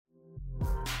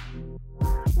Who's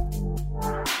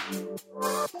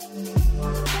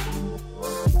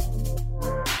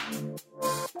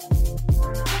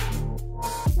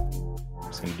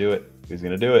going to do it? Who's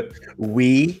going to do it?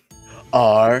 We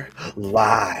are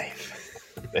live.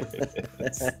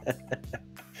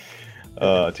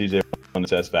 TJ won the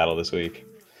chess battle this week.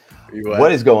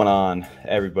 What is going on,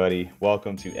 everybody?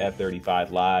 Welcome to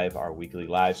F35 Live, our weekly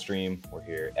live stream. We're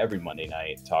here every Monday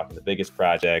night talking the biggest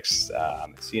projects,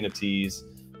 CNFTs,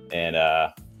 and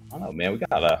I don't know, man, we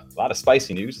got a lot of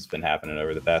spicy news that's been happening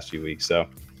over the past few weeks. So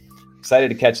excited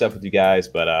to catch up with you guys.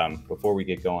 But before we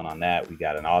get going on that, we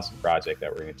got an awesome project that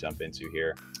we're going to jump into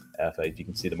here. If you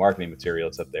can see the marketing material,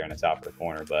 it's up there in the top of the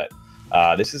corner. But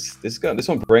this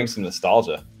one brings some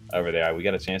nostalgia over there. We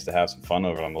got a chance to have some fun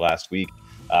over on the last week.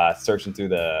 Searching through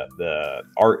the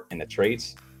art and the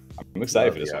traits. I'm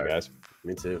excited for this one, guys.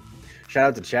 Me too. Shout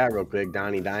out to chat real quick.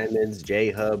 Donnie Diamonds,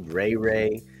 J Hub,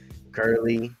 Ray,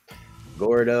 Curly,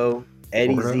 Gordo,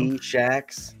 Eddie Z,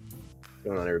 Shax. What's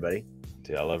going on, everybody?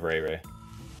 Dude, I love Ray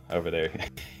over there.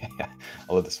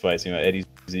 I love the spice. Eddie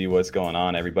Z, what's going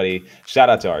on, everybody? Shout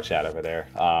out to our chat over there.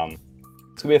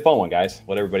 It's gonna be a fun one, guys.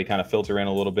 Let everybody kind of filter in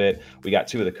a little bit. We got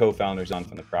two of the co-founders on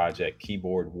from the project,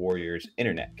 Keyboard Warriors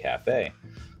Internet Cafe,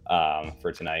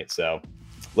 for tonight. So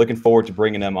looking forward to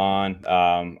bringing them on.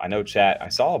 I know chat, I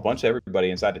saw a bunch of everybody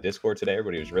inside the Discord today.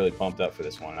 Everybody was really pumped up for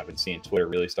this one. I've been seeing Twitter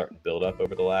really starting to build up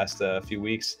over the last few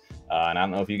weeks. And I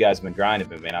don't know if you guys have been grinding,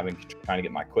 but man, I've been trying to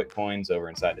get my quick coins over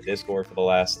inside the Discord for the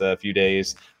last few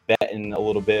days, betting a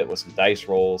little bit with some dice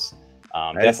rolls.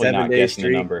 Definitely not guessing the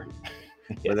number.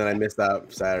 But then I missed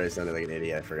out Saturday, Sunday like an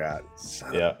idiot. I forgot.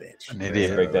 Son of a bitch. An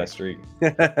idiot. Break that streak.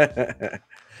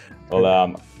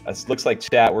 Well, it looks like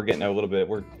chat, we're getting a little bit,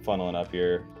 we're funneling up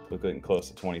here. We're getting close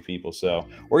to 20 people. So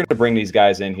we're going to bring these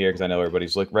guys in here because I know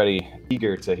everybody's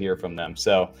eager to hear from them.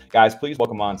 So guys, please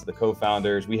welcome on to the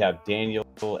co-founders. We have Daniel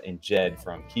and Jed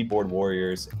from Keyboard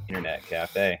Warriors Internet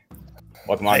Cafe.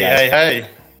 Welcome on, guys. Hey.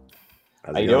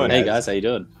 How you doing? Hey, guys. How you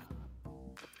doing?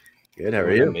 Good. How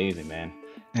are you? Amazing, man.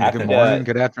 Yeah, good morning,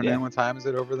 good afternoon. What time is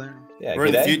it over there? Yeah, we're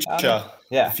in the future.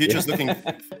 Yeah, the future's looking.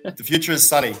 The future is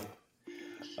sunny.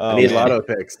 I need lotto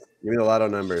picks. Give me the lotto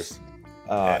numbers.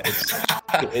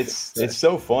 It's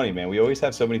so funny, man. We always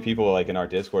have so many people like in our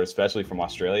Discord, especially from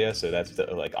Australia. So that's the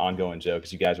like ongoing joke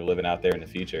because you guys are living out there in the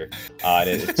future. And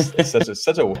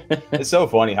it's so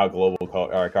funny how global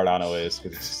Cardano is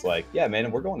because it's just like, yeah, man,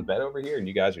 we're going to bed over here, and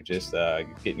you guys are just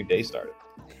getting your day started.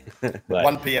 But,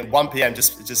 1 p.m.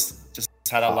 Just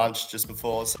had our lunch just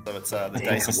before, so it's the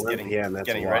day's just getting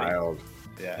ready.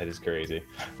 Yeah, it is crazy.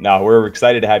 No, we're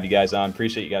excited to have you guys on.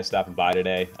 Appreciate you guys stopping by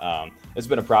today. It's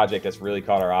been a project that's really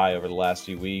caught our eye over the last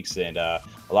few weeks, and a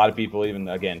lot of people, even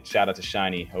again, shout out to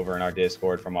Shiny over in our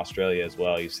Discord from Australia as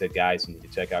well. He said, guys, you need to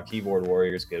check out Keyboard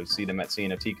Warriors. Go see them at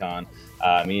CNFTCon.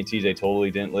 Me and TJ totally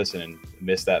didn't listen and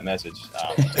missed that message.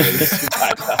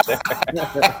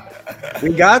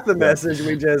 We got the message.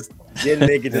 We just didn't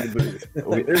make it to the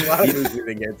booth. There's a lot of booths we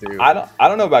didn't get to. I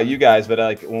don't know about you guys, but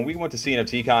like when we went to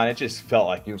CNFTCon, it just felt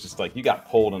like it was just like you got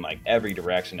pulled in like every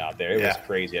direction out there. It was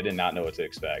crazy. I did not know what to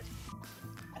expect.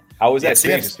 How was that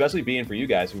experience, especially being for you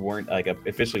guys who weren't like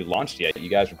officially launched yet?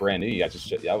 You guys were brand new. You guys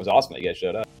that was awesome that you guys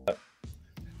showed up.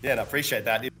 Yeah, I appreciate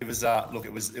that. It was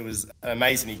it was an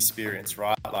amazing experience,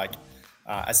 right? Like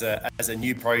as a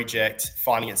new project,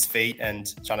 finding its feet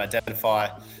and trying to identify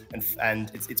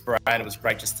and its brand. It was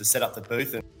great just to set up the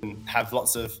booth and have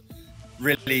lots of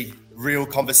really real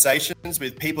conversations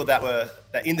with people that were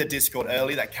in the Discord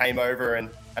early that came over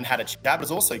and had a chat. It was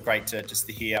also great to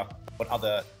hear what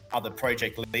other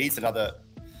project leads and other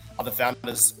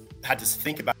founders had to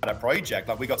think about our project.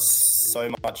 Like we got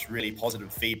so much really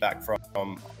positive feedback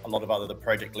from a lot of other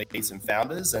project leads and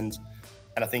founders, and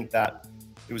I think that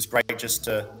it was great just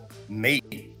to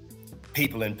meet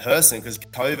people in person because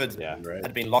COVID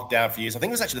had been locked down for years. I think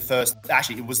it was actually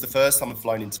the first time I've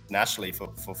flown internationally for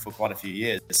quite a few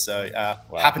years. So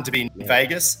happened to be in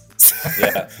Vegas.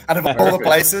 Out of all the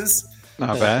places.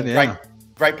 Not bad, yeah.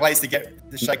 Great place to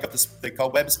shake up the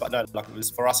cobwebs, but no, like it was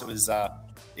for us. It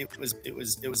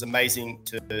was amazing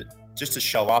to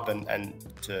show up and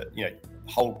to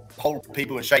hold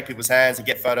people and shake people's hands and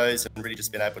get photos and really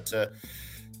just being able to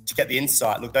get the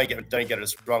insight. Look, don't get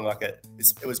us wrong. Like it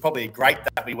was probably great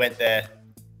that we went there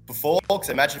before, because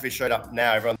imagine if we showed up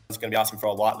now, everyone's going to be asking for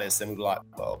a whitelist, and we'd be like,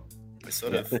 well, we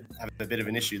sort of having a bit of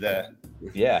an issue there.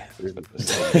 Yeah, you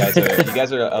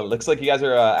guys are looks like you guys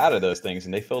are out of those things,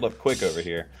 and they filled up quick over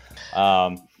here.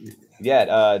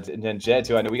 And then Jed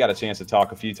too. I know we got a chance to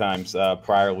talk a few times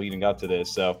prior leading up to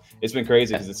this, so it's been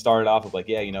crazy because it started off with like,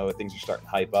 yeah, you know, things are starting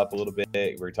to hype up a little bit.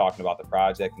 We were talking about the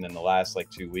project, and then the last like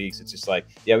 2 weeks, it's just like,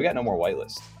 yeah, we got no more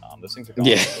whitelist. Those things are gone.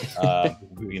 Yeah.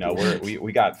 You know,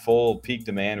 we got full peak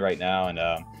demand right now, and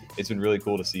it's been really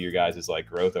cool to see your guys' like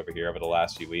growth over here over the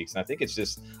last few weeks. And I think it's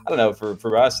just, I don't know,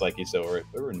 for us, like you said,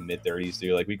 we're in mid 30s,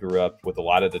 dude. Like we grew up with a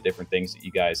lot of the different things that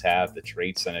you guys have, the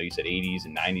traits. I know you said 80s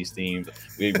and 90s themes.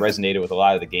 We resonated with a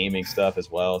lot of the gaming stuff as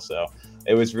well. So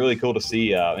it was really cool to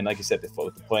see. And like you said, the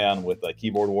play on with like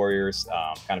keyboard warriors,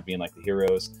 kind of being like the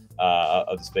heroes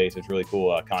of the space. It's really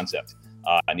cool concept.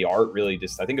 And the art really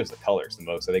just, I think it was the colors the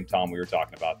most. I think, Tom, we were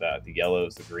talking about that. The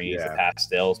yellows, the greens, the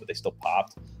pastels, but they still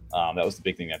popped. That was the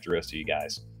big thing that drew us to you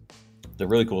guys. The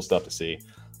really cool stuff to see.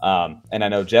 And I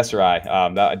know Jesserai,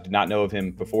 I did not know of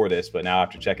him before this, but now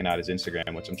after checking out his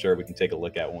Instagram, which I'm sure we can take a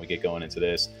look at when we get going into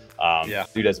this,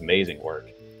 dude does amazing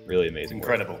work. Really amazing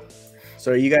Incredible. work.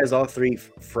 So are you guys all three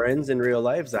friends in real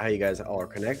life? Is that how you guys all are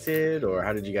connected, or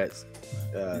how did you guys?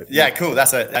 Cool.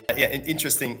 That's an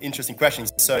interesting question.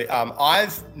 So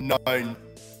I've known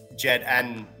Jed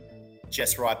and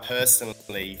Jesserai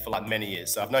personally for like many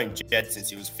years. So I've known Jed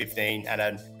since he was 15,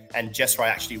 and Jesserai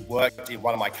actually worked in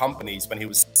one of my companies when he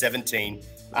was 17.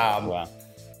 Wow.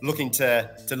 Looking to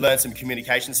learn some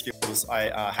communication skills.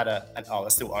 I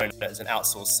still own it as an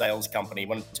outsourced sales company.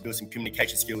 Wanted to build some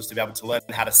communication skills to be able to learn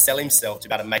how to sell himself, to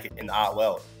be able to make it in the art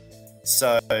world.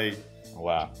 So,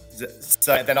 wow.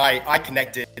 So then I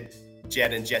connected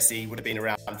Jed and Jesse, would have been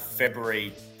around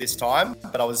February this time,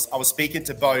 but I was speaking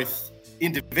to both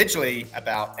individually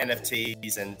about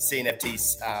NFTs and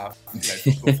CNFTs,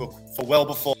 for well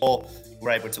before we're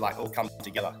able to like all come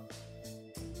together.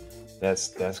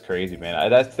 That's crazy, man.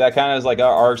 That kind of is like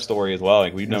our story as well.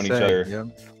 Like we've known each other. Yeah.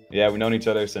 Yeah, we've known each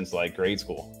other since like grade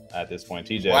school at this point.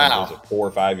 TJ was like 4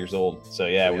 or 5 years old. So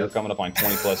yeah, we were coming up on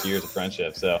 20 plus years of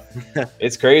friendship. So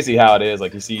it's crazy how it is.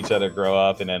 Like you see each other grow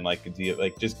up, and then like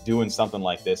just doing something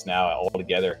like this now all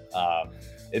together.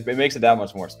 It makes it that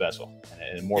much more special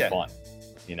and more fun.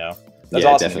 You know, that's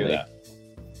awesome definitely. To hear that.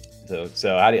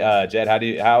 So how do Jed?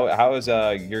 How is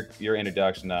your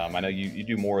introduction? I know you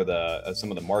do more of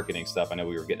some of the marketing stuff. I know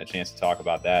we were getting a chance to talk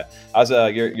about that. How's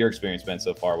your experience been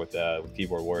so far with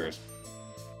Keyboard Warriors?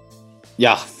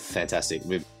 Yeah, fantastic.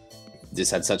 We've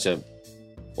just had such a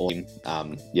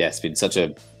it's been such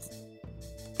a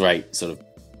great sort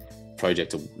of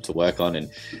project to work on, and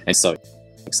so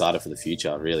excited for the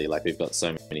future. Really, like we've got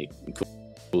so many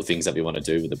cool things that we want to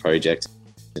do with the project,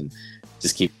 and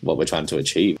just keep what we're trying to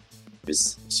achieve.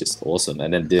 It's just awesome.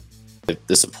 And then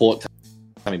the support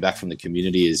coming back from the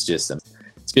community is just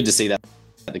it's good to see that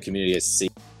the community see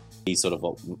sort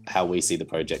of how we see the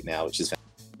project now, which is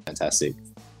fantastic.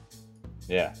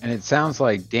 Yeah. And it sounds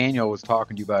like Daniel was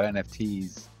talking to you about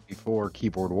NFTs before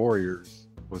Keyboard Warriors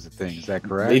was a thing. Is that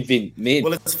correct? Me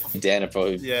and Dan have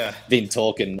probably been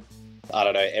talking, I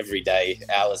don't know, every day,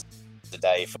 hours a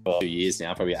day for 2 years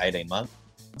now, probably 18 months.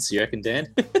 You reckon,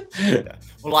 Dan?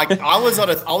 Well, like I was on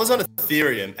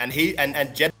Ethereum, and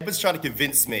and Jed was trying to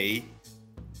convince me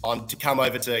to come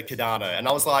over to Cardano, and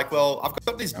I was like, well, I've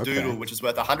got this doodle which is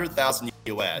worth $100,000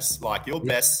 US. Like your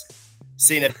best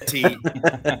CNFT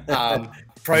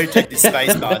project is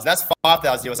Space Buds. That's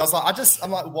 $5,000 US. I was like,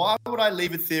 I'm like, why would I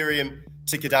leave Ethereum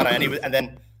to Cardano? And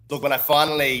then look, when I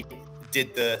finally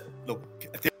did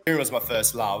Ethereum was my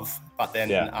first love, but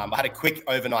then I had a quick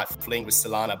overnight fling with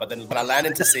Solana. But then when I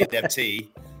landed into CNFT,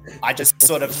 I just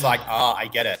sort of like, I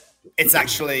get it. It's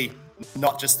actually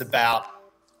not just about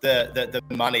the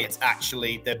money. It's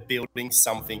actually they're building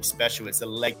something special. It's a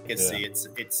legacy. Yeah. It's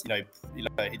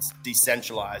it's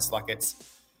decentralized. Like it's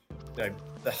the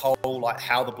whole like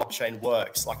how the blockchain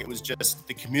works. Like it was just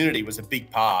the community was a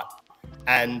big part,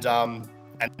 and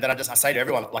then I say to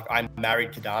everyone, like I'm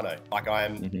married Cardano. Like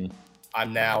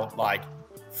I'm now like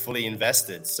fully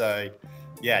invested. So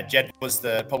yeah, Jed was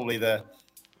probably the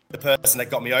person that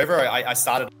got me over. I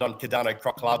started on Cardano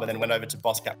Croc Club and then went over to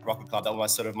Boss Cat Rocket Club. That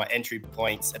was sort of my entry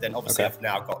points. And then obviously I've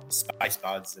now got Space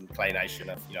Buds and Clay Nation.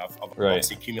 I've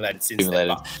obviously accumulated since then.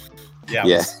 But yeah.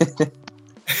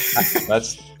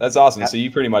 That's awesome. So you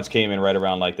pretty much came in right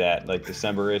around like that, like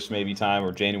December-ish maybe time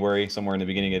or January, somewhere in the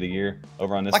beginning of the year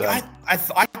over on this side.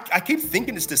 I keep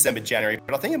thinking it's December, January,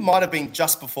 but I think it might have been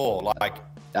just before. Like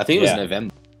I think it was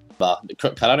November.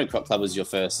 Cardano Croc Club was your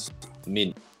first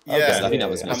mint. Yeah, I think that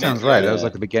was. That sounds right. That was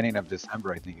like the beginning of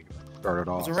December. I think it started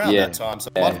off. It was around that time,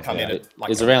 so it might have come in at like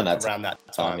it's around that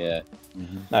time. Yeah.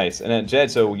 Mm-hmm. Nice. And then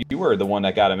Jed, so you were the one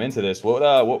that got him into this.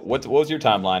 What was your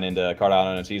timeline into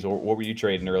Cardano NFTs? What were you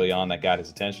trading early on that got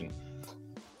his attention?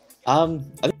 I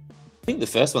think the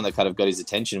first one that kind of got his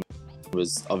attention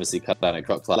was obviously Cardano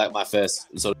Crop Club, like my first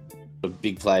sort of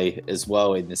big play as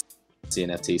well in this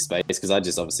NFT space, because I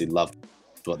just obviously loved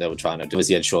what they were trying to do.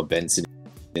 He had Sean Benson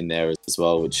in there as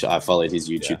well, which I followed his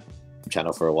YouTube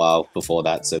channel for a while before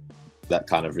that. So that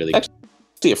kind of really,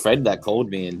 actually a friend that called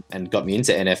me and got me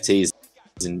into NFTs,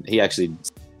 and he actually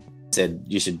said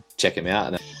you should check him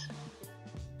out. And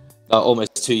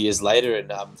almost 2 years later,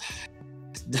 and I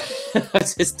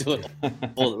just do it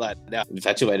all like now,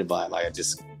 infatuated by it. Like I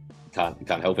just can't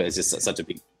help it. It's just such a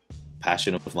big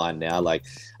passion of mine now. Like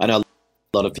I know a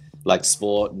lot of people like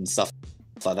sport and stuff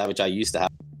like that, which I used to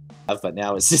have, but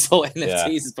now it's just all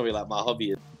NFTs is probably like my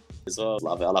hobby as well. I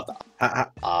love it. I love the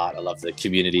art. I love the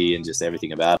community and just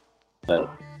everything about it.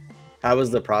 How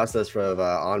was the process for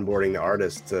onboarding the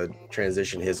artist to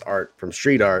transition his art from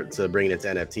street art to bringing it to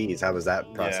NFTs? How was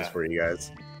that process for you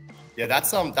guys? Yeah,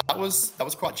 that was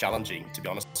quite challenging, to be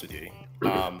honest with you,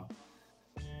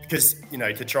 because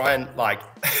to try and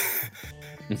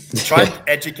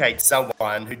educate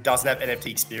someone who doesn't have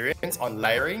NFT experience on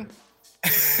layering.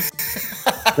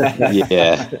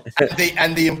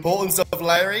 and the importance of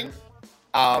layering,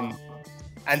 and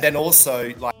then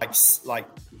also like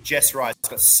Jess Wright's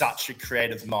got such a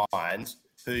creative mind,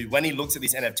 who when he looks at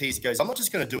these NFTs, he goes, I'm not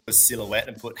just going to do a silhouette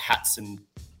and put hats and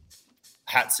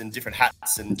different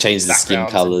hats and change the skin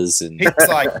colors. And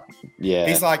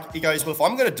he's like, he goes, well, if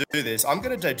I'm going to do this, I'm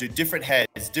going to do different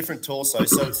heads, different torsos.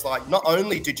 So it's like, not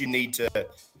only did you need to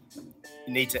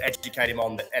educate him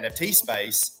on the NFT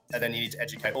space, and then you need to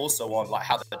educate also on like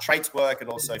how the traits work, and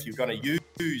also if you're going to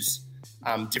use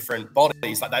different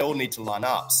bodies, like they all need to line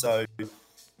up. So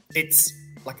it's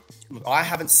like, look, I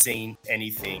haven't seen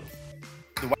anything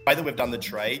the way that we've done the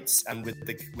traits and with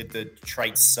the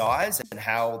trait size and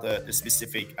how the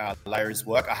specific layers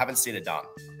work. I haven't seen it done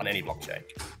on any blockchain.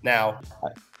 Now,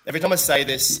 every time I say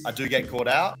this, I do get caught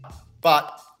out,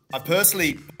 but I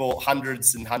personally bought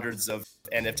hundreds and hundreds of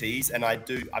NFTs, and I'd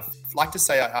like to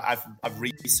say I've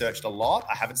researched a lot.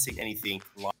 I haven't seen anything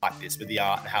like this with the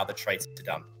art and how the traits are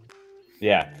done.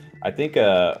 Yeah, I think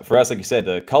for us, like you said,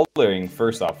 the coloring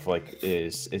first off, like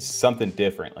is something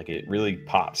different. Like it really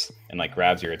pops and like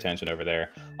grabs your attention over there.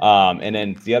 And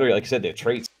then the other, like you said, the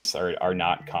traits are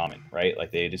not common, right? Like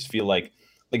they just feel like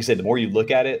you said, the more you look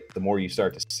at it, the more you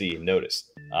start to see and notice.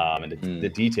 And the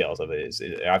details of it is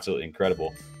absolutely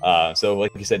incredible. So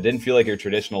like you said, didn't feel like your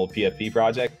traditional PFP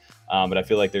project. But I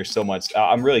feel like there's so much.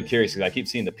 I'm really curious because I keep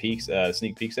seeing the peaks,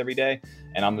 sneak peeks every day,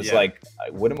 and I'm just like,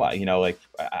 what am I?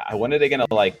 When are they gonna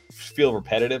like feel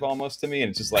repetitive almost to me? And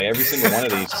it's just like every single one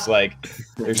of these, just like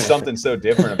there's something so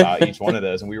different about each one of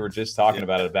those. And we were just talking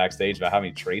about it backstage about how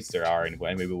many traits there are, and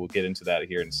maybe we'll get into that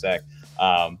here in a sec.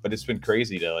 But it's been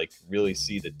crazy to like really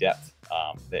see the depth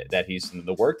that he's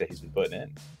the work that he's been putting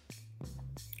in.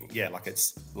 Yeah, like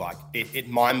it's like it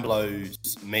mind blows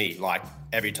me. Like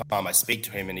every time I speak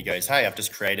to him and he goes, "Hey, I've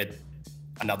just created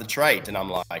another trait," and I'm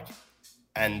like,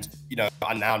 and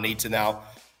I now need to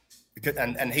because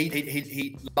and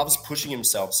he loves pushing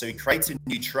himself, so he creates a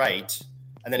new trait,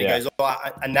 and then he goes, "Oh,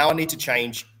 and now I need to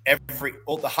change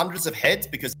all the hundreds of heads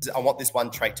because I want this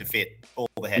one trait to fit all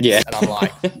the heads." Yeah. And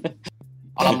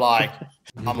I'm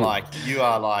like, you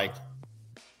are like.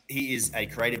 He is a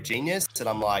creative genius, and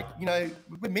I'm like,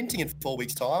 we're minting in 4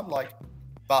 weeks' time,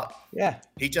 but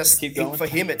he just for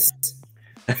him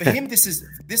this is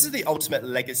the ultimate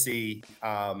legacy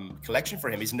collection for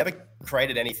him. He's never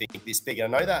created anything this big,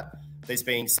 and I know that there's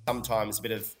been sometimes a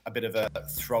bit of a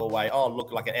throwaway. Oh,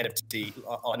 look, like an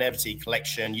NFT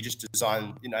collection. You just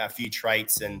design a few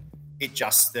traits, and it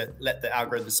just let the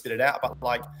algorithm spit it out. But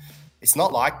like, it's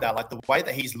not like that. Like the way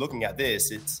that he's looking at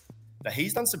this, it's that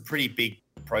he's done some pretty big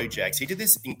projects. He did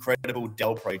this incredible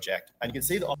Dell project, and you can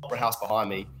see the Opera House behind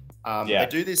me. They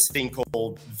do this thing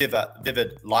called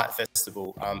Vivid Light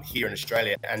Festival here in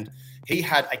Australia, and he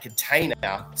had a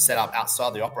container set up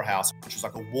outside the Opera House, which was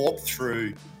like a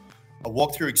walkthrough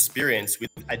experience with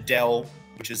a Dell,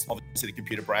 which is obviously the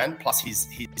computer brand, plus his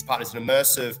partner's an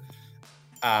immersive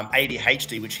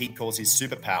ADHD, which he calls his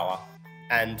superpower,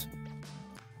 and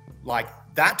like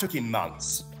that took him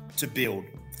months to build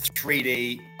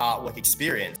 3D artwork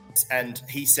experience, and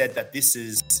he said that this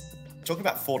is talking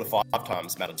about 4 to 5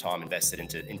 times the amount of time invested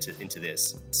into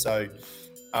this. So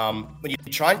when you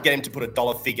try and get him to put a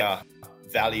dollar figure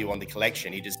value on the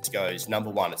collection, he just goes, number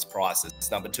one, it's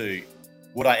prices. Number two,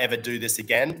 would I ever do this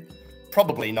again?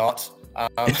 Probably not.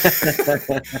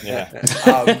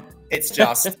 It's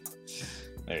just.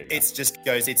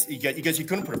 He goes, you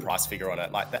couldn't put a price figure on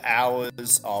it. Like the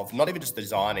hours of not even just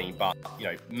designing, but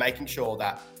making sure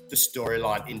that the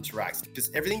storyline interacts,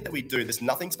 because everything that we do, there's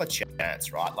nothing's by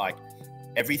chance, right? Like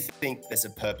everything, there's a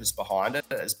purpose behind it.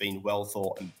 It has been well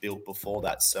thought and built before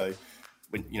that. So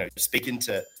when, speaking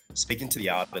to the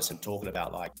artist and talking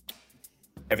about like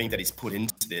everything that he's put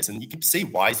into this, and you can see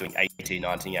why he's doing 18,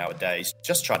 19-hour days,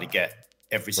 just trying to get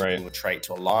every single trait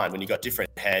to align. When you've got different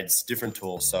heads, different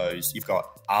torsos, you've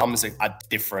got arms are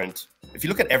different. If you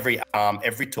look at every arm,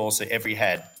 every torso, every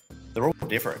head, they're all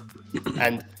different.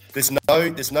 And there's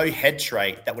no head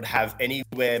trait that would have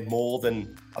anywhere more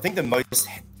than, I think the most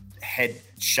head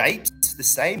shapes the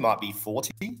same might be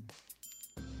 40.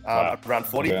 Around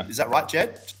 40. Okay. Is that right,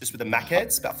 Jed? Just with the Mac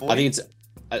heads, about 40? I think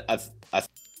it's, I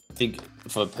think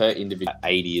for per individual,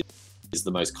 80 is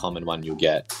the most common one you'll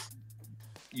get.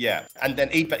 Yeah, and then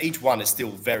each one is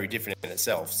still very different in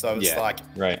itself. So it's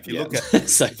if you look at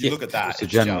look at that, it's a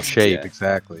general shape,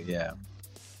 exactly. Yeah,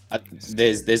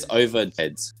 there's over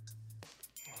heads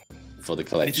for the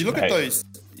collection. And if you look at those,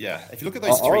 if you look at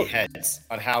those three heads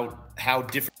and how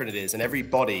different it is, and every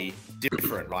body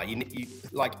different, right? You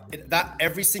like that.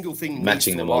 Every single thing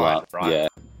matching them all up, right?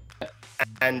 Yeah,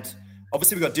 and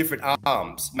obviously we've got different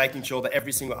arms, making sure that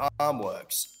every single arm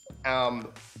works.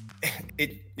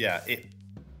 It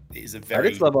is a very. I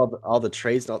just love all the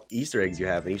traits and all Easter eggs you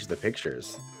have in each of the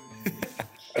pictures.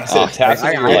 It's a task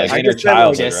of your inner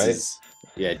childhood, right?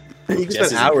 Yeah, you can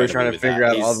spend hours trying to figure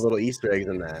out all the little Easter eggs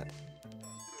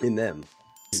in them.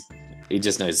 He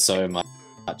just knows so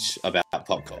much about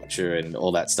pop culture and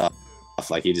all that stuff.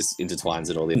 Like he just intertwines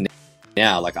it all in.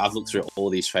 Now, like I've looked through all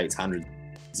these traits hundreds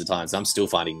of times. I'm still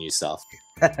finding new stuff.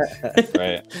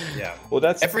 Right. Yeah. Well,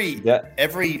 that's every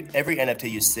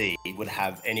NFT you see would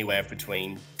have anywhere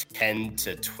between 10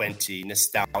 to 20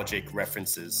 nostalgic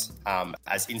references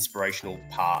as inspirational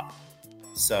part.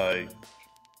 So,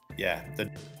 yeah, the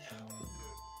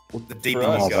deeper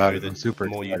you go, the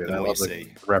more you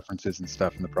see references and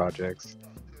stuff in the projects.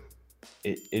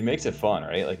 It makes it fun,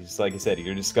 right? Like it's like I said,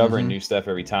 you're discovering new stuff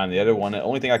every time. The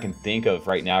only thing I can think of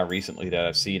right now recently that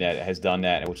I've seen that has done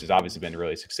that, which has obviously been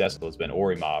really successful, has been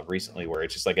Orimob recently, where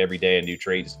it's just like every day a new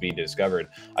trait is being discovered.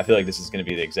 I feel like this is going to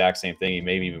be the exact same thing,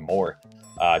 maybe even more,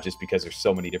 just because there's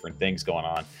so many different things going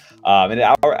on. And it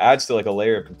adds to like a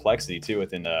layer of complexity too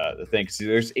within the thing. So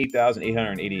there's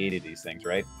 8,888 of these things,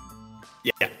 right?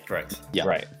 Yeah, correct. Yeah,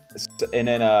 right. And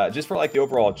then just for like the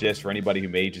overall gist for anybody who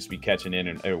may just be catching in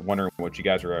and wondering what you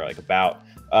guys are like about,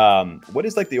 what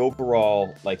is like the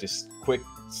overall like just quick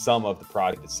sum of the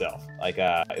project itself? Like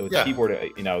with Keyboard,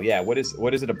 what is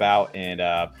it about?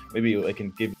 And maybe it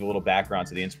can give you a little background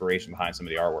to the inspiration behind some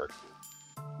of the artwork.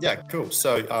 Yeah, cool.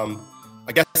 So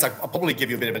I guess I'll probably give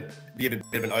you a bit of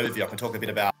an overview. I can talk a bit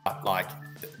about like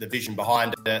the vision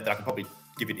behind it. That I can probably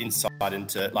give you insight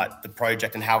into like the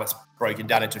project and how it's broken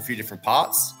down into a few different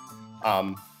parts.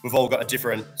 We've all got a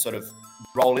different sort of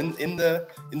role in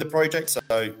the project.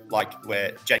 So like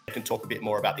where Jake can talk a bit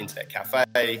more about the Internet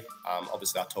Cafe.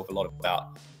 Obviously I talk a lot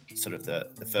about sort of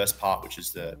the first part, which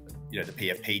is the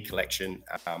PFP collection.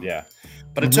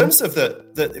 But in terms of the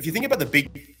if you think about the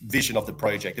big vision of the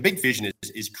project, the big vision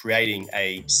is creating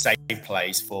a safe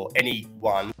place for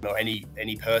anyone or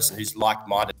any person who's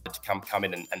like-minded to come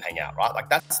in and hang out, right? Like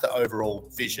that's the overall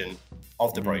vision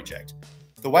of the project.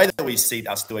 The way that we see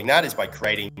us doing that is by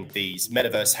creating these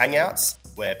metaverse hangouts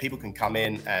where people can come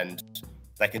in and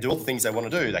they can do all the things they want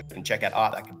to do. They can check out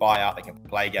art, they can buy art, they can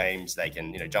play games, they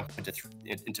can jump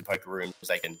into poker rooms,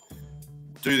 they can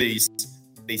do these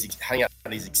hang out,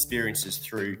 these experiences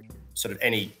through sort of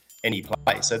any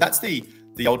place. So that's the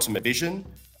ultimate vision.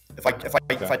 If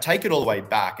I take it all the way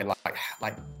back and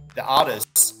like the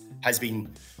artist has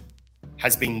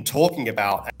been talking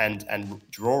about and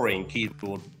drawing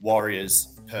Keyboard Warriors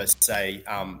per se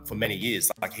for many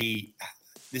years. Like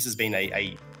this has been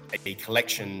a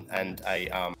collection and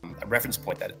a reference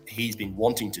point that he's been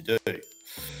wanting to do.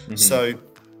 So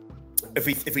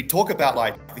if we talk about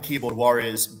like the Keyboard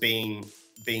Warriors being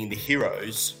the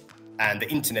heroes and the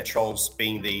internet trolls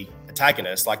being the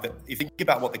antagonists, like you think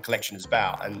about what the collection is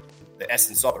about and the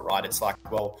essence of it, right? It's like,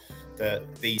 well,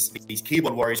 these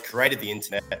keyboard warriors created the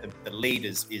internet. The lead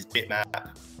is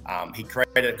Bitmap. He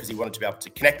created it because he wanted to be able to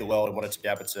connect the world and wanted to be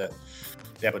able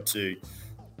to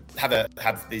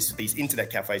have these internet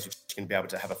cafes which can be able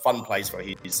to have a fun place for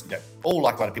his all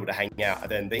like-minded people to hang out. And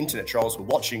then the internet trolls were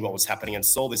watching what was happening and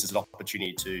saw this as an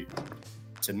opportunity to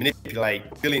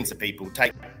manipulate billions of people,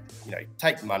 take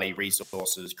money,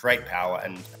 resources, create power,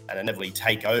 and inevitably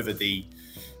take over the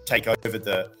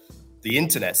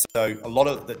internet. So a lot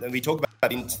of when we talk about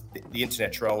the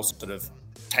internet trolls sort of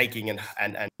taking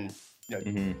and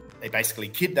they basically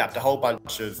kidnapped a whole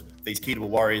bunch of these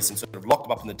keyboard warriors and sort of locked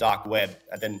them up in the dark web,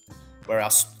 and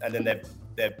then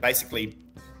they've basically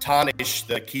tarnished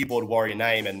the keyboard warrior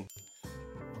name and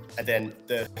And then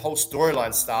the whole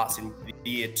storyline starts in the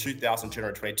year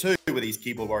 2222, where these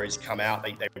keyboard warriors come out.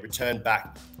 They return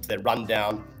back to their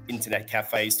rundown internet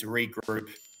cafes to regroup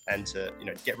and to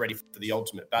get ready for the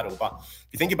ultimate battle. But if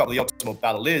you think about what the ultimate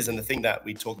battle is, and the thing that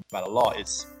we talk about a lot,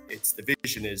 it's the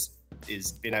vision is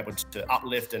being able to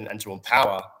uplift and to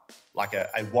empower like a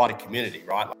wider community,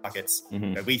 right? Like it's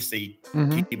we see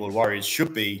keyboard warriors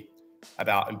should be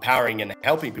about empowering and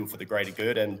helping people for the greater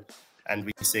good, and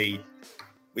we see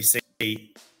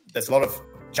there's a lot of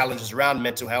challenges around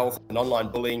mental health and online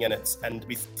bullying, and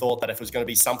we thought that if it was going to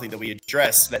be something that we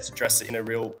address, let's address it in a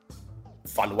real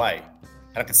fun way.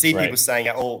 And I can see people saying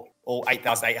all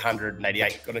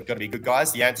 8,888 going to be good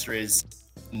guys. The answer is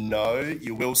no.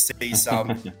 You will see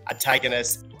some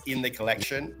antagonists in the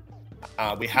collection.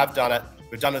 We have done it.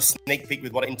 We've done a sneak peek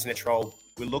with what an internet troll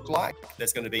will look like.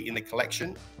 That's going to be in the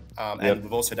collection. And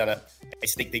we've also done a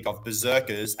sneak peek of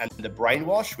Berserkers and the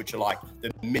Brainwash, which are like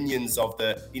the minions of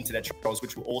the internet trolls,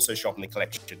 which will also show up in the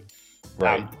collection.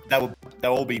 Right. They'll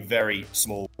all be very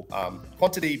small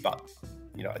quantity, but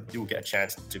you'll get a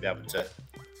chance to be able to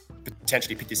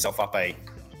potentially pick yourself up an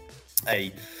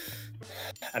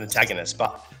antagonist.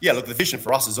 But yeah, look, the vision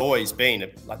for us has always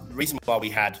been like the reason why we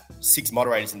had 6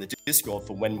 moderators in the Discord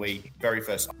from when we very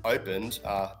first opened.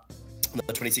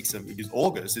 The 26th of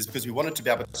August is because we wanted to be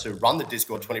able to run the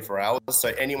Discord 24 hours so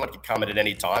anyone could come in at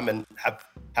any time and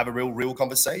have a real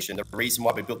conversation. The reason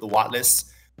why we built the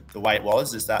whitelist the way it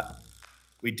was is that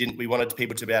we wanted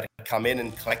people to be able to come in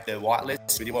and collect their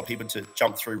whitelists. We didn't want people to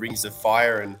jump through rings of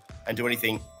fire and do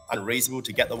anything unreasonable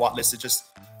to get the whitelist. It's just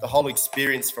the whole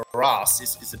experience for us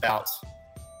is about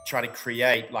trying to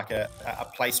create like a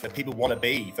place where people want to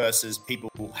be versus people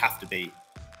have to be.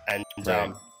 And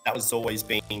that was always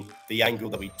been the angle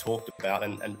that we talked about,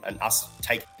 and us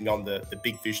taking on the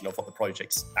big vision of what the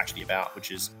project's actually about,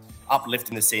 which is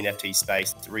uplifting the CNFT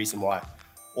space. The reason why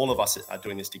all of us are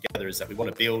doing this together is that we want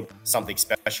to build something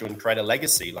special and create a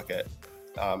legacy.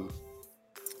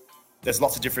 There's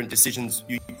lots of different decisions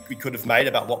we could have made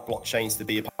about what blockchains to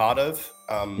be a part of,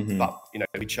 but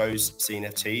we chose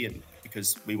CNFT and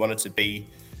because we wanted to be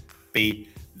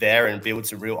there and build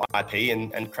some real IP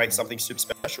and create something super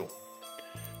special.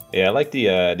 Yeah, I like the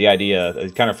idea,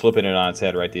 kind of flipping it on its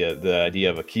head, right? The idea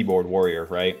of a keyboard warrior,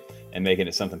 right? And making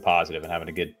it something positive and having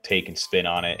a good take and spin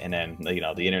on it. And then,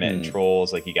 the internet and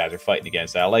trolls, like you guys are fighting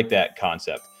against that. I like that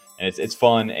concept. And it's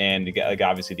fun. And like,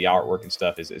 obviously the artwork and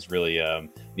stuff is really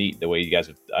neat. The way you guys,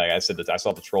 I said that I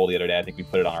saw the troll the other day. I think we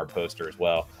put it on our poster as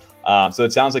well. So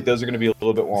it sounds like those are going to be a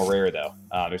little bit more rare though.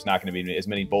 There's not going to be as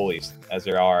many bullies as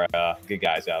there are good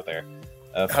guys out there.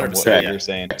 From what you're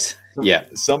saying. Yeah.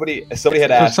 Somebody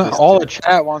had asked. All the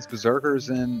chat wants berserkers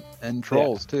and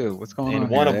trolls too. What's going on? And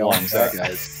one of ones,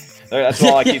 guys. That's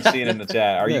all I keep seeing in the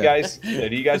chat. Are you guys? Do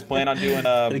you guys plan on doing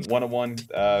one-on-one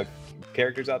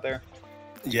characters out there?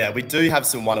 Yeah, we do have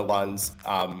some one-on-ones that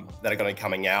are going to be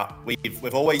coming out.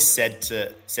 We've always said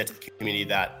to the community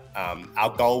that our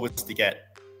goal was to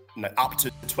get up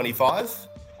to 25.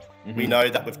 Mm-hmm. We know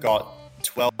that we've got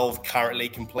 12 currently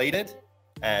completed.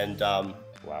 And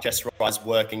Jess Rise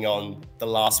working on the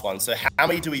last one. So how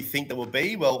many do we think there will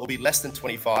be? Well, it will be less than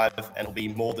 25 and it'll be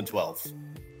more than 12.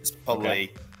 It's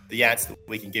probably the answer that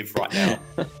we can give right now.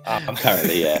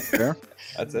 Currently, yeah. Sure.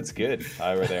 That's good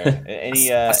over there.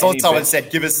 I saw someone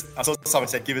said, give us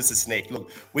a sneak.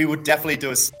 Look, we would definitely do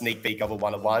a sneak peek of a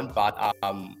one-on-one, but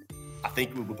I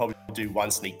think we will probably do one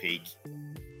sneak peek,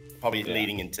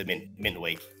 leading into Mint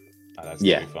Week. Oh, that's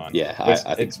gonna be fun. Yeah.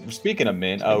 I think speaking of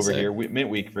Mint over here, Mint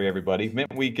Week for everybody.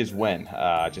 Mint Week is when?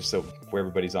 Just so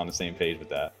everybody's on the same page with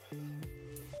that.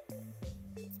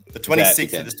 The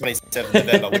 26th to the 27th of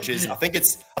November, which is I think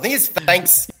it's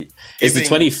Thanksgiving. It's the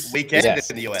 20th weekend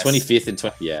in the US. 25th and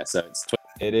 20th. Yeah, so it's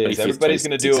it is. Everybody's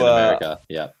going to do America.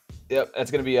 Yeah. Yep,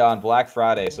 that's going to be on Black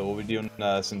Friday, so we'll be doing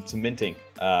some minting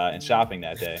and shopping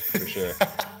that day for sure.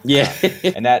 Yeah,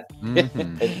 and that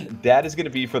is going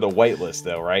to be for the whitelist,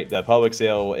 though, right? The public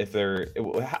sale.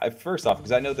 First off,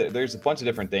 because I know that there's a bunch of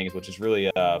different things, which is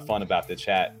really fun about the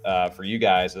chat for you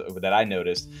guys that I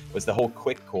noticed was the whole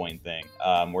quick coin thing,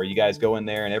 where you guys go in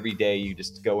there and every day you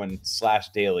just go and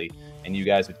 /daily, and you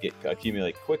guys would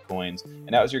accumulate quick coins, and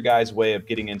that was your guys' way of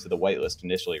getting into the whitelist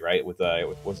initially, right? With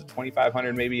was it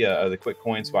 2,500 maybe the quick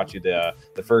coins got you the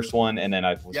first one, and then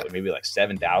maybe like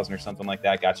 7,000 or something like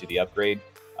that got you the upgrade.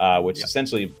 Which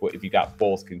essentially, if you got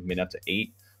both, could mean up to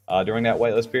 8 during that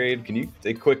whitelist period. Can you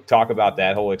a quick talk about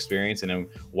that whole experience and then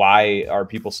why are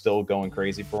people still going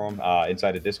crazy for them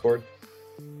inside of Discord?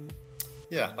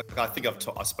 Yeah, I think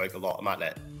I spoke a lot. I might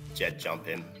let Jed jump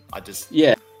in.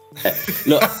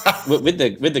 Look with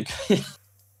the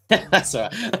that's all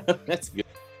right. That's good.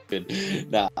 good.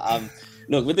 Nah,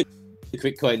 look, with the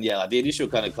quick coin, yeah, like the initial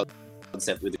kind of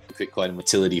concept with the quick coin and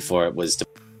utility for it was to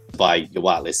buy your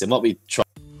whitelist. And what we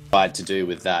tried to do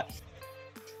with that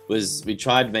was we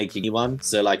tried making one.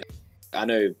 So like, I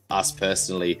know us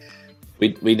personally,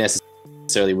 we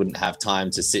necessarily wouldn't have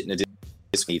time to sit in a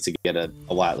Discord to get a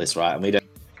whitelist, right? And we don't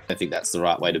think that's the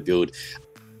right way to build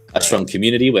a strong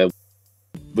community where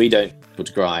we don't put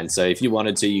to grind. So if you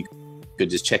wanted to, you could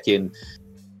just check in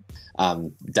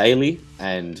daily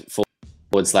and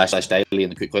 /daily in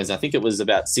the quick coins. I think it was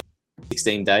about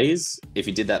 16 days. If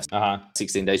you did that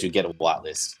 16 days, you'd get a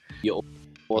whitelist. You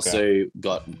also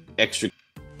got extra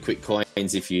quick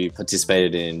coins if you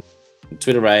participated in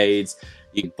Twitter raids.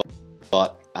 You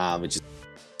bought, which is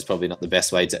probably not the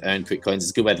best way to earn quick coins.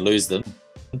 It's a good way to lose them,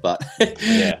 but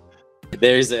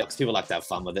there is people like to have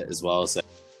fun with it as well. So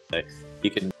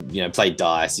you can play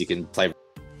dice, you can play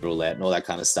roulette and all that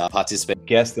kind of stuff. Participate.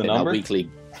 Guess the number. Weekly.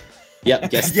 Yep.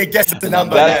 Guess the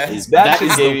number. That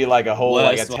actually gave you like a whole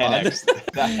like a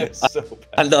 10x. That is so bad.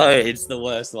 I know it's the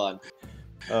worst one.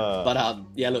 But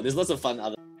look, there's lots of fun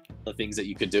other things that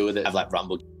you could do with it. Have like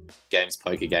rumble games,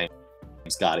 poker games,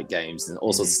 Gartic games, and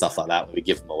all sorts of stuff like that. Where we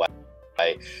give them away.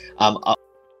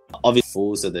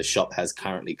 Obviously, so the shop has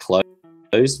currently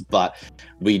closed, but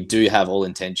we do have all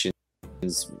intentions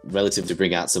relative to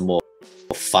bring out some more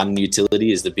fun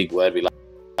utility. Is the big word we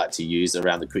like to use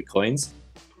around the quick coins.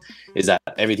 Is that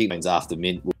everything comes after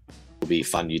mint will be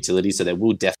fun utility. So there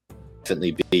will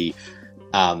definitely be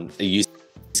a use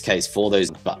case for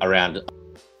those, but around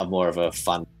more of a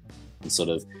fun sort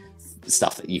of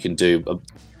stuff that you can do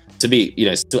to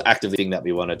be, still actively thing that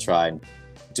we want to try and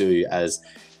do as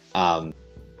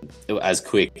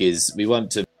quick is we want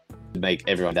to make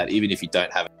everyone that even if you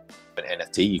don't have an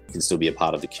NFT, you can still be a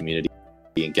part of the community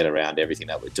and get around everything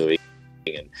that we're doing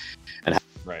and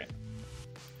right.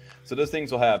 So those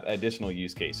things will have additional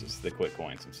use cases, the quick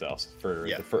coins themselves, for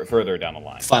further down the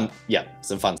line. Some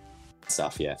fun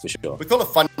stuff, for sure. We call it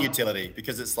fun utility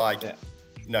because it's like,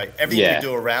 everything we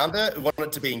do around it, we want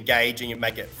it to be engaging and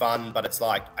make it fun, but it's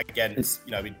like, again, it's,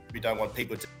 we don't want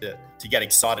people to get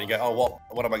excited and go, oh,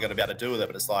 what am I going to be able to do with it?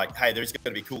 But it's like, hey, there's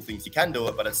going to be cool things you can do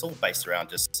it, but it's all based around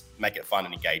just make it fun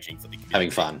and engaging for the community.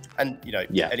 Having fun. And,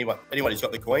 anyone who's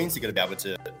got the coins, you're going to be able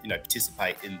to,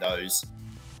 participate in those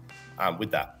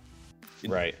with that.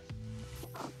 Right.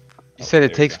 You said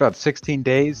it takes about 16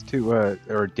 days to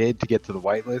get to the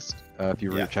whitelist if you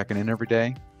were checking in every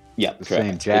day. Yeah, the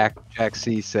same. Jack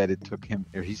C said it took him.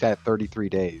 He's at 33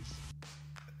 days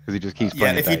because he just keeps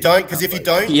playing. If you don't,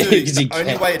 the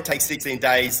only way it takes 16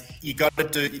 days, you got to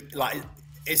do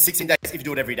it's 16 days if you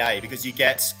do it every day because you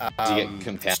get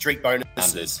streak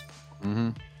bonuses. Mm-hmm.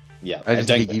 Yeah, I just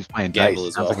think he keeps playing dice.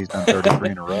 It sounds like he's done 33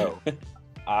 in a row.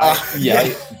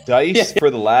 Dice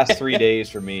for the last 3 days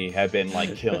for me have been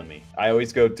like killing me. I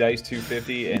always go dice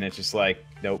 250 and it's just like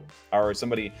nope. Or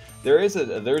somebody there's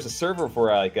a server for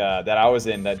like that I was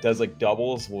in that does like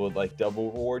doubles, will like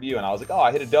double reward you, and I was like, oh,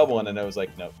 I hit a double, and then it was like,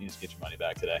 nope, you just get your money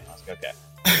back today. I was like, okay,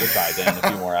 we'll try then in a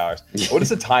few more hours. What is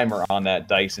the timer on that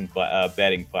dice and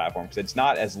betting platform? Because it's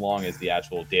not as long as the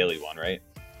actual daily one, right?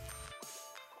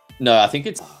 No, I think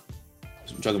it's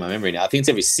I'm jogging my memory now. I think it's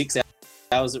every 6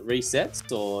 hours it resets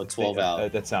or 12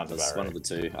 hours. That sounds about right. One of the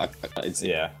two.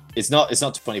 It's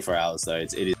not 24 hours though.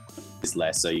 It is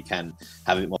less, so you can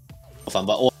have a bit more fun.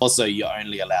 But also, you're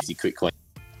only allowed 50 quick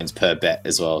coins per bet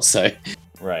as well. So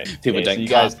right, people don't. So you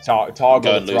guys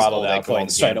toggle the throttle their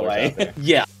coins straight away.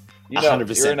 Yeah,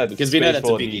 100%. Because we know that's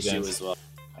a big issue as well.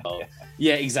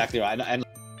 Yeah, exactly right. And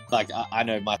like I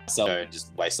know myself, and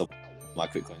just waste all my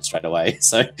quick coins straight away.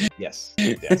 So yes.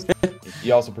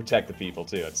 You also protect the people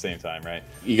too at the same time, right?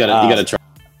 You gotta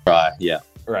try. Yeah.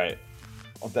 Right.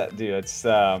 Well, it's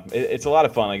a lot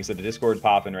of fun. Like I said, the Discord's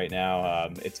popping right now.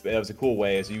 It was a cool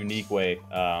way, it's a unique way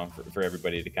for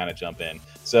everybody to kind of jump in.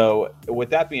 So with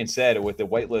that being said, with the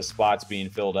whitelist spots being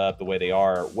filled up the way they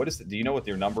are, do you know what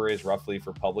their number is roughly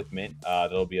for public mint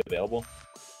that'll be available?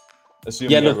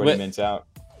 Assuming everybody mints out.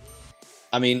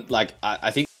 I mean, like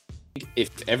I think if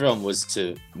everyone was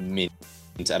to mint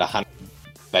at 100,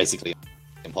 basically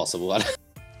impossible. I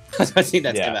don't think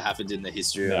that's ever happened in the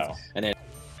history of an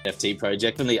NFT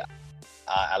project. Definitely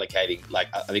allocating, like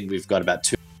I think we've got about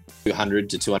 200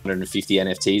 to 250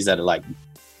 NFTs that are like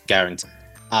guaranteed.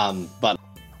 But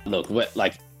look,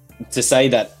 like to say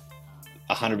that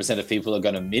 100% of people are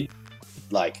going to mint,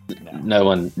 like no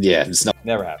one, it's not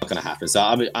going to happen. So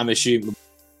I'm assuming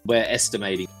we're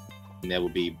estimating there will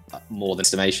be more than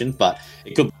estimation, but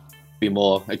it could be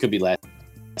more, it could be less.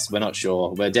 We're not sure.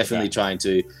 We're definitely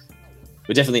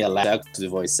we're definitely allowed because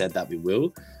we've always said that we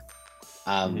will.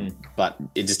 But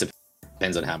it just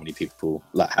depends on how many people,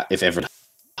 like if ever,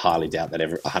 highly doubt that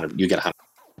you get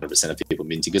 100% of people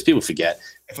minting, because people forget.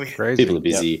 Crazy. People are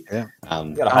busy. Yeah.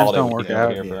 We got a Times holiday don't work weekend over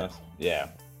out. here for us. Yeah.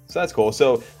 So that's cool.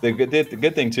 So the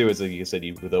good thing too is, like you said,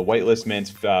 the whitelist mints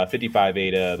 55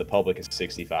 ADA, the public is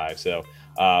 65. So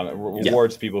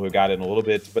rewards people who got in a little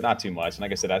bit, but not too much. And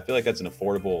like I said, I feel like that's an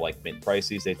affordable like mint price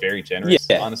these days. Very generous,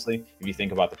 honestly. If you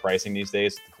think about the pricing these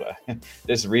days,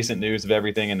 there's recent news of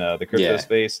everything in the crypto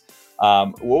space.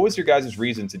 What was your guys'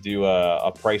 reason to do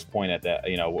a price point at that?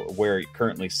 Where it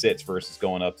currently sits versus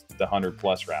going up the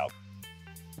 100+ route?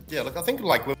 Yeah, look, I think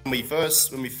like when we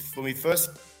first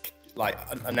like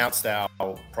announced our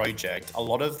project, a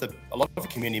lot of the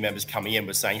community members coming in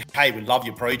were saying, "Hey, we love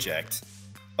your project,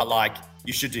 but like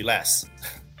you should do less.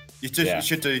 You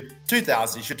should do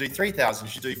 2,000, you should do 3,000,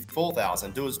 you should do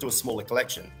 4,000. Do a smaller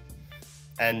collection."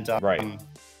 And right.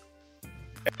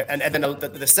 And then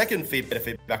the second bit of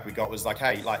feedback we got was like,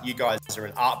 "Hey, like you guys are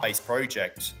an art-based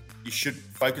project. You should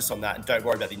focus on that and don't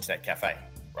worry about the internet cafe."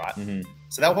 Right. Mm-hmm.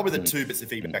 So that were probably the two bits of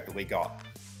feedback that we got.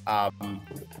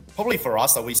 Probably for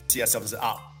us, like we see ourselves as an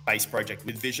art-based project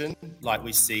with vision. Like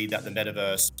we see that the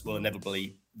metaverse will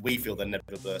inevitably, we feel the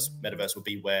metaverse will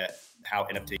be how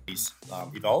NFTs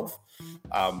evolve.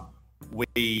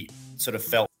 We sort of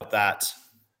felt that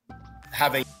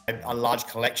having a large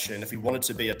collection, if we wanted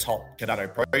to be a top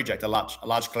Cardano project, a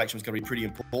large collection was going to be pretty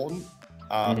important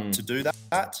to do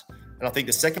that. And I think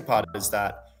the second part is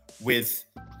that with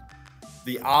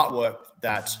the artwork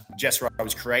that Jesro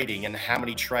was creating and how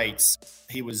many traits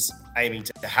he was aiming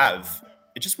to have,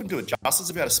 it just wouldn't do it justice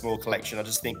if we had a small collection. I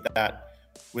just think that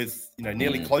with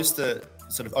nearly close to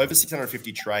sort of over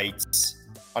 650 traits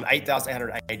on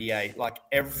 8,888, like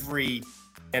every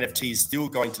NFT is still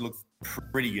going to look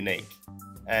pretty unique.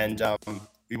 And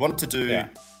we wanted to do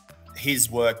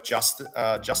his work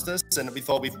justice, and we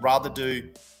thought we'd rather do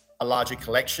a larger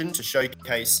collection to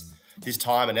showcase his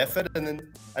time and effort, and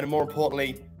more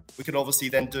importantly, we could obviously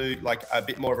then do like a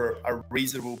bit more of a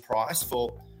reasonable price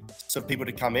for sort of people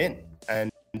to come in.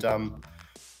 And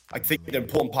I think the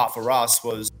important part for us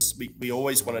was we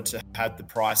always wanted to have the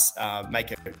price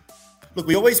make it. Look,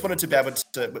 we always wanted to be able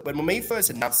to. When we first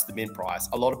announced the mint price,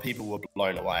 a lot of people were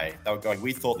blown away. They were going,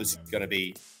 "We thought this was going to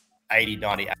be 80,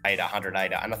 90, 80, 100,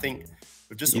 80." And I think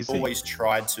we've just always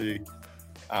tried to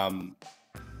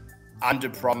under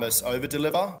promise, over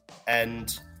deliver,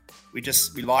 and we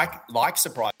like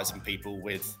surprising people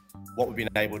with what we've been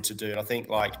able to do. And I think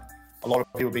like a lot of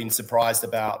people have been surprised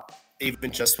about,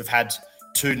 even just we've had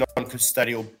 2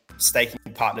 non-custodial staking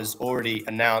partners already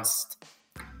announced.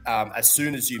 As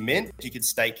soon as you mint, you could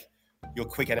stake your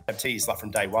quick NFTs like from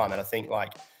day one. And I think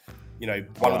like,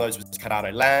 one of those was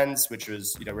Cardano Lands, which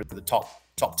was, we're the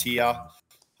top tier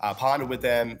partner with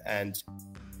them.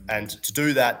 And to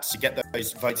do that, to get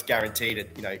those votes guaranteed,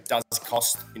 it does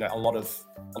cost, a lot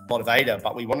of ADA,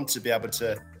 but we wanted to be able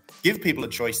to give people a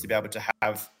choice to be able to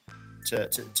have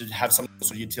some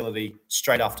sort of utility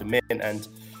straight after mint. And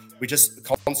we just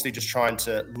constantly just trying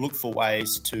to look for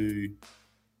ways to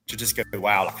just go,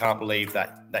 wow, I can't believe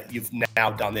that you've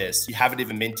now done this. You haven't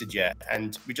even minted yet.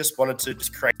 And we just wanted to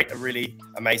just create a really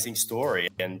amazing story.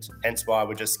 And hence why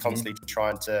we're just constantly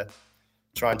trying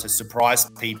to surprise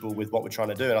people with what we're trying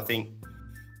to do. And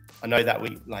I know that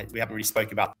we haven't really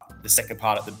spoken about the second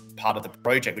part of the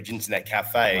project, which is Internet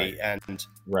Cafe, and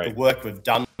the work we've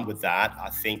done with that. I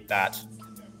think that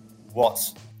what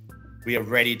we are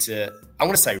ready to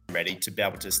be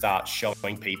able to start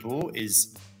showing people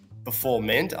is before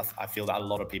mint. I feel that a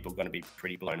lot of people are going to be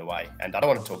pretty blown away. And I don't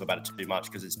want to talk about it too much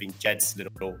because it's been Jed's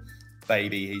little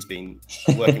baby. He's been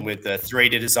working with the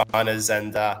 3D designers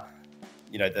and the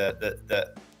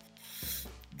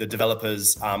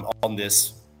developers on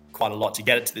this quite a lot to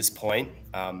get it to this point.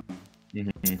 And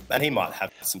he might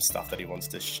have some stuff that he wants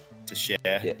to share.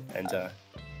 Yeah. And I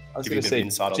was going to say,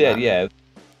 Jed,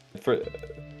 for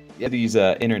these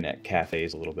internet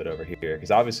cafes a little bit over here, because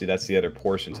obviously that's the other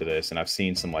portion to this. And I've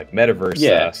seen some like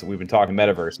metaverse. So we've been talking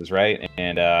metaverses, right?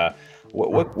 And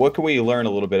what can we learn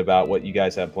a little bit about what you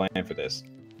guys have planned for this?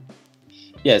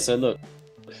 Yeah. So look,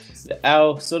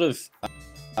 our sort of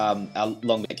our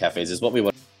long cafes is what we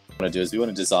want to do is we want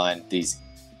to design these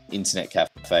internet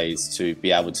cafes to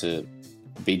be able to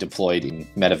be deployed in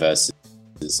metaverses.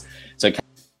 So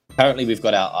currently we've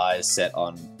got our eyes set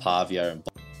on Pavio and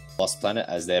Boss Planet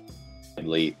as they're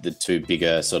the 2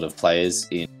 bigger sort of players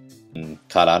in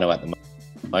Cardano at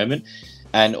the moment,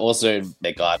 and also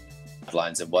their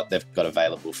guidelines and what they've got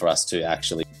available for us to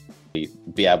actually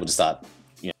be able to start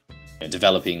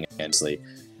developing eventually.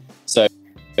 So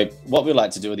what we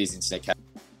like to do with these internet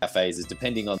cafes is,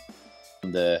 depending on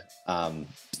the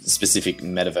specific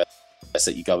metaverse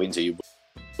that you go into,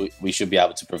 we should be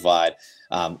able to provide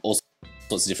all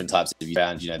sorts of different types of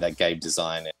around, that game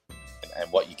design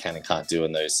and what you can and can't do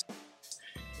in those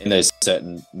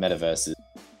certain metaverses.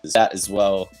 That as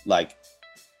well, like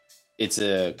it's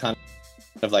a kind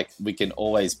of like we can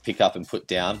always pick up and put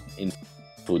down in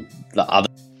for the other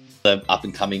up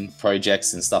and coming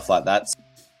projects and stuff like that.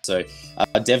 So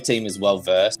our dev team is well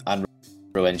versed on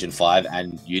Unreal Engine 5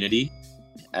 and Unity,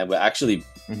 and we're actually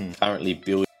currently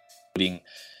building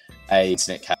a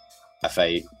internet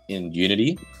cafe in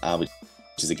Unity, which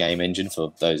is a game engine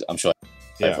for those. I'm sure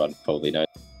everyone probably knows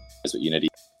what Unity.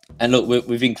 And look,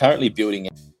 we've been currently building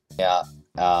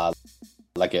out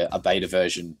like a beta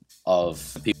version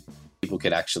of people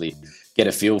can actually get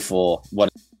a feel for what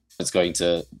it's going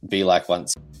to be like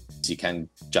once you can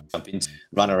jump in,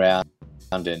 run around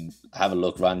and have a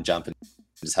look, run, jump, and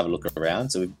just have a look around.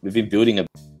 So we've been building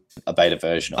a beta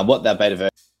version. And what that beta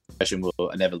version will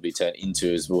inevitably turn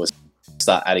into is we'll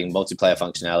start adding multiplayer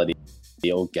functionality,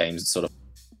 the old games sort of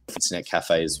internet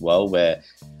cafe as well, where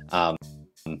our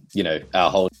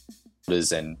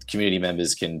holders and community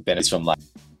members can benefit from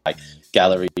like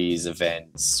galleries,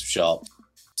 events,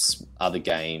 shops, other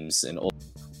games, and all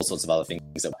sorts of other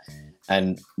things.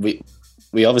 And we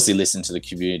obviously listen to the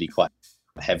community quite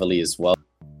heavily as well.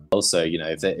 Also,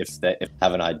 if they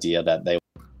have an idea that they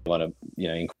want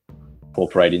to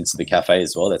incorporate into the cafe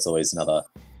as well, that's always another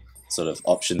sort of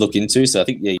option to look into. So I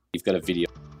think you've got a video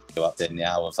up there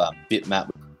now of Bitmap,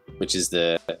 which is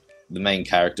the main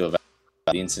character of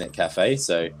the internet cafe.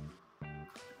 So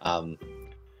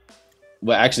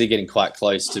we're actually getting quite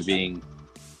close to being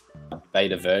a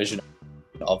beta version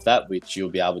of that, which you'll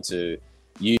be able to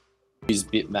use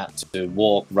Bitmap to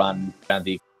walk, run around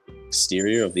the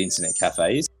exterior of the internet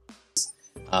cafes,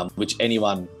 which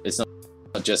anyone, it's not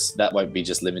just, that won't be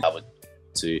just limited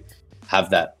to have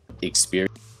that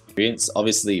experience.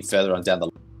 Obviously, further on down the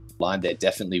line, there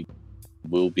definitely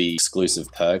will be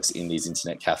exclusive perks in these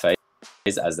internet cafes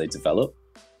as they develop.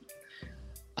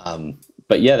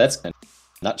 But yeah, that's a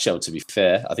nutshell, to be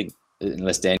fair. I think,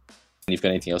 unless Dan, you've got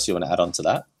anything else you want to add on to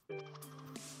that?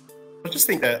 I just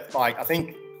think that, I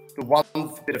think the one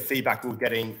bit of feedback we were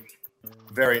getting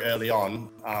very early on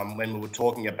when we were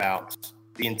talking about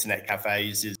the internet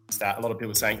cafes is that a lot of people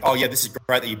were saying, oh yeah, this is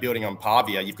great that you're building on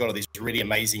Pavia. You've got all these really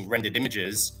amazing rendered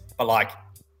images, but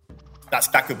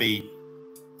that could be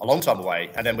a long time away.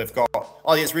 And then we've got,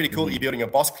 oh yeah, it's really cool that you're building a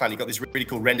boss clan. You've got these really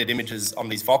cool rendered images on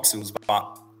these voxels,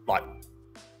 but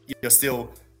you're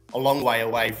still a long way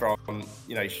away from,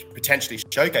 potentially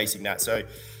showcasing that. So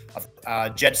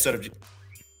Jed sort of,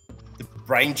 the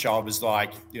brainchild was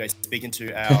speaking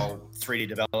to our 3D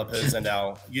developers and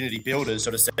our Unity builders,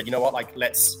 sort of said, you know what,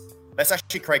 let's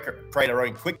actually create our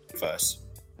own quick verse.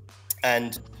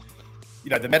 And, the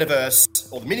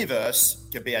metaverse or the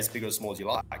miniverse can be as big or as small as you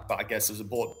like, but I guess it was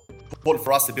important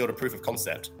for us to build a proof of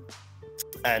concept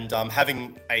and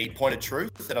having a point of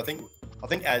truth. And I think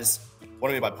as what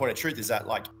I mean by point of truth is that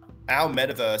our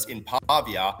metaverse in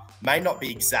Pavia may not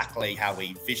be exactly how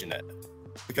we vision it,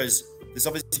 because there's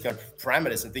obviously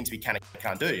parameters and things we can and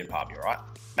can't do in Pavia, right?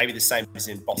 Maybe the same as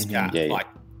in Boss Cat.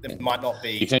 There might not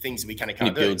be things that we can and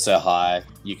can't do. You build so high,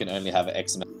 you can only have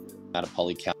X amount of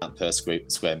poly count per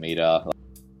square meter.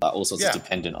 All sorts of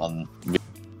dependent on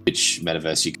which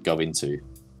metaverse you could go into.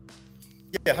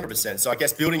 Yeah, 100%. So I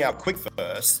guess building our quick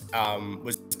verse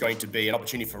was going to be an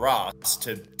opportunity for us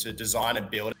to design and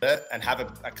build it and have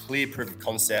a clear proof of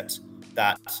concept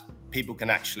that people can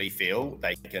actually feel.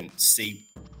 They can see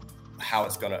how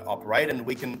it's going to operate, and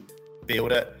we can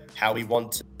build it how we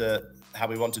want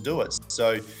to do it.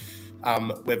 So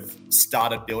we've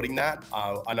started building that.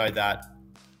 I know that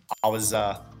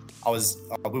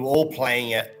we were all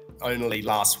playing it only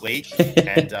last week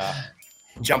and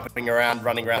jumping around,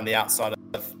 running around the outside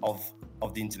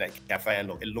of the internet cafe, and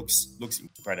look, it looks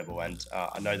incredible. And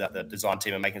I know that the design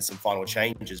team are making some final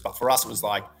changes, but for us it was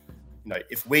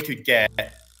if we could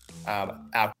get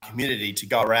our community to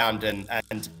go around and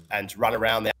run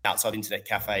around the outside internet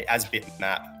cafe as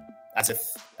Bitmap, as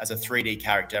a 3D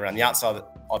character around the outside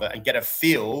of it, and get a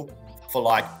feel for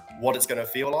what it's going to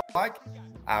feel like.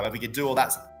 If we could do all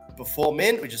that before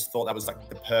Mint, we just thought that was the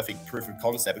perfect proof of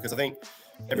concept, because I think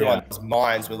everyone's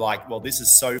minds were well, this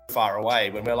is so far away,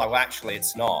 when we're well, actually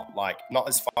it's not not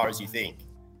as far as you think.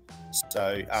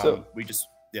 So we just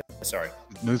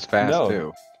moves fast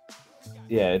too.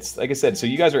 Yeah, it's like I said. So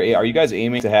are you guys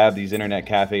aiming to have these internet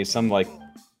cafes, some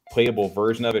playable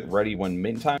version of it, ready when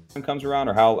Mint time comes around,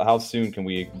 or how soon can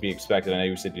we be expected? I know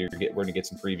you said we're going to get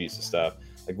some previews and stuff.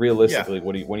 Realistically,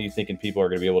 when are you thinking people are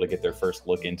going to be able to get their first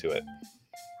look into it?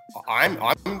 I'm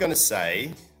going to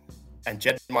say, and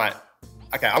Jed might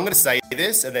okay, I'm going to say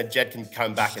this, and then Jed can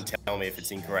come back and tell me if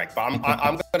it's incorrect. But I'm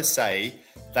going to say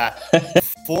that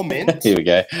for Mint, Here we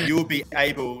go. you will be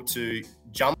able to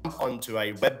jump onto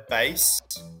a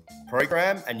web-based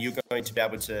program, and you're going to be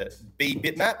able to be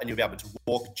Bitmap, and you'll be able to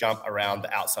walk, jump around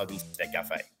the outside of the Internet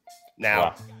Cafe.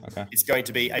 Now, It's going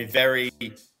to be a very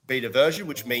beta version,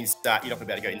 which means that you're not going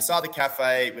to be able to go inside the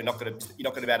cafe. You're not going to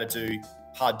be able to do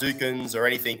Hadoukens or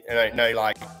anything, no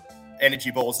like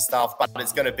energy balls and stuff. But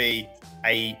it's going to be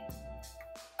a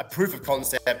proof of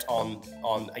concept on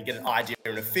and get an idea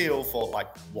and a feel for like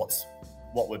what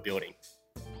we're building.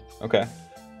 Okay.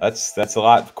 That's a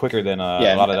lot quicker than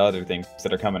a lot of the other things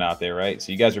that are coming out there, right?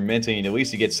 So you guys are minting, at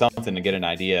least you get something to get an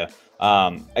idea.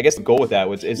 I guess the goal with that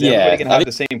is everybody can have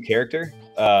the same character,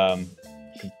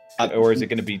 or is it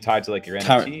going to be tied to like your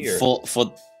NFT? Or?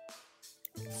 For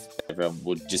everyone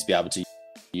would just be able to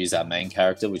use our main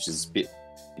character, which is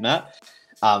Bitmap.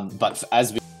 But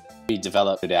as we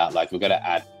develop it out, like we're going to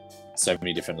add so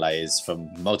many different layers from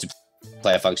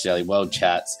multiplayer functionality, world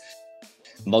chats,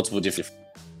 multiple different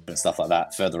stuff like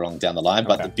that further on down the line.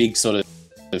 But the big sort of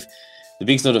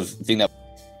thing that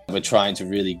we're trying to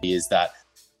really be is that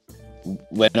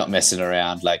we're not messing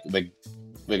around. Like we're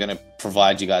going to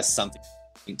provide you guys something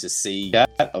to see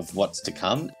of what's to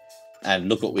come, and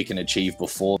look what we can achieve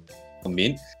before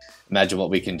Mint. Imagine what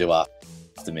we can do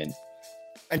after Mint.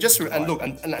 And look,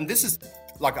 and this is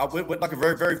like we're like a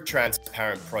very, very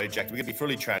transparent project. We're going to be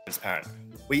fully transparent.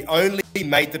 We only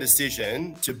made the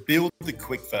decision to build the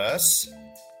Quickverse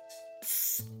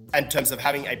in terms of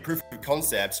having a proof of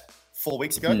concept 4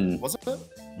 weeks ago, wasn't it?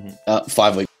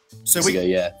 5 weeks. So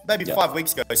maybe 5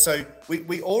 weeks ago. So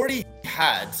we already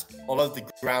had all of the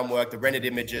groundwork, the rendered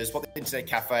images, what the internet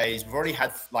cafes. We've already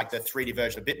had like the 3D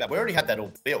version of Bitmap. We already had that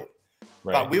all built.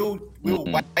 Right. But we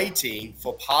were waiting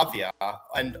for Pavia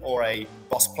or a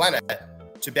Boss Planet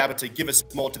to be able to give us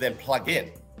more to then plug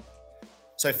in.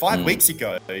 So 5 weeks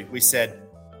ago, we said,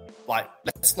 like,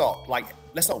 let's not wait.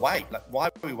 Like, why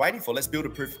are we waiting for? Let's build a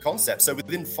proof of concept. So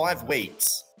within 5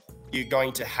 weeks, you're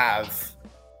going to have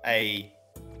a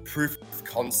proof of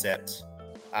concept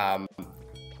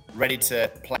ready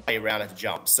to play around at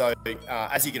Jump. So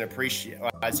as you can appreciate,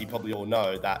 as you probably all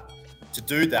know, that to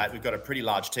do that, we've got a pretty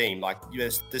large team. Like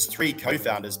there's 3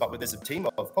 co-founders, but there's a team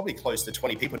of probably close to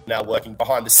 20 people now working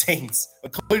behind the scenes,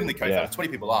 including the co-founders, 20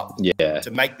 people up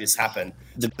to make this happen.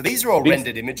 So these are all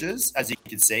rendered images, as you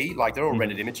can see, like they're all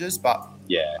rendered images, but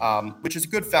which is a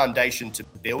good foundation to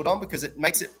build on, because it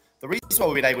makes it, the reason why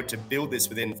we've been able to build this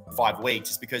within 5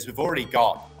 weeks is because we've already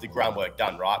got the groundwork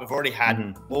done, right? We've already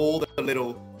had all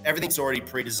the everything's already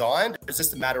pre-designed. It's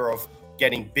just a matter of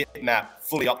getting Bitmap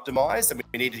fully optimized, and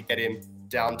we need to get him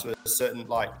down to a certain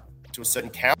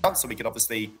count, so we can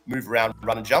obviously move around,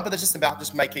 run and jump. But it's just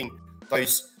about making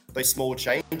those small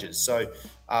changes. So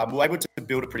we're able to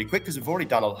build it pretty quick because we've already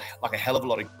done a hell of a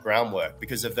lot of groundwork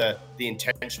because of the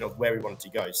intention of where we wanted to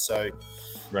go. So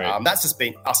that's just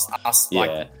been us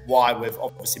like why we've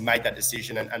obviously made that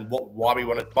decision, and why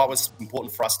was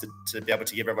important for us to be able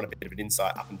to give everyone a bit of an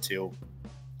insight up until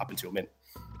Mint.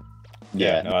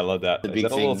 Yeah, no, I love that. Is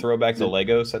that a little throwback to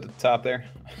Legos at the top there?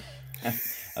 At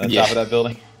the top of that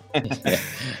building?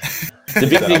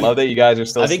 I love that you guys are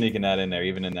still sneaking that in there,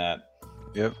 even in that.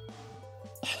 Yep.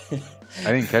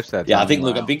 I didn't catch that. Yeah, I think,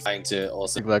 look, a big thing to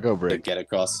also Lego brick get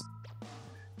across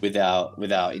with our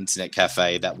internet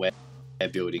cafe that we're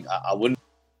building. I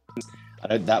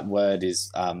know that word is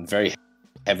very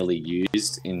heavily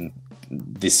used in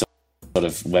this sort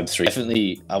of Web3.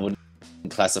 Definitely, I wouldn't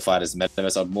classify it as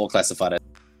metaverse. I'd more classify it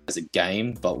as a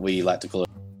game, but we like to call it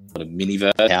a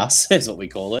miniverse house is what we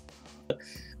call it,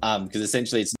 because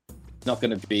essentially it's not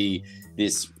going to be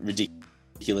this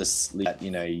ridiculously,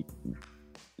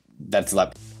 that's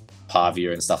like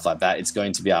Pavia and stuff like that. It's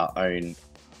going to be our own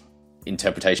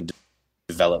interpretation,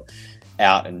 develop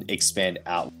out and expand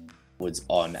outwards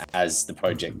on as the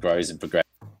project grows and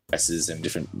progresses, and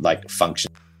different like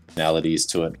functionalities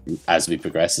to it as we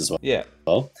progress as well. Yeah.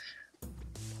 Well,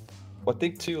 I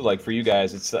think too, like for you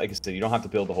guys, it's like I said, you don't have to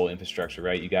build the whole infrastructure,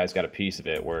 right? You guys got a piece of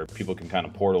it where people can kind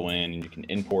of portal in, and you can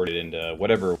import it into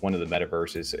whatever one of the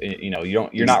metaverses.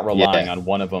 You're not relying on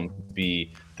one of them to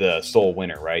be the sole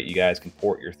winner, right? You guys can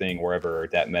port your thing wherever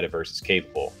that metaverse is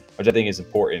capable, which I think is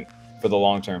important for the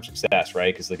long-term success,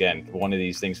 right? Because again, if one of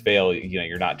these things fail,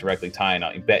 you're not directly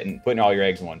putting all your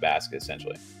eggs in one basket,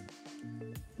 essentially.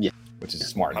 Yeah, which is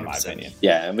smart in my opinion.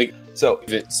 Yeah, and we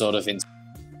it sort of into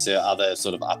other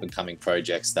sort of up-and-coming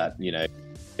projects that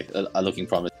are looking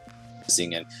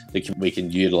promising, and we can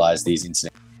utilize these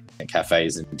internet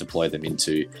cafes and deploy them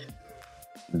into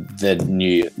the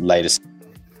new latest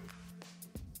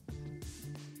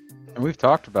And we've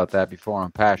talked about that before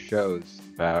on past shows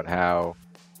about how,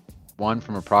 one,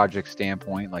 from a project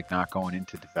standpoint, like not going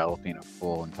into developing a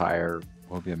full entire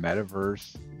will be a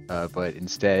metaverse, but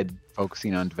instead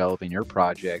focusing on developing your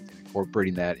project and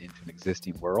incorporating that into an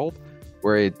existing world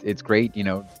where it's great,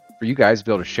 for you guys to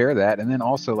be able to share that. And then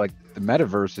also like the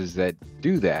metaverses that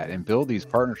do that and build these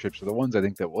partnerships are the ones I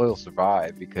think that will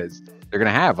survive because they're going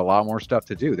to have a lot more stuff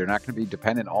to do. They're not going to be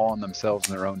dependent all on themselves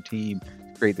and their own team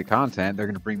to create the content. They're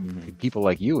going to bring people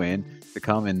like you in to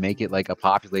come and make it like a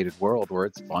populated world where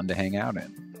it's fun to hang out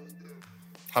in.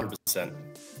 100%.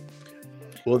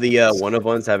 Will the one of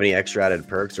ones have any extra added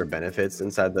perks or benefits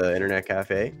inside the internet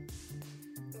cafe?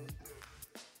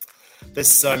 There's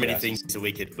so many things that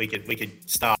we could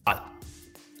start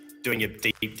doing a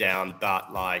deep down,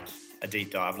 but like a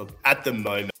deep dive. Look, at the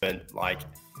moment, like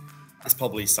it's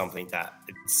probably something that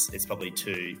it's probably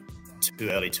too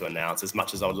early to announce. As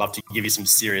much as I would love to give you some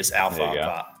serious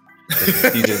alpha, but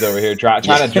DJ's over here trying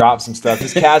to drop some stuff.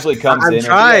 Just casually comes in. I'm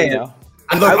trying.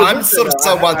 And look, I'm sort of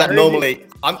someone that normally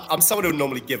I'm someone who would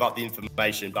normally give up the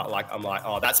information, but like I'm like,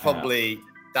 oh, that's probably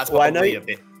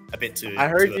a bit too. I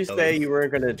heard too you early. say you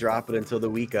weren't going to drop it until the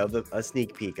week of a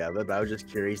sneak peek of it, but I was just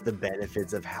curious the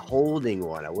benefits of holding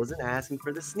one. I wasn't asking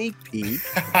for the sneak peek.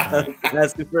 I was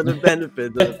asking for the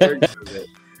benefits of the purchase of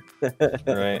it.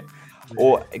 Right.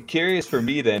 Well, curious for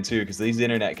me then too, because these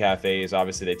internet cafes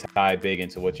obviously they tie big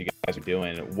into what you guys are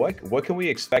doing. What can we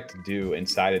expect to do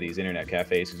inside of these internet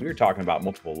cafes? Because we were talking about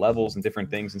multiple levels and different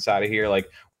things inside of here. Like,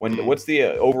 what's the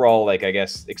overall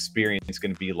experience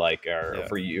going to be like,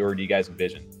 for you, or do you guys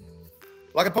envision?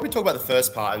 Like, I'd probably talk about the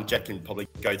first part, and Jet can probably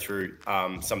go through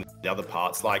some of the other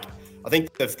parts. Like, I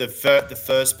think the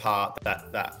first part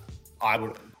that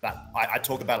I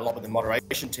talk about a lot with the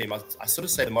moderation team. I sort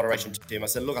of say the moderation team, I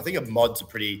said, look, I think a mod's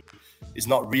is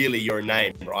not really your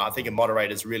name, right? I think a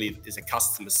moderator is a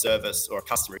customer service or a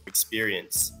customer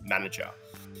experience manager.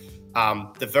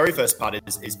 The very first part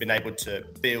is being able to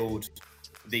build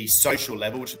the social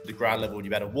level, which is the ground level. You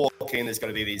better walk in. There's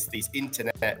going to be these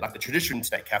internet, like the traditional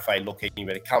internet cafe looking. You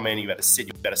better come in. You better sit.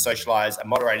 You better socialize. A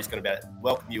moderator is going to be able to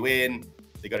welcome you in.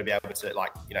 They're going to be able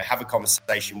to have a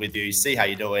conversation with you, see how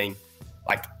you're doing.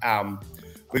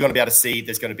 We're going to be able to see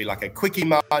there's going to be like a quickie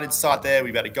mart inside there.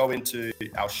 We better go into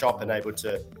our shop and able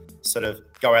to sort of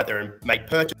go out there and make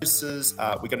purchases.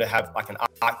 We're going to have like an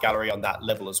art gallery on that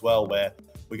level as well, where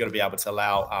we're going to be able to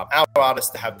allow our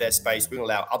artists to have their space. We're going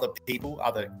to allow other people,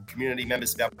 other community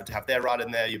members to be able to have their art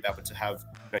in there. You'll be able to have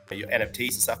your NFTs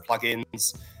and stuff,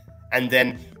 plugins. And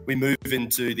then we move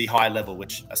into the high level,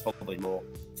 which is probably more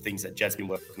things that Jed's been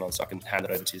working on. So I can hand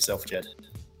it over to yourself, Jed.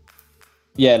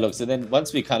 Yeah, look, so then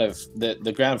once we kind of,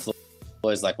 the ground floor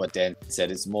is like what Dan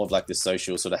said, it's more of like the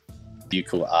social sort of do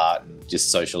cool art and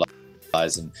just socialize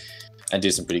and do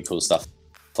some pretty cool stuff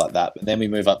like that. But then we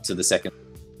move up to the second,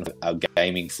 our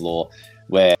gaming floor,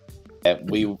 where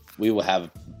we will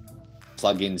have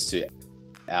plugins to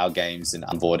our games and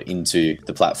onboard into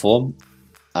the platform.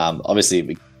 Obviously,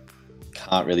 we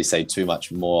can't really say too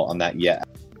much more on that yet,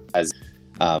 as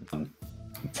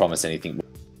promise anything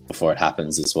before it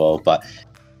happens as well. But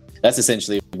that's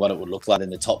essentially what it would look like.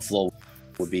 And the top floor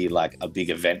would be like a big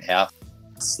event house.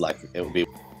 Like it would be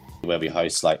where we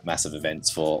host like massive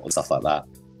events for stuff like that.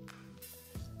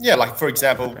 Yeah, like for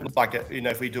example, like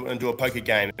if we do a poker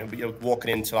game, and you're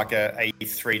walking into like a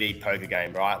 3D poker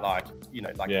game, right?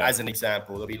 As an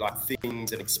example, there'll be like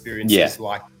things and experiences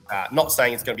like that. Not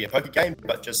saying it's going to be a poker game,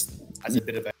 but just as a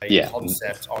bit of a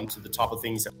concept onto the type of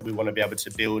things that we want to be able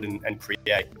to build and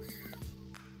create.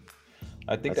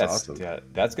 I think that's awesome.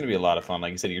 That's going to be a lot of fun.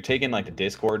 Like you said, you're taking like the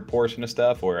Discord portion of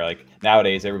stuff where like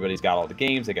nowadays everybody's got all the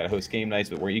games, they got to host game nights,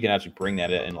 but where you can actually bring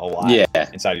that in alive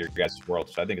inside of your guys' world.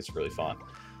 So I think it's really fun.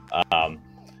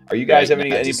 Are you guys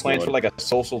having any plans for like a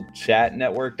social chat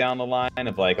network down the line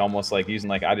of like almost like using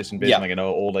like I just envision like an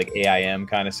old like AIM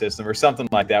kind of system or something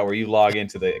like that where you log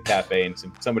into the cafe and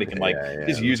somebody can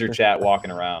just user chat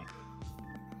walking around?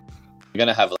 We're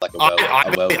gonna have like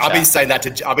I've been saying that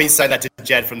to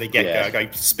Jed from the get-go. Going,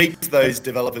 speak to those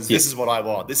developers. This is what I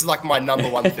want. This is like my number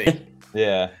one thing.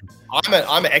 I'm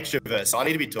an extrovert, so I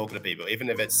need to be talking to people, even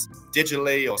if it's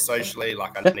digitally or socially.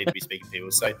 Like I need to be speaking to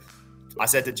people. So I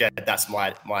said to Jed, that's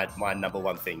my number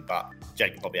one thing. But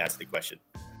Jed can probably answer the question.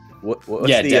 What's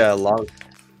the long?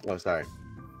 Oh, sorry.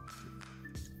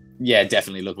 Yeah,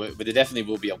 definitely. Look, but there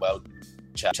definitely will be a world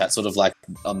chat, sort of like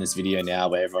on this video now,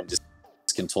 where everyone just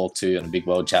can talk to on a big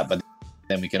world chat, but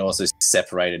then we can also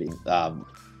separate it in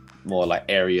more like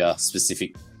area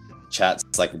specific chats.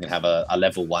 Like we can have a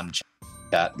level 1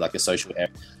 chat, like a social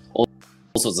area, all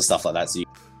sorts of stuff like that. So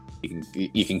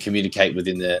you can communicate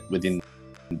within the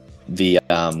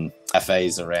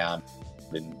cafes around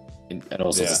and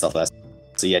all sorts of stuff like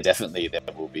that. So yeah, definitely there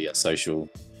will be a social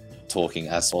talking,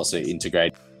 as also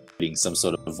integrating some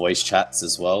sort of voice chats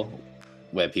as well,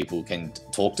 where people can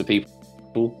talk to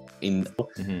people in.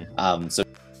 So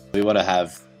we want to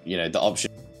have, you know, the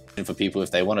option for people,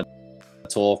 if they want to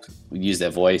talk, use their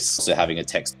voice, so having a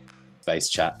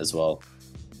text-based chat as well.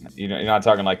 You know, you're not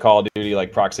talking like Call of Duty,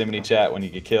 like proximity chat when you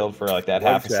get killed for like that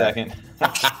half a second.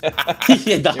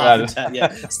 Yeah, the half chat,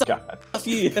 yeah. Stuff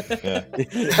you.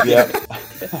 Yeah.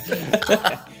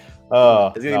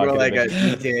 It's gonna be more like a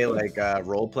GTA, like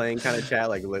role playing kind of chat,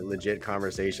 like legit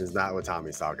conversations, not what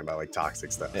Tommy's talking about, like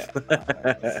toxic stuff.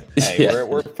 Hey,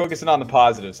 we're focusing on the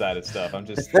positive side of stuff. I'm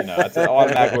just, you know, that's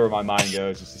automatically where my mind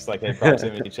goes. It's just like, hey,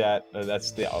 proximity chat.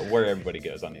 That's where everybody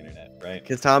goes on the internet, right?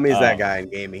 Because Tommy is that guy in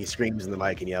gaming. He screams in the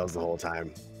mic and yells the whole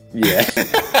time. Yeah.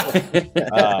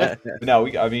 No,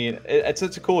 I mean, it's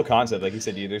such a cool concept. Like you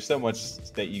said, there's so much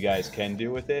that you guys can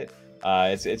do with it.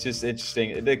 It's just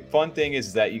interesting. The fun thing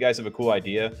is that you guys have a cool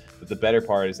idea, but the better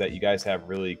part is that you guys have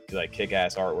really like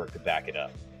kick-ass artwork to back it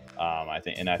up. I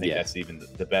think that's even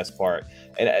the best part.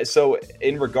 And so,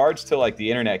 in regards to like the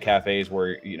internet cafes,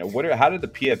 where, you know, how did the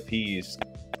PFPs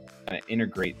kind of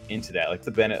integrate into that? Like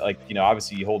like, you know,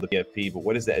 obviously you hold the PFP, but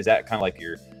what is that? Is that kind of like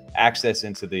your access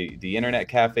into the internet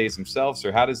cafes themselves,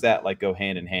 or how does that like go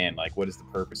hand in hand? Like, what is the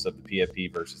purpose of the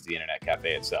PFP versus the internet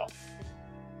cafe itself?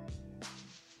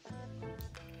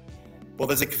 Well,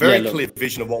 there's a very clear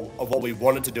vision of what we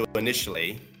wanted to do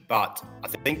initially, but I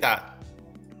think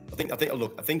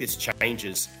this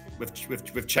changes.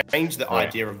 We've changed the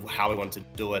idea of how we want to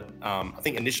do it. I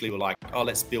think initially we're like, oh,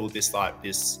 let's build this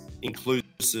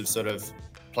inclusive sort of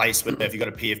place where if you've got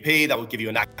a PFP, that will give you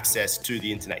an access to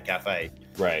the internet cafe.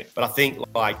 Right. But I think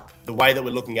like the way that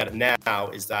we're looking at it now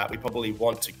is that we probably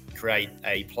want to create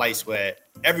a place where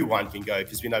everyone can go,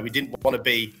 because, you know, we didn't want to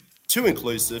be too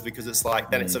inclusive, because it's like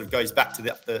then it sort of goes back to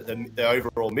the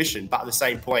overall mission. But at the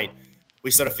same point,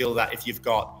 we sort of feel that if you've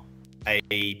got a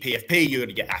PFP, you're going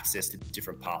to get access to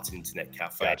different parts of the internet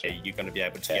cafe. Gotcha. You're going to be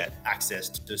able to get access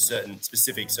to certain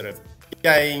specific sort of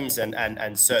games and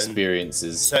certain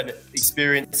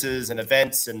experiences and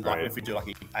events. And like if we do like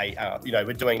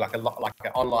we're doing like an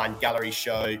online gallery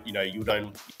show, you know,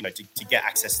 to get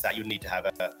access to that, you need to have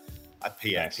a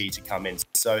PFP to come in.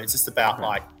 So it's just about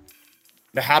like,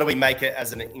 how do we make it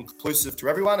as an inclusive to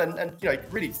everyone, and you know,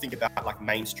 really think about like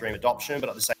mainstream adoption, but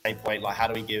at the same point, like how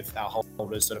do we give our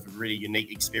holders sort of a really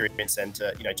unique experience, and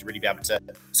to really be able to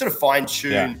sort of fine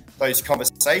tune those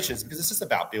conversations, because it's just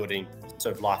about building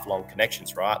sort of lifelong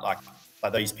connections, right? Like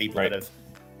those people that have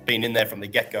been in there from the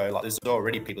get-go, like there's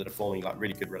already people that are forming like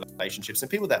really good relationships, and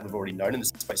people that we've already known in this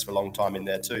space for a long time in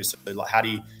there too. So like, how do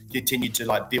you continue to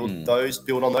like build on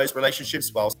those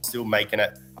relationships while still making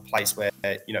it a place where,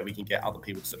 you know, we can get other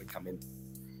people to sort of come in?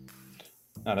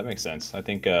 No, that makes sense. I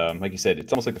think, like you said,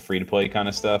 it's almost like the free-to-play kind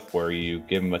of stuff, where you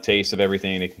give them a taste of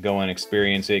everything. They can go in,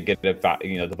 experience it, get the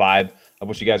vibe of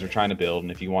what you guys are trying to build.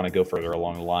 And if you want to go further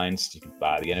along the lines, you can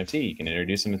buy the NFT. You can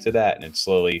introduce them into that, and it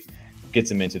slowly gets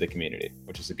them into the community,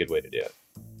 which is a good way to do it.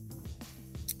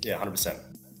 Yeah, 100%.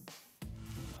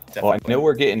 Definitely. Well, I know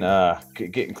we're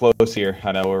getting close here.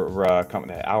 I know we're coming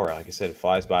to an hour. Like I said, it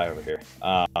flies by over here.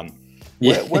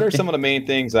 What are some of the main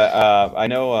things that I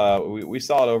know we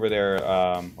saw it over there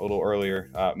a little earlier?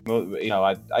 You know,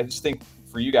 I just think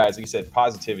for you guys, like you said,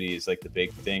 positivity is like the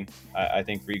big thing. I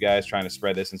think for you guys trying to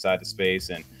spread this inside the space,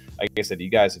 and like I said, you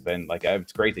guys have been like,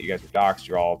 it's great that you guys are doxxed.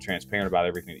 You're all transparent about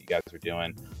everything that you guys are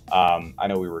doing. I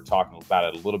know we were talking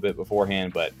about it a little bit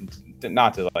beforehand, but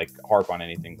not to like harp on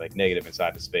anything like negative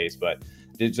inside the space. But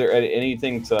is there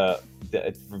anything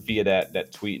via that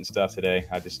tweet and stuff today?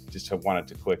 I just wanted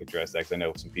to quick address that, because I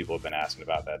know some people have been asking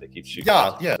about that. They keep shooting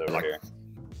over here.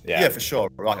 Yeah, for sure.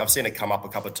 Like I've seen it come up a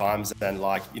couple of times, and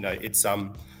like, you know, it's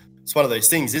one of those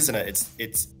things, isn't it?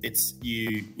 It's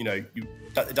you know,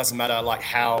 it doesn't matter like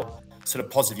how sort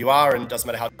of positive you are, and it doesn't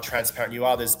matter how transparent you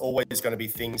are. There's always going to be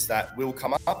things that will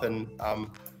come up, and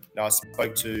you know, I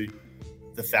spoke to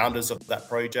the founders of that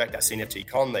project at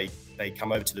CNFTCon. They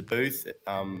come over to the booth.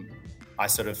 I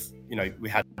sort of, you know, we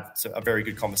had a very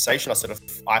good conversation.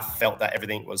 I felt that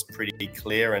everything was pretty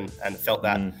clear, and felt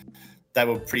that they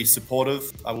were pretty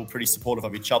supportive. We're pretty supportive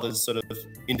of each other's sort of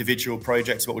individual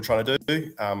projects, what we're trying to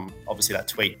do. Obviously, that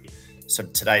tweet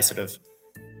today sort of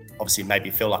obviously made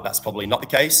me feel like that's probably not the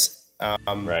case.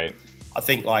 Right. I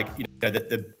think like, you know,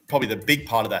 probably the big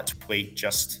part of that tweet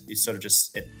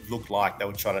it looked like they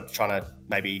were trying to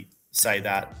maybe say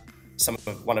that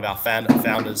one of our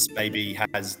founders maybe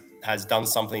has done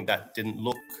something that didn't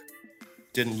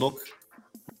look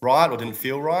right or didn't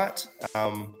feel right.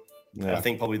 And I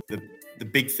think probably the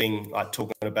big thing, like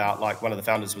talking about, like one of the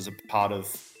founders was a part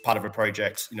of a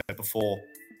project, before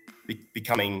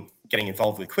getting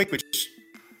involved with Quick,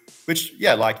 which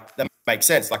yeah, like that makes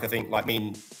sense. Like I think like me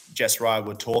and Jess Rye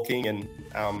were talking, and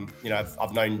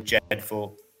I've known Jed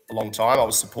for a long time. I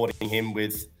was supporting him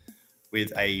with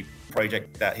a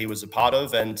project that he was a part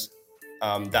of, and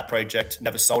that project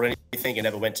never sold anything and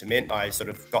never went to mint. I sort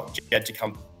of got Jed to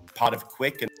come part of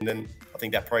Quick, and then I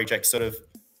think that project sort of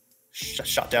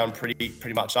shut down pretty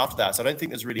much after that. So I don't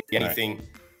think there's really anything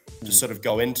to sort of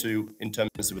go into in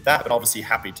terms of that, but obviously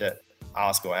happy to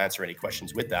ask or answer any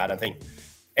questions with that. I think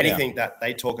anything that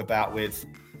they talk about with,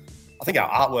 I think our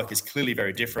artwork is clearly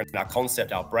very different. Our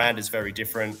concept, our brand is very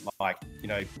different. Like,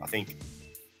 I think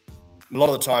a lot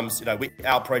of the times,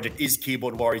 our project is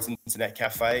Keyboard Warriors Internet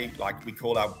Cafe. Like we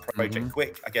call our project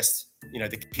Quick. I guess,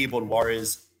 the Keyboard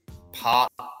Warriors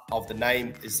part of the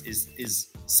name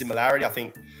is similarity. I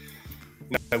think,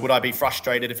 would I be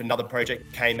frustrated if another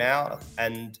project came out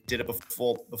and did it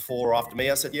before or after me?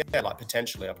 I said, yeah, like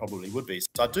potentially I probably would be.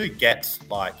 So I do get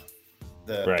like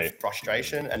the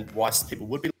frustration and why people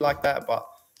would be like that, but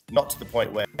not to the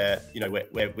point where,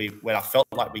 where I felt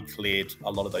like we cleared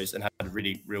a lot of those and had a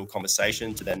really real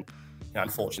conversation to then,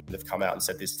 unfortunately they've come out and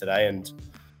said this today. And,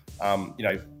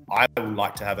 I would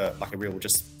like to have a real,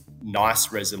 just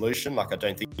nice resolution. Like I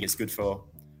don't think it's good for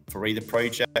either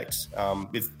project,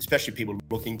 with especially people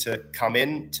looking to come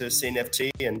in to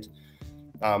CNFT, and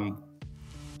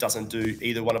doesn't do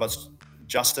either one of us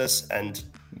justice. And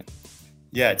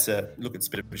yeah, it's a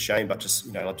bit of a shame, but just,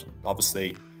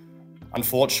 obviously,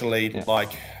 unfortunately,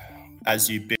 like as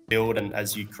you build and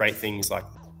as you create things, like,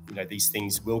 these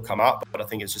things will come up, but I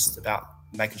think it's just about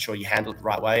making sure you handle it the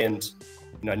right way and,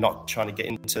 not trying to get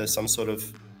into some sort of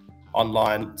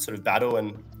online sort of battle.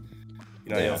 And,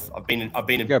 I've been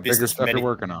in business stuff you're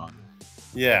working on.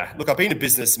 Yeah, look, I've been in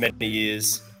business many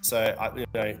years, so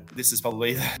this is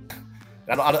probably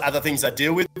and other things I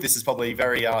deal with. This is probably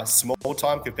very small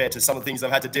time compared to some of the things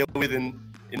I've had to deal with in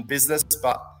business.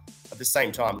 But at the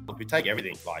same time, look, we take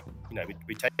everything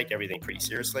we take everything pretty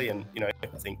seriously, and I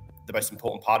think the most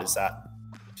important part is that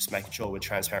just making sure we're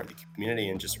transparent with the community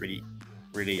and just really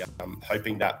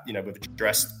hoping that we've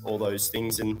addressed all those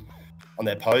things on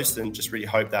their post, and just really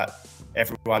hope that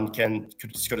everyone could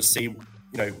just got to see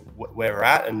where we're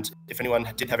at. And if anyone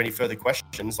did have any further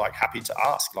questions, like happy to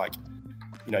ask. Like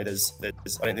there's I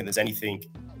don't think there's anything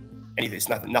there's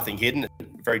nothing hidden.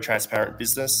 Very transparent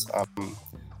business.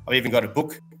 I've even got a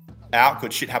book out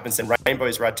called Shit Happens in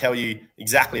Rainbows, where I tell you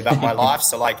exactly about my life.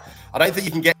 So like I don't think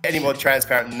you can get any more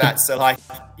transparent than that. So like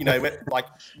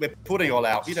we're putting all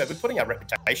out, we're putting our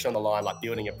reputation on the line, like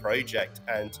building a project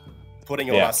and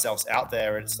putting all ourselves out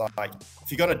there. And it's like,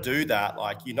 if you're going to do that,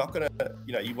 like you're not going to,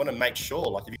 you want to make sure,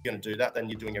 like if you're going to do that, then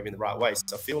you're doing everything the right way.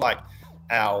 So I feel like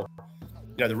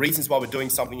the reasons why we're doing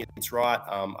something, it's right.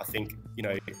 I think,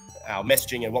 our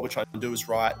messaging and what we're trying to do is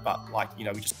right, but like, we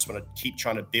just want to keep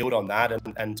trying to build on that,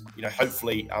 and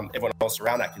hopefully everyone else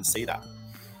around that can see that.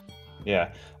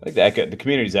 Yeah, I think the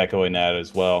community's echoing that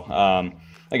as well.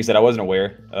 Like I said, I wasn't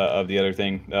aware of the other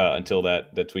thing until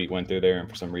that tweet went through there, and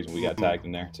for some reason we got tagged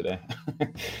in there today.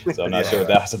 So I'm not sure what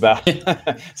that's about.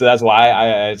 So that's why I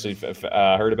actually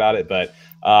heard about it. But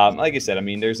like I said, I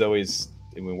mean, there's always,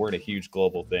 we're in a huge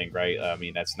global thing, right? I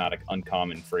mean, that's not an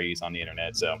uncommon phrase on the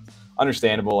internet. So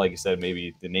understandable, like you said,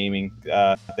 maybe the naming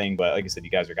thing. But like I said, you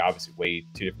guys are obviously way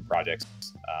two different projects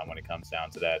when it comes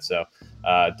down to that. So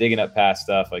digging up past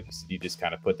stuff, like you just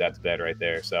kind of put that to bed right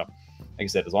there. So like I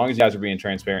said, as long as you guys are being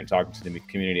transparent and talking to the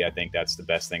community, I think that's the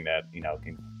best thing that,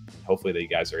 can hopefully that you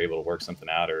guys are able to work something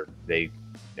out, or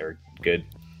they're good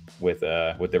with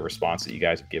the response that you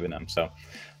guys have given them. So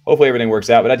hopefully everything works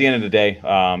out. But at the end of the day,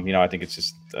 I think it's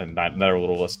just another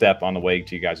little step on the way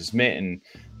to you guys' mint, and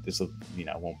this will,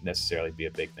 won't necessarily be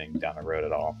a big thing down the road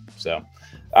at all. So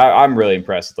I'm really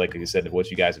impressed, like you said,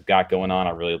 what you guys have got going on.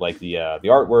 I really like the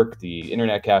artwork, the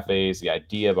internet cafes, the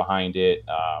idea behind it,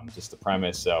 just the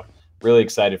premise. So really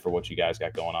excited for what you guys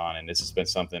got going on. And this has been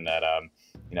something that,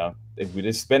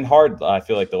 it's been hard. I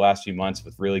feel like the last few months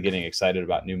with really getting excited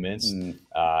about new mints.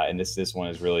 And this one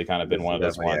has really kind of been one of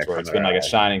those ones where it's been like a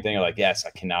shining thing. Like, yes,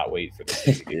 I cannot wait for this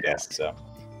to get going. So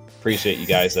appreciate you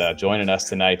guys joining us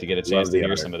tonight to get a chance to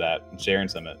hear some of that and sharing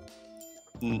some of it.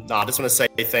 No, I just want to say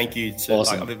thank you to,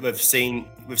 awesome. We've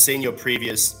seen your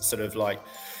previous sort of like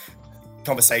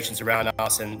conversations around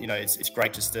us, and it's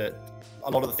great just to,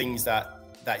 a lot of the things that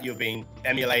you've been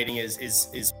emulating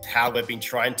is how we've been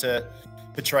trying to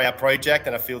portray our project,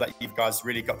 and I feel that you guys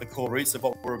really got the core roots of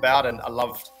what we're about. And I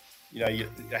loved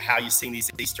how you're seeing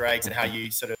these Easter eggs and how you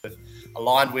sort of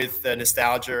aligned with the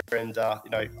nostalgia, and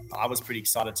I was pretty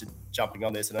excited to jumping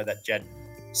on this. I know that Jed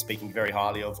speaking very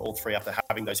highly of all three after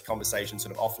having those conversations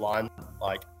sort of offline.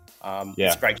 Like,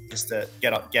 it's great just to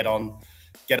get on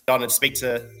and speak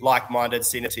to like-minded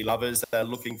CNFT lovers that are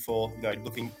looking for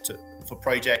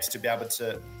projects to be able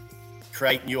to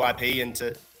create new IP and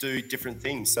to do different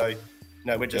things. So,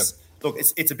 we're just look.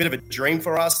 It's a bit of a dream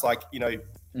for us. Like,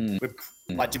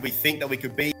 did we think that we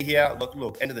could be here?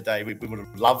 Look. End of the day, we would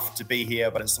have loved to be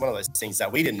here, but it's one of those things that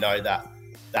we didn't know that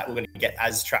we're going to get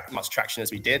as much traction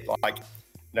as we did. Like,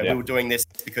 we were doing this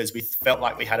because we felt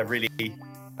like we had a really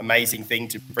amazing thing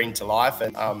to bring to life,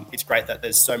 and it's great that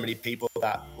there's so many people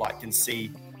that like can see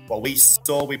what we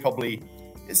saw.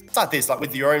 It's like this, like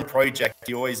with your own project,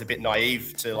 you're always a bit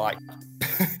naive to like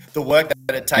the work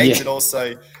that it takes and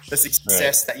also the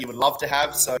success that you would love to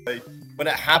have. So when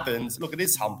it happens, look, it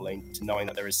is humbling to knowing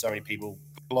that there is so many people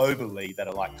globally that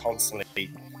are like constantly,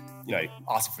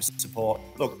 asking for support.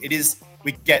 Look,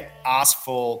 we get asked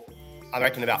for, I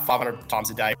reckon, about 500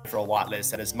 times a day for a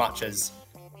whitelist, and as much as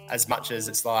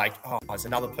it's like, oh, there's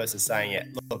another person saying it.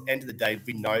 Look, end of the day,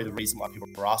 we know the reason why people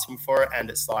are asking for it, and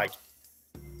it's like,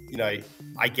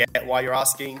 I get why you're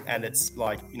asking, and it's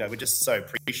like, we're just so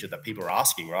appreciative that people are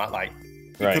asking, right? Like,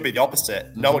 it could be the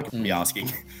opposite. No one could be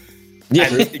asking.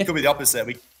 And it could be the opposite.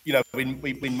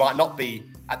 We might not be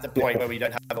at the point where we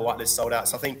don't have a whitelist sold out.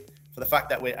 So I think for the fact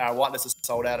that our whitelist is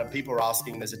sold out and people are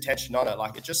asking, there's attention on it.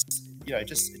 Like, it's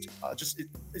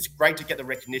great to get the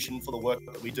recognition for the work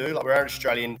that we do. Like, we're an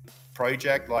Australian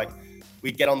project. Like,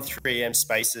 we get on 3am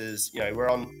Spaces. We're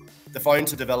on the phone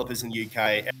to developers in the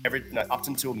UK up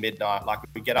until midnight. Like,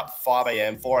 we get up 5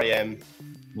 a.m., 4 a.m.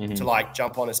 to like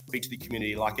jump on and speak to the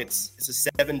community. Like, it's a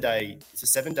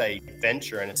 7-day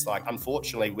venture, and it's like,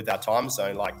 unfortunately, with our time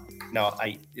zone, like,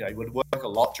 we would work a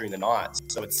lot during the night.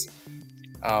 So it's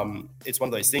one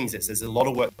of those things. There's a lot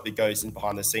of work that goes in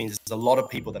behind the scenes. There's a lot of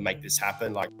people that make this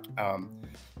happen. Like,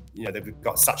 they've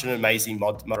got such an amazing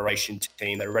moderation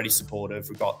team. They're really supportive.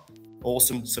 We've got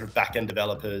awesome sort of back-end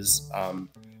developers. I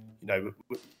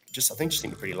think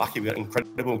we're pretty lucky. We've got an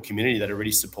incredible community that are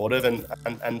really supportive and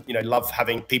love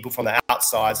having people from the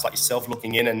outsides like yourself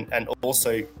looking in and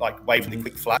also like waving the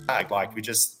quick flag. Like, we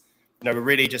just, we're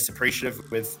really just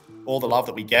appreciative with all the love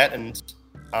that we get,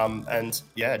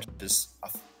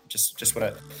 just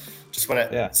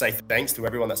want to say thanks to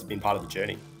everyone that's been part of the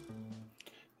journey.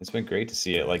 It's been great to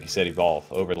see it, like you said,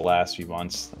 evolve over the last few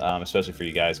months, especially for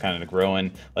you guys, kind of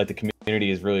growing. Like, the community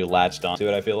has really latched onto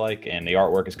it, I feel like, and the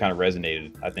artwork has kind of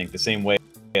resonated, I think, the same way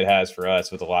it has for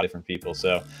us with a lot of different people.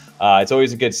 So it's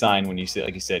always a good sign when you see,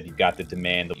 like you said, you've got the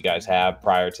demand that you guys have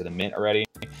prior to the mint already.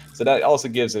 So that also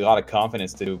gives a lot of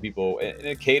confidence to people, and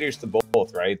it caters to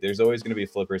both, right? There's always going to be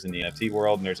flippers in the NFT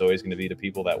world, and there's always going to be the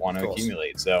people that want to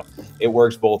accumulate. So it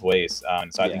works both ways.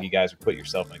 So I think you guys have put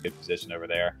yourself in a good position over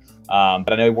there.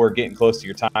 But I know we're getting close to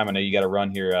your time. I know you got to run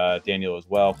here, Daniel, as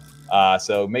well.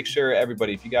 So make sure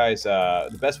everybody, if you guys,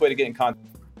 the best way to get in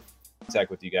contact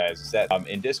with you guys is that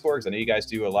in Discord, because I know you guys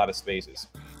do a lot of spaces.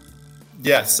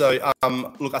 Yeah, so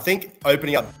look, I think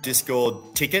opening up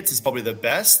Discord tickets is probably the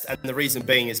best, and the reason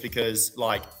being is because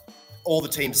like all the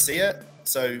teams see it.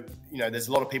 So there's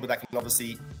a lot of people that can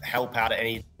obviously help out at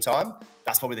any time.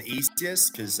 That's probably the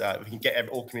easiest because we can get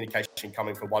all communication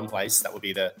coming from one place. That would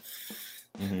be the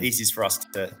easiest for us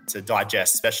to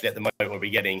digest, especially at the moment where we're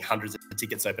getting hundreds of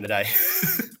tickets open a day.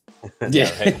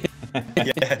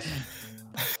 Yeah.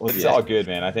 Well, it's all good,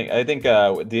 man. I think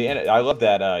I love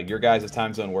that your guys'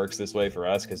 time zone works this way for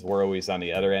us because we're always on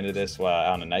the other end of this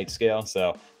on a night scale.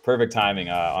 So perfect timing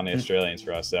on the Australians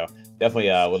for us. So definitely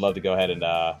would love to go ahead and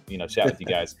chat with you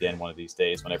guys again one of these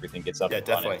days when everything gets up and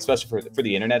running. Especially for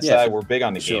the internet side, we're big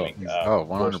on the gaming.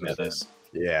 100%.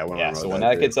 Yeah. So when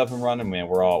that gets up and running, man,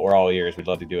 we're all ears. We'd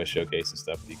love to do a showcase and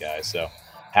stuff with you guys. So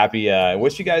happy.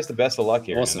 Wish you guys the best of luck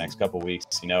here in the next couple of weeks.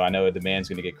 I know the demand's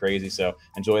going to get crazy, so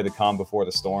enjoy the calm before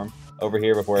the storm over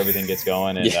here before everything gets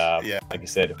going. And like I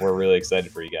said, we're really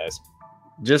excited for you guys.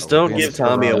 Just don't give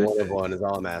Tommy a one of one is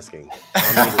all I'm asking.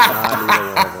 Tommy does not need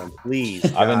a one of one, please.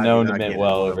 I've been known to mint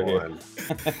well over here.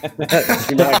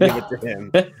 Do not give it to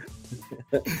him.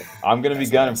 I'm going to be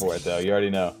gunning for it though. You already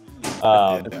know.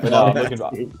 But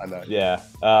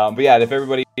if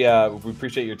everybody, we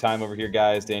appreciate your time over here,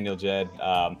 guys. Daniel, Jed,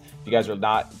 if you guys are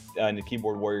not in the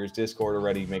Keyboard Warriors Discord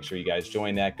already, make sure you guys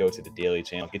join that. Go to the daily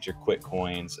channel, get your quick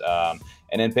coins, and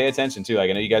then pay attention too. Like,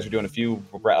 I know you guys are doing a few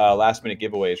last minute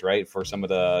giveaways, right, for some of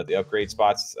the upgrade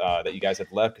spots that you guys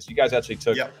have left, because you guys actually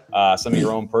took some of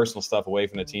your own personal stuff away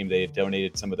from the team. They had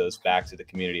donated some of those back to the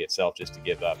community itself just to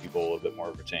give people a little bit more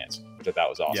of a chance, which I thought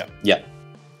was awesome. Yeah.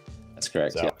 That's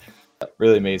correct. So,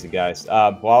 Really amazing, guys.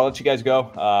 Well, I'll let you guys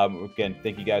go. Again,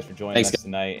 thank you guys for joining Thanks, us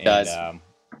tonight, guys. and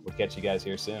we'll catch you guys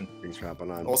here soon. Thanks for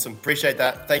hopping on. Awesome. Appreciate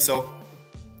that. Thanks all.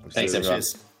 Thanks, everyone.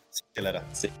 Cheers. See you later.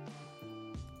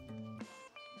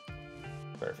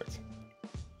 Perfect.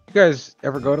 You guys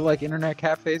ever go to like internet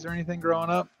cafes or anything growing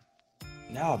up?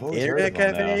 No, I've always Internet heard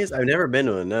of them, cafes? I've never been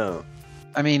to one. No.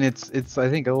 I mean, it's I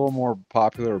think a little more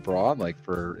popular abroad, like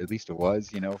for at least it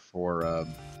was, for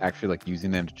actually like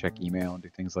using them to check email and do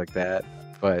things like that.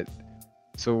 But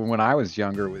so when I was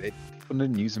younger, people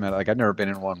didn't use them like I'd never been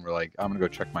in one where like I'm gonna go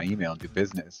check my email and do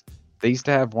business. They used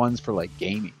to have ones for like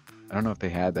gaming. I don't know if they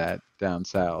had that down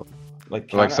south.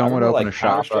 Like, Like someone would open a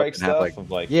shop up Counter-Strike and have like, stuff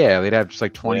of like yeah, they'd have just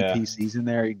like 20 Yeah. PCs in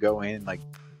there. You go in, like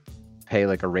pay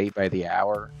like a rate by the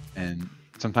hour, and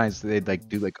sometimes they'd like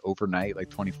do like overnight, like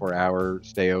 24-hour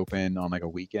stay open on like a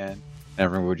weekend. And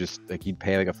everyone would just like you'd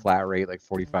pay like a flat rate, like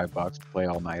 $45 to play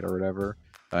all night or whatever.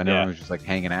 And everyone was just like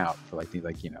hanging out for like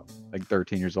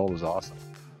 13 years old was awesome.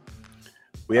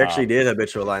 We actually did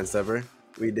habitual line stepper.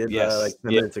 We did Yes, like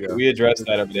 10 minutes ago. we addressed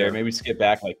that over there. Maybe skip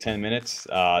back like 10 minutes.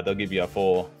 They'll give you a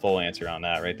full answer on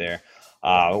that right there.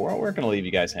 We're going to leave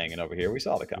you guys hanging over here. We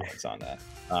saw the comments on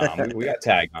that. We got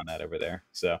tagged on that over there.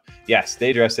 So yes,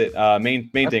 they addressed it. Main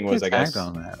thing was, I guess,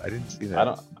 on that. I didn't see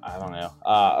that. I don't know.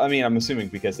 I mean, I'm assuming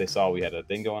because they saw we had a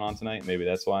thing going on tonight. Maybe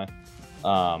that's why.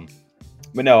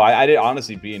 But no, I did,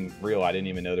 honestly, being real, I didn't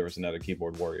even know there was another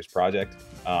Keyboard Warriors project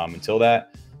until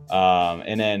that.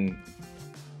 And then,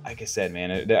 like I said,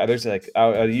 man, there's like,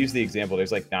 I'll use the example.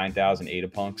 There's like 9,000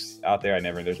 Adapunks out there.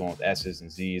 There's one with S's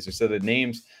and Z's. So the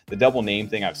names, the double name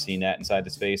thing, I've seen that inside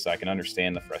the space. So I can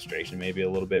understand the frustration maybe a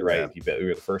little bit, right? Yeah. If you bet we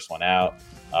were the first one out,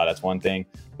 that's one thing.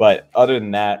 But other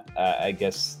than that, I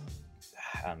guess,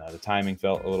 I don't know, the timing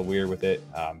felt a little weird with it.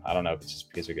 I don't know if it's just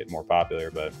because they're getting more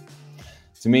popular, but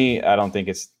to me, I don't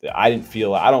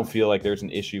feel like there's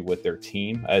an issue with their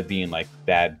team being like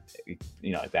bad,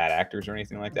 like bad actors or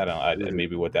anything like that.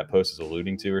 Maybe what that post is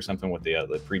alluding to or something with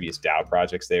the previous DAO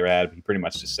projects they had. He pretty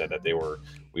much just said that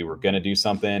we were going to do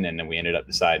something, and then we ended up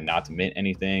deciding not to mint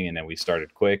anything, and then we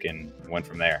started quick and went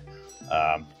from there.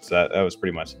 So that was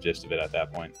pretty much the gist of it at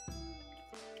that point.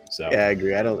 So Yeah, I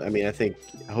agree. I think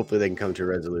hopefully they can come to a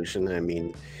resolution. I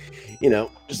mean,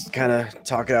 just kind of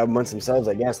talk it out amongst themselves,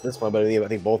 I guess, this one. But I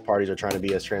think both parties are trying to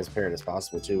be as transparent as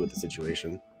possible, too, with the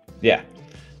situation. Yeah.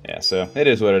 So it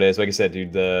is what it is. Like I said,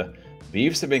 dude, the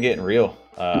beefs have been getting real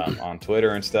on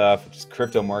Twitter and stuff. Just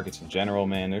crypto markets in general,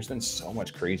 man. There's been so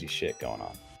much crazy shit going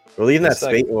on. Well, even that It's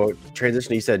like- space,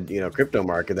 transition, you said, crypto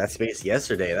market, that space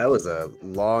yesterday, that was a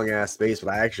long ass space,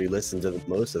 but I actually listened to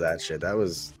most of that shit. That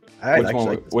was,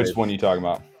 Which one are you talking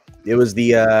about? It was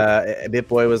the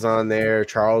BitBoy was on there,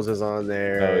 Charles was on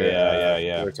there. Oh,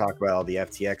 yeah. We were talking about all the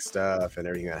FTX stuff and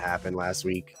everything that happened last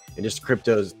week, and just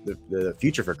crypto's the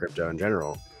future for crypto in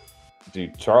general.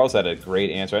 Dude, Charles had a great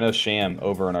answer. I know Sham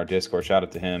over in our Discord, shout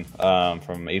out to him,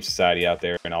 from Ape Society out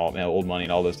there and all Old Money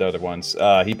and all those other ones.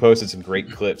 He posted some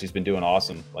great clips. He's been doing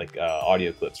awesome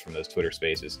audio clips from those Twitter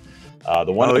spaces.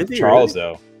 The one with Charles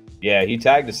though, yeah, he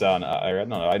tagged us on. I don't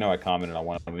know. I know I commented on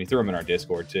one of them. We threw him in our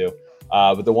Discord too.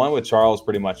 But the one with Charles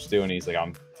pretty much doing, he's like,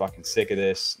 I'm fucking sick of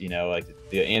this. Like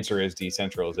the answer is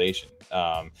decentralization.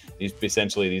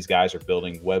 These guys are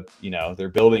building they're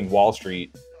building Wall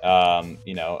Street,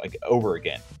 like over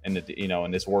again in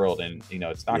in this world. And,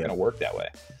 it's not going to work that way.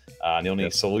 And the only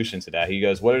solution to that, he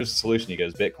goes, what is the solution? He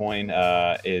goes, Bitcoin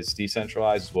is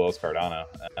decentralized as well as Cardano.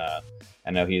 I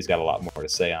know he's got a lot more to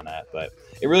say on that, but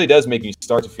it really does make you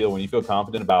start to feel, when you feel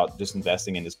confident about just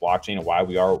investing in this blockchain and why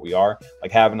we are what we are,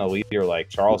 like having a leader like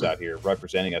Charles out here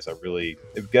representing us,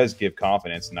 it does give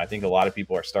confidence. And I think a lot of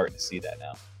people are starting to see that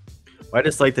now. I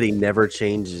just like that he never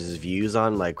changes his views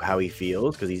on like how he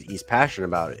feels, because he's passionate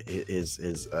about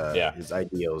his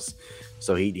ideals.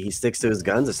 So he sticks to his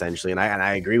guns essentially, and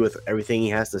I agree with everything he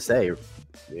has to say.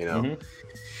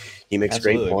 He makes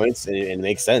great points, and it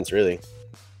makes sense, really.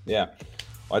 Yeah.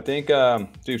 Well, I think,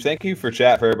 dude, thank you for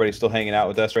chat, for everybody still hanging out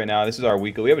with us right now. This is our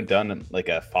weekly. We haven't done like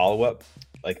a follow-up,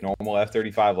 like normal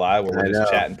F35 live, where we're just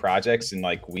chatting projects in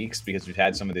like weeks, because we've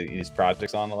had some of these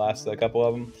projects on the last couple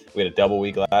of them. We had a double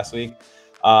week last week.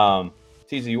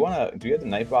 TZ, do you have the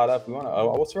Nightbot up? We'll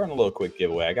run a little quick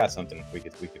giveaway. I got something we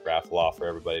could raffle off for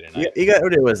everybody tonight. You got,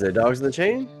 what was it? Dogs in the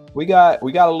Chain? We got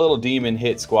a little Demon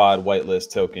Hit Squad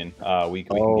whitelist token we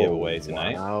can give away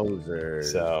tonight. Wowzers,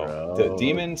 so the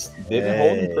Demons, they've been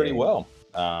holding pretty well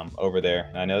over there.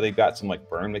 And I know they've got some like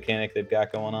burn mechanic they've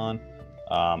got going on.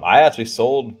 I actually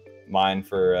sold mine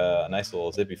for a nice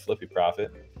little zippy flippy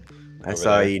profit. I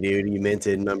saw you, dude. You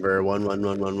minted number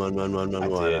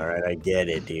 1111111111. All right, I get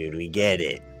it, dude. We get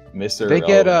it. Mr. They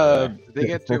get Irrelevant they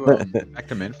get to back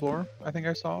to mid floor. I think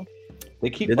I saw. They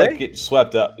keep Did like they? get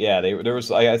swept up. Yeah, there was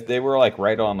like they were like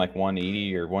right on like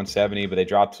 180 or 170, but they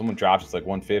dropped. Someone drops it's like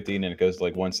 150, and then it goes to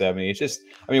like 170. It's just,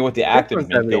 I mean, with the active mint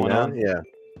 170 going now, on, yeah.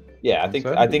 yeah, I think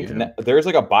 170, yeah. there's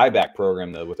like a buyback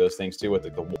program though with those things too, with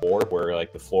like the war where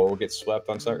like the floor will get swept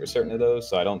on certain of those.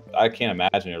 So I can't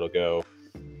imagine it'll go.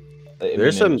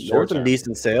 There's some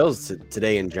decent sales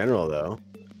today in general though.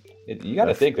 You got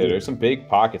to think that there's some big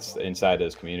pockets inside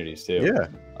those communities too. Yeah.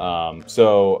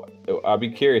 So I'll be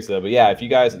curious though, but yeah, if you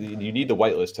guys, you need the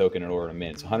whitelist token in order to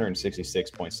mint. It's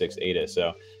 166.6 ADA.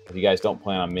 So if you guys don't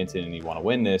plan on minting and you want to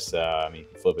win this, I mean, you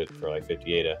can flip it for like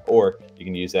 50 ADA, or you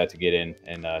can use that to get in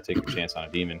and take a chance on a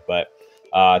demon. But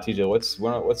TJ, let's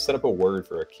set up a word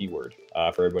for a keyword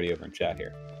for everybody over in chat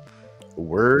here.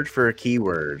 Word for a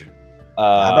keyword.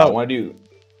 I want to do.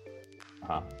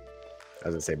 I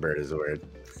was gonna say bird is a word.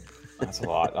 That's a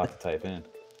lot to type in.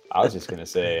 I was just gonna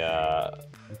say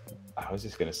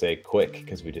quick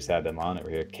because we just had them on over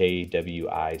here.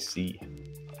 KWIC.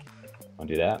 Want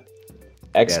to do that?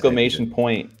 Exclamation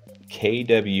point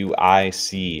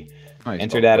KWIC.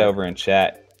 Enter that over in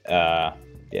chat. Yeah,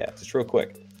 just real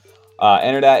quick.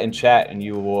 Enter that in chat, and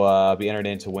you will be entered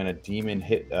in to win a demon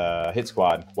hit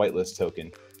squad whitelist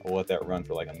token. I'll let that run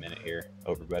for like a minute here,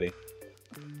 everybody.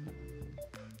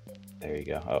 There you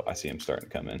go. Oh, I see him starting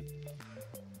to come in.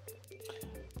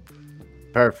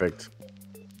 Perfect.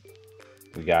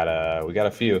 We got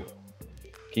a few.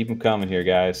 Keep them coming here,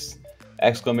 guys.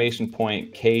 Exclamation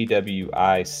point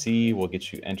KWIC will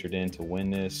get you entered in to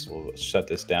win this. We'll shut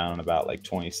this down in about like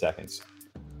 20 seconds.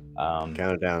 Count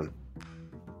it down.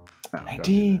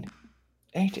 19.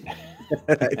 18.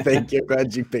 Thank you.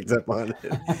 Glad you picked up on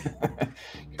it.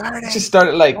 Just start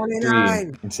at like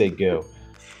 29. 3 and say go.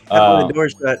 When the door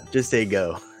shut, just say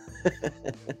go.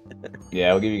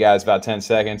 Yeah, we'll give you guys about 10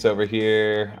 seconds over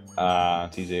here.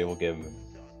 TJ will give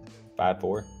 5,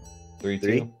 4, 3,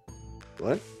 2.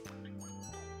 What?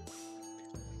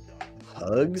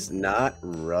 Hugs, not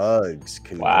rugs.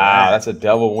 Congrats. Wow, that's a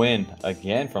double win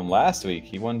again from last week.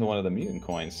 He won one of the mutant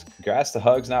coins. Congrats to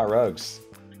Hugs, not rugs.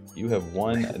 You have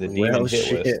won the demon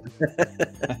hit list.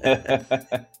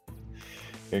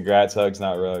 Congrats, Hugs,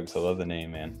 not rugs. I love the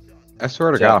name, man. I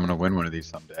swear to God, I'm gonna win one of these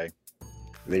someday.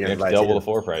 You have to double the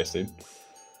floor price, dude.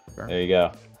 Sure. There you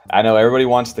go. I know everybody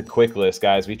wants the quick list,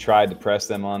 guys. We tried to press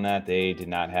them on that. They did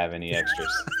not have any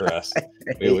extras for us.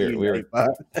 we were...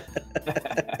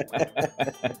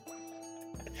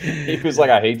 He was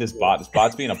like, I hate this bot. This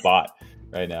bot's being a bot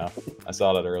right now. I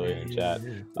saw that earlier in chat.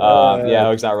 Yeah,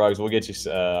 Hugs Not Rugs. We'll get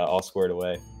you all squared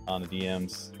away on the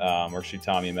DMs, or shoot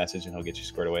Tommy a message and he'll get you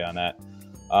squared away on that.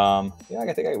 Yeah,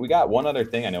 I think we got one other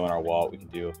thing I know in our wallet we can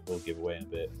do a little giveaway in a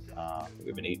bit. We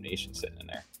have an 8 Nation sitting in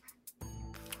there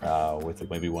with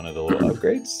maybe one of the little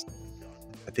upgrades.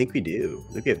 I think we do.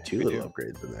 I think we have 2 little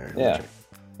upgrades in there. Yeah,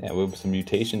 yeah, we have some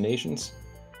mutation nations.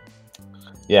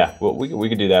 Yeah, well, we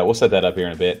could do that. We'll set that up here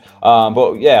in a bit.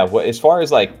 But yeah, as far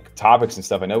as like topics and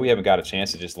stuff, I know we haven't got a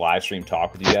chance to just live stream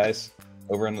talk with you guys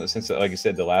over in since, like I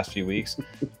said, the last few weeks.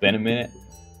 It's been a minute.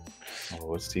 Oh,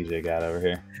 what's TJ got over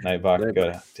here?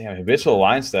 Nightbot. Damn, habitual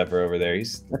line stepper over there.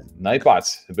 He's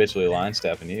Nightbot's habitually line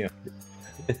stepping you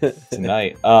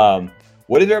tonight.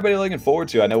 What is everybody looking forward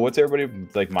to? I know what's everybody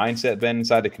like mindset been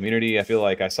inside the community. I feel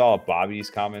like I saw Bobby's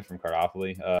comment from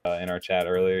Cardopoly in our chat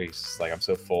earlier. He's just like, I'm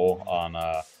so full on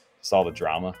just all the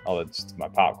drama, just my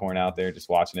popcorn out there, just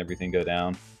watching everything go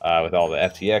down with all the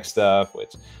FTX stuff,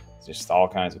 which is just all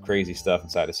kinds of crazy stuff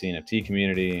inside the CNFT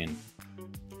community. And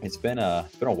it's been a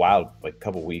wild like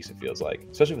couple weeks. It feels like,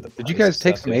 especially with the. Did you guys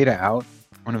take some ADA out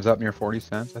when it was up near 40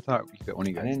 cents? I thought you got one of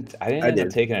you guys. I didn't end up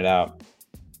taking it out.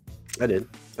 I did.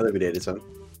 I think we did. Son.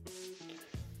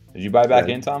 Did you buy back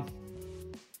in, Tom?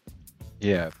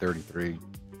 Yeah, 33.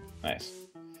 Nice.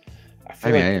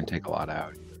 I mean, I didn't take a lot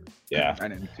out either. Yeah, I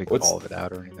didn't take all of it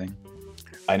out or anything.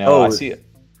 I know. I see it.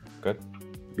 Good.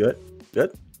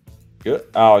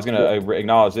 Oh, I was gonna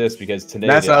acknowledge this because today.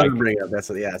 That's what I was bringing up. That's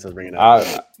what I was bringing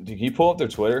up. Can you pull up their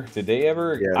Twitter? Did they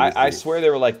ever? Yeah, I swear they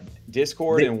were like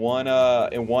Discord in 1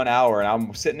 hour, and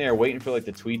I'm sitting there waiting for like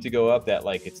the tweet to go up that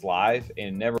like it's live, and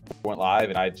it never went live,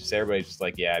 and everybody's just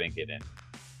like, yeah, I didn't get in.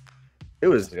 It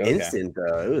was instant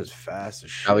though. It was fast as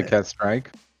shit. Alley Cat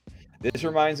Strike. This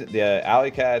reminds the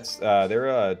Alley Cats. They're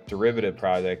a derivative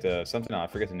project. Something I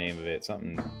forget the name of it.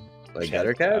 Something like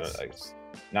Gutter Cats.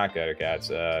 Not Gutter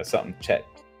Cats. Something Chet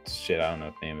shit. I don't know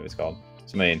what the name of it's called.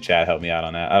 Somebody in chat help me out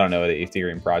on that. I don't know the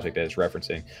Ethereum project that it's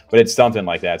referencing, but it's something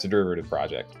like that. It's a derivative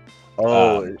project.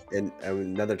 Oh, and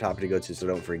another topic to go to, so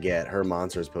don't forget, Her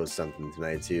Monsters post something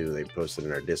tonight too. They posted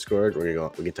in our Discord. We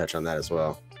can touch on that as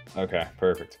well. Okay,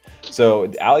 perfect.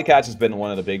 So Alley Cats has been one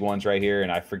of the big ones right here,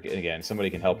 and I forget again. Somebody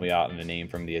can help me out in the name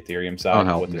from the Ethereum side. Don't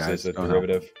help what me, this guys. is a Don't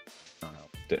derivative. Don't help.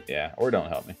 Yeah, or don't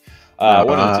help me. No,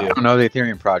 One of I the two. don't know the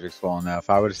Ethereum project's well enough.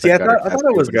 I would have See, said I Gutter thought Cats, it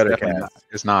was but it's Gutter definitely Cats. not.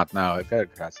 It's not. No, Gutter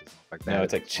Cats isn't like that. No,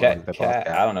 it's like one Chet of the Cat.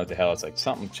 cats. I don't know what the hell. It's like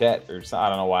something Chet or something. I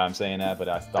don't know why I'm saying that, but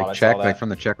I thought I Like Czech, saw that. like from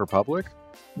the Czech Republic,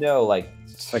 No, like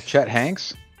Chet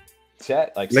Hanks.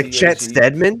 Chet, like Chet CHE.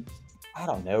 Stedman. I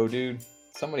don't know, dude.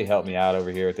 Somebody help me out over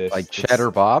here with this. Like It's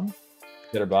Cheddar Bob.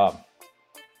 Cheddar Bob.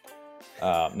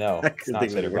 No, I it's couldn't not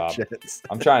think of Cheddar any more Bob. Chets.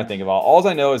 I'm trying to think of all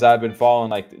I know is I've been following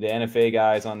like the NFA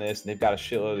guys on this, and they've got a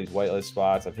shitload of these whitelist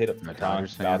spots. I've hit up My the con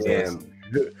Dodgers about fans.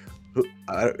 this.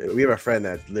 Damn. We have a friend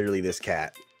that's literally this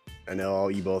cat. I know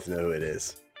you both know who it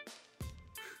is.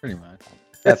 Pretty much.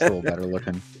 That's a little better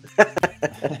looking.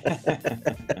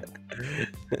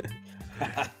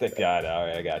 Thank God. All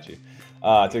right, I got you.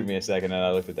 It took me a second, and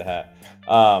I looked at the hat.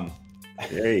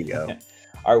 There you go.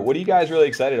 All right, what are you guys really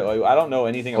excited about? I don't know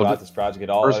anything Well, about this project at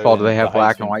all. First of other all, do than they have the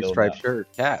black hype's and been white building striped up. shirt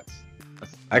cats?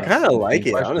 I kinda like it,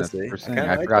 the question honestly. first I thing.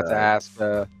 kinda I like forgot to that. ask.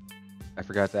 I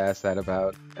forgot to ask that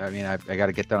about. I mean, I got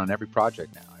to get that on every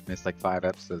project now. I missed like 5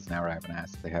 episodes now where I haven't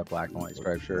asked if they have black and white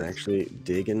striped shirts. Actually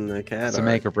digging the cat. It's a art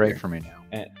make or break here. for me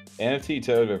now. NFT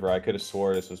Toad River, I could have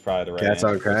swore this was probably the right Cats answer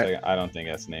on for a Crack? second. I don't think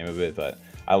that's the name of it, but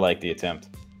I like the attempt.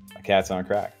 Cats on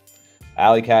Crack.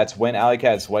 Alley Cats, when Alley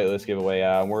Cats whitelist giveaway,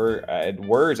 we're at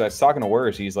Words. I was talking to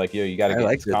Words. He's like, yo, you got to I get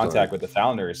like in this contact one. with the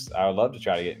founders. I would love to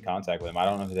try to get in contact with them. I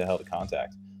don't know who the hell to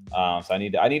contact. So I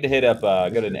need to hit up, go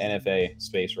to an NFA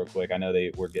space real quick. I know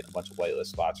we're getting a bunch of whitelist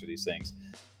spots for these things.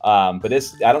 But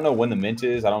this, I don't know when the mint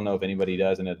is. I don't know if anybody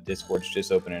does. I know the Discord's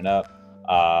just opening up.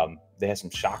 They had some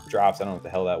shock drops. I don't know what the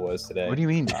hell that was today. What do you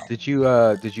mean? Did you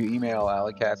email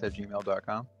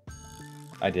alleycats@gmail.com?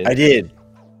 I did. I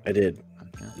did.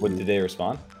 What did they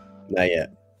respond? Not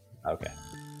yet. Okay.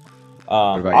 about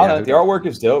I don't know, Yahoo? the artwork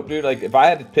is dope, dude. Like, if I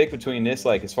had to pick between this,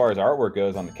 like, as far as artwork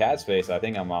goes on the cat space, I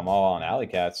think I'm all on Alley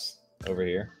Cats over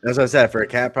here. That's what I said. For a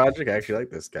cat project, I actually like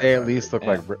this cat. They at project. least look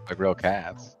Yeah. like real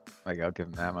cats. Like I'll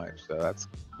give them that much. So that's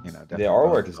definitely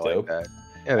artwork is I like dope. that.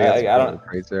 Yeah, they got some I cool don't- little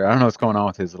traits there. I don't know what's going on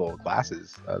with his little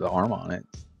glasses, the arm on it.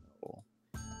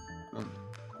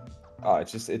 Oh,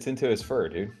 it's into his fur,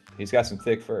 dude. He's got some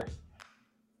thick fur.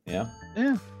 Yeah.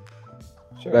 Yeah.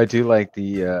 Sure. But I do like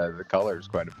the colors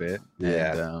quite a bit.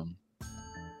 Yeah. And,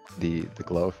 the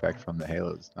glow effect from the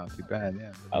halo is not too bad.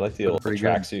 Yeah. I like the Looking old pretty good.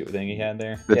 tracksuit thing he had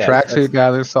there. The Yeah, tracksuit guy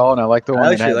looks solid. And I like the one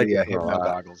that actually had like the it a hypno lot.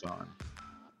 goggles on.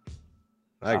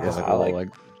 I guess. I like- like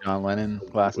John Lennon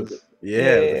glasses.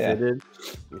 Yeah, Yeah. the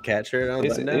cat shirt on.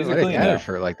 These- button these down. are I clean had now. a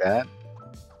shirt like that.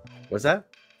 What's that?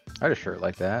 I had a shirt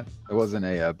like that. It wasn't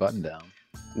a button down.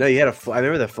 No, you had a full. I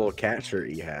remember the full cat shirt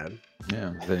you had.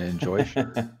 Yeah, it was an enjoy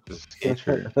shirt. Just a skate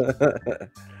shirt.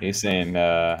 He's saying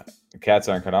cats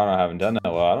on Cardano haven't done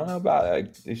that well. I don't know about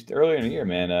it's earlier in the year,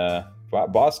 man.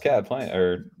 Boss Cat Planet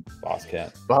or Boss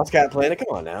Cat Planet.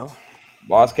 Come on now.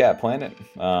 Boss Cat Planet.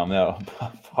 No,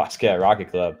 Boss Cat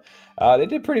Rocket Club. They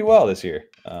did pretty well this year,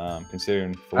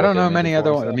 considering. for I what don't they know did many before other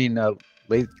and ones. I stuff. mean,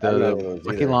 I don't know the the ones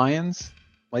Lucky either. Lions,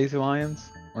 Lazy Lions.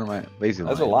 What am I? Lazy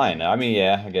That's Lions. a lion. I mean,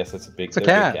 yeah, I guess that's a big. It's a they're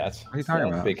cat. Big cats. What are you talking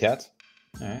Yeah, about? Big cats.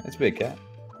 All right, it's a big cat.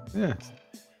 Yeah.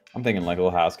 I'm thinking like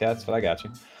little house cats, but I got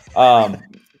you.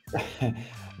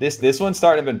 This one's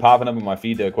starting to been popping up in my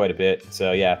feed though quite a bit.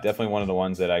 So yeah, definitely one of the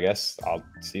ones that I guess I'll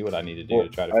see what I need to do to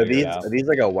try to Are figure these it out. are these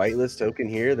like a whitelist token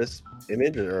here? This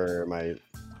image, or am I?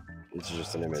 It's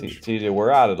just an image. TJ,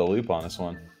 we're out of the loop on this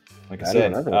one. Like I I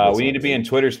said, know nothing about we this need to one, be dude. in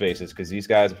Twitter Spaces because these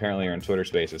guys apparently are in Twitter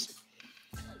Spaces.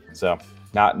 So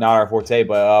not our forte.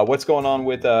 But what's going on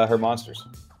with her monsters?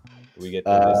 Do we get?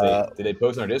 Did they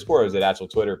post on our Discord or is it actual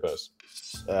Twitter post?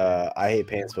 I hate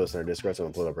pants post on our Discord, so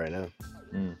I'm gonna pull it up right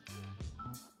now.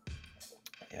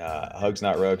 Hugs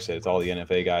Not Rogue said it's all the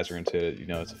NFA guys are into it.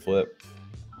 It's a flip,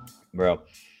 bro.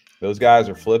 Those guys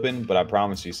are flipping, but I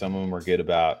promise you, some of them are good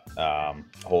about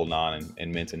holding on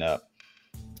and minting up.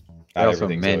 They Not also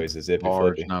everything's mint always as zippy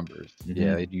large flippy. numbers. Mhm.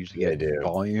 Yeah, they usually They get do.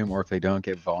 volume, or if they don't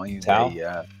get volume,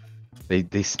 Tau?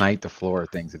 they snipe the floor of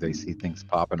things if they see things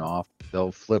popping off.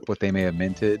 They'll flip what they may have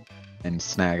minted and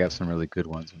snag up some really good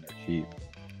ones when they're cheap.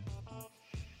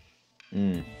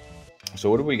 So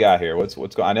what do we got here? What's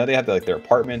going? I know they have their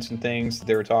apartments and things that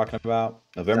they were talking about.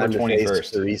 November Time to face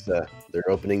 21st Teresa. They're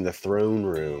opening the throne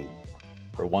room.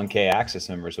 for 1K Access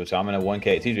members, which I'm in a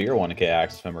 1K. TJ, you're a 1K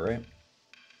Access member, right?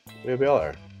 Yeah, we all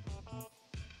are.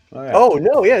 Oh yeah. Oh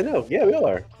no, yeah, we all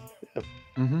are.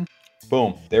 Mm-hmm.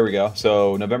 Boom. There we go.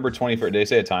 So November 21st. Did they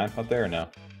say a time up there or no?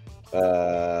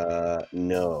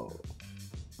 No.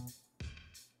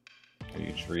 Are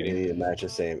you just You reading? need to match the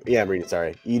same. Yeah, I'm reading.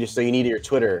 Sorry. You need your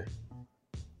Twitter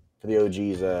for the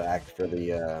OGs. Act for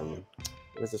the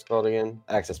what is this called again?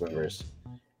 Access members.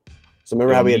 So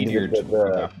remember how we had to Meteor do the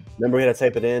okay. remember we had to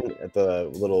type it in at the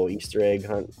little Easter egg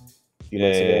hunt a few Yeah,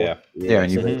 months yeah, ago? Yeah,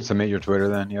 and you so they- submit your Twitter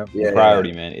then. Yep. yeah,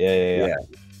 Priority, man. Yeah. yeah.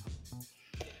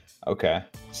 Okay,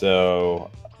 so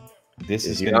this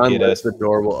is You're gonna on get list, us. the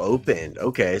door will open.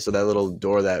 Okay, so that little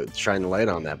door that shined the light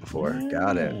on that before.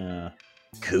 Got it. Yeah.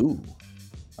 Cool.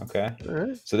 Okay. All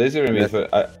right. So these are gonna be.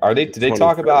 And Are they? Did they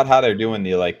talk 21st. about how they're doing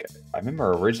the like? I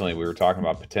remember originally we were talking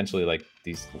about potentially like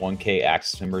these 1K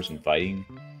Access members inviting,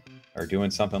 or doing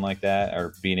something like that,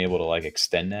 or being able to like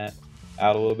extend that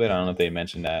out a little bit. I don't know if they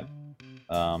mentioned that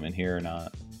in here or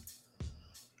not.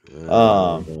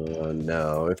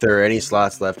 No. If there are any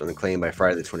slots left on the claim by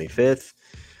Friday the 25th,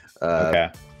 Okay.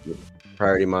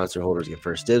 priority monster holders get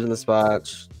first dibs in the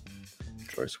spots.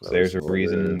 So there's a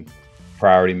reason.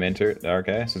 Priority mentor.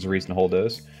 Okay, so there's a reason to hold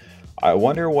those. I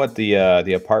wonder what the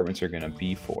apartments are gonna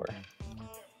be for.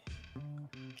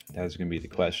 That's gonna be the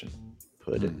question.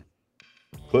 Pudding.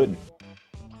 Pudding.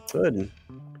 Pudding.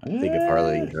 I think of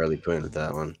Harley Quinn with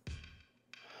that one.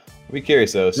 I'll be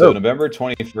curious though. So No. November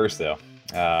 21st though.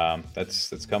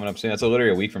 That's coming up soon. That's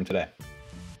literally a week from today.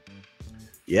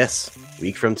 Yes.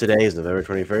 Week from today is November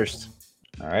 21st.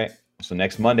 All right. So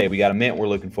next Monday we got a mint we're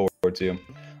looking forward to.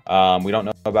 We don't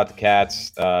know about the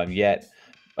cats yet.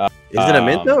 Is it a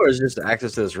mint though, or is it just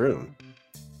access to this room?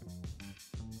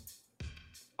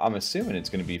 I'm assuming it's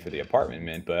going to be for the apartment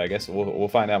mint, but I guess we'll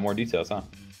find out more details, huh?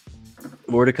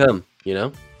 More to come, you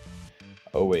know?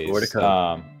 Always. More to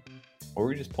come. Or were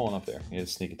we just pulling up there? You had a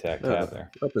sneak attack Oh, tab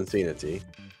there. Up and seen it, T.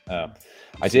 Oh.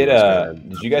 I See did. what's going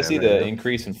Did you guys see on the right now.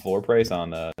 increase in floor price on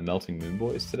the Melting Moon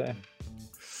Boys today?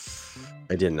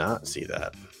 I did not see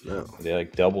that. No. They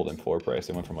like doubled in floor price.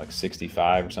 They went from like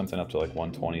 65 or something up to like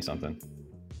 120 something.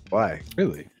 Why?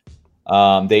 Really?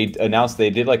 They announced they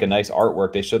did like a nice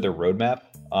artwork. They showed their roadmap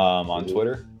on Mhm.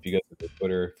 Twitter. If you go to the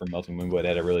Twitter for Melting Moon Boy, they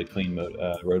had a really clean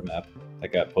roadmap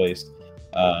that got placed.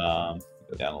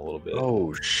 Go down a little bit.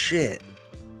 Oh shit.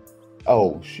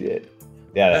 Oh shit!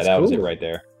 Yeah, That's that was it cool. right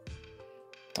there.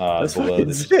 That's Below fucking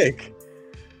this, sick.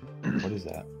 what is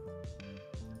that?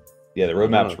 Yeah, the I don't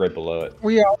roadmap's know. right below it.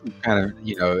 We all kind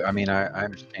of, I mean, I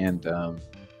understand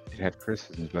it had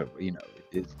criticisms, but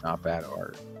it's not bad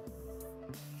art.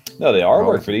 No, the artwork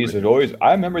always for these pretty- is always.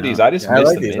 I remember these. Yeah. I just I missed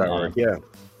like the these mint artwork. on. Yeah.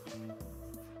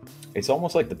 It's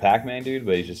almost like the Pac-Man dude,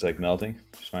 but he's just like melting.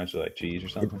 Just reminds me of like cheese or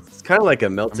something. It's kind of like a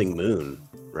melting moon,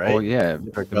 right? Oh yeah,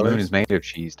 Different the moon colors. is made of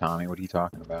cheese, Tommy. What are you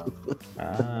talking about?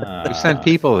 Ah, We sent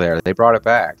people there. They brought it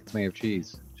back. It's made of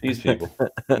cheese. cheese people.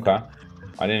 Okay,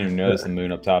 I didn't even notice the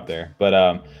moon up top there.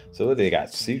 But so they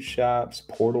got suit shops,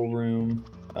 portal room.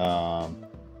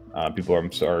 People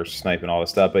are sniping all this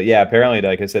stuff. But yeah, apparently,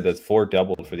 like I said, that's 4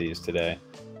 doubled for these today.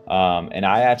 And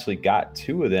I actually got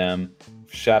 2 of them.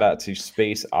 Shout out to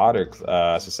Space Otter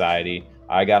Society.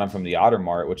 I got them from the Otter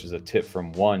Mart, which is a tip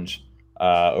from Wunge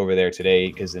over there today.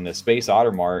 Because in the Space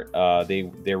Otter Mart, they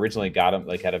originally got them,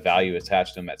 like had a value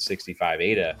attached to them at 65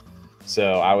 ADA.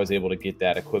 So I was able to get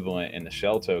that equivalent in the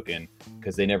shell token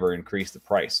because they never increased the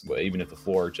price, even if the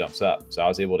floor jumps up. So I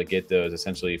was able to get those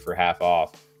essentially for half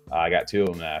off. I got 2 of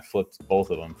them and I flipped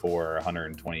both of them for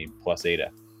 120 plus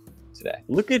ADA today.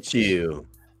 Look at you.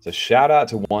 So shout out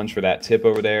to Wunge for that tip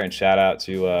over there, and shout out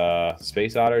to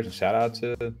Space Otters, and shout out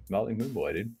to Melting Moon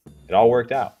Boy, dude. It all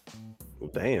worked out. Well,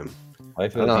 damn.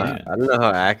 Life I of don't, the know, demon. I don't know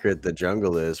how accurate the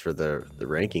jungle is for the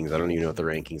rankings. I don't even know what the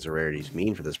rankings or rarities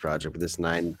mean for this project, but this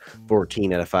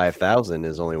 914 out of 5,000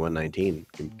 is only 119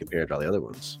 compared to all the other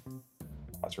ones.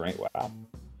 That's right. Wow.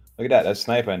 Look at that. That's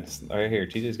sniping right here.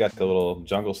 TJ's got the little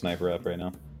jungle sniper up right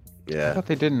now. I Yeah. thought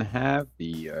they didn't have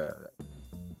the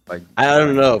I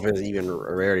don't know if there's even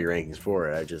rarity rankings for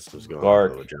it. I just was going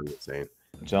Dark. off what John was saying.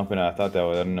 Jumping. I thought that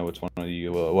was. I don't know which one of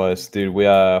you it was, dude. We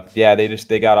yeah,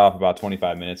 they got off about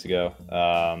 25 minutes ago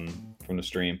from the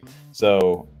stream.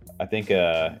 So I think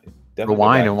definitely go back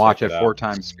rewind and watch check at it 4 out.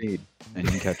 times speed, and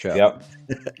you can catch up.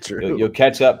 Yep. True. You'll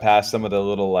catch up past some of the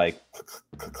little like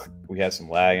we had some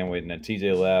lagging waiting, and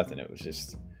TJ left, and it was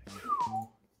just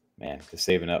man, the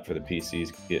saving up for the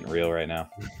PCs getting real right now.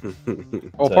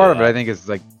 Well, So, part of it, yeah. I think, is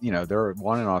like they're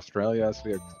one in Australia, so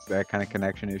we have that kind of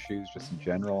connection issues just in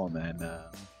general, and then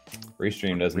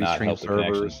Restream does not Restream help the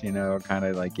connection. servers, kind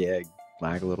of like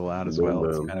lag a little out as Boom, well.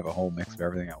 It's boom. kind of a whole mix of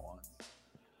everything at once.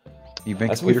 You've been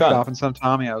That's what we computer found. shopping some,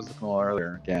 Tommy? I was looking a little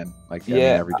earlier again, like I mean, Yeah.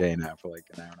 every day now for like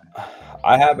an hour and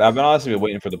a half. I've been honestly been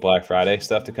waiting for the Black Friday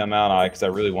stuff to come out because I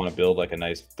really want to build like a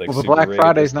nice like. Well, the super Black rig at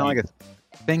Friday's this not point. like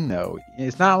thing though.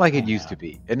 It's not like it used to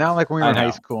be. It's not like when we were in I high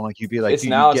know. school. Like you'd be like, It's dude,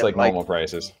 now you it's get, like normal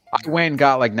prices. I went and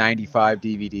got like 95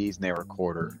 DVDs and they were a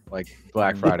quarter. Like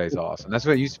Black Friday's awesome. That's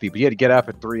what it used to be. But you had to get up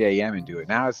at 3 a.m. and do it.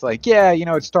 Now it's like, yeah, you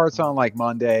know, it starts on like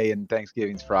Monday and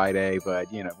Thanksgiving's Friday,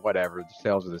 but you know, whatever. The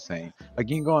sales are the same. Like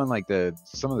you can go on like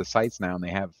some of the sites now and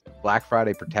they have Black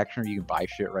Friday protection. You can buy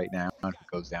shit right now. If it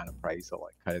goes down in price, they'll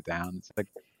like cut it down. It's like,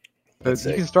 but That's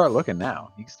you sick. can start looking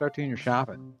now. You can start doing your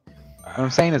shopping. What I'm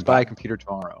saying is buy a computer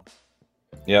tomorrow.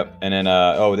 Yep. And then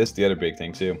this is the other big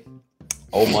thing too.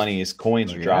 Old money's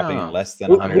coins are dropping Yeah. in less than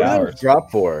What 100 did it hours.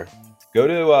 drop for? Go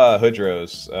to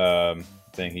Hoodro's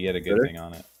thing. He had a good Really? thing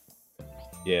on it.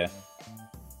 Yeah.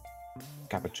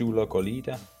 Cappuccino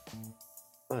Colita.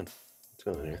 What's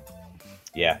going on here?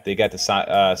 Yeah, they got the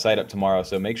site up tomorrow.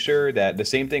 So make sure that the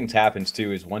same thing happens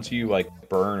too. Is once you like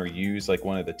burn or use like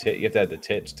one of the you have to have the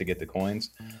tits to get the coins.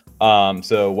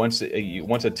 So once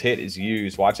a tit is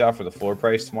used, watch out for the floor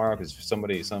price tomorrow because some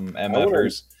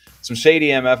MFers, some shady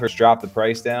MFers drop the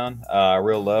price down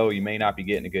real low. You may not be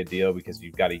getting a good deal because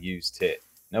you've got to use tit.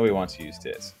 Nobody wants to use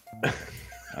tits.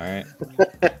 All right.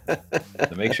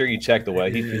 So make sure you check the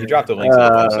way he dropped the link to the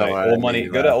website. Old Money.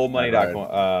 Go to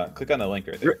oldmoney.com. Click on the link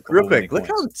right there. Real Old quick, Money look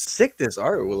how coins. sick this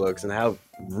art looks and how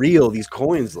real these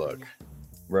coins look.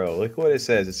 Bro, look what it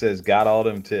says. It says got all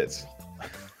them tits.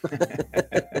 Where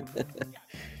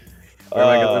am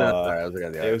I going up? Sorry, I was looking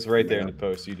at the It art. was right there in the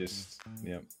post. You just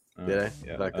Did I?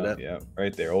 Locked it up? Yeah,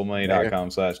 right there.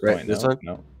 Oldmoney.com/coin. Right, this no, one?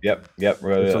 No. Yep. This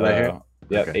one right here?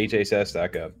 Yep. Okay.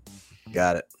 HSS.gov.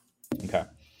 Got it. Okay.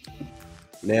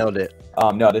 Nailed it.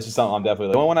 No, this is something I'm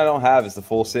definitely. The only one I don't have is the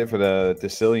full sit for the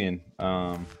Decillion.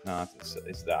 No, it's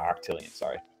the Octillion.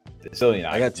 Sorry, Decillion.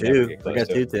 I got never two. get I close got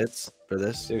to. 2 tits for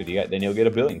this. Dude, then you'll get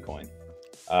a billion coin.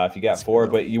 If you got 4,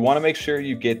 but you want to make sure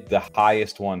you get the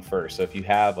highest one first. So if you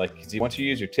have like, 'cause once you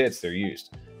use your tits, they're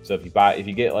used. So if you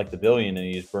get like the billion and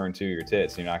you just burn 2 of your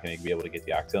tits, you're not going to be able to get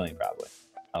the Octillion probably,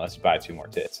 unless you buy 2 more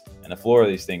tits. And the floor of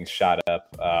these things shot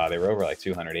up. They were over like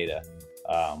 200 ADA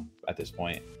at this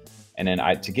point. And then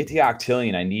to get the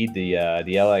Octillion, I need the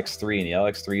LX3, and the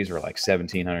LX3s were like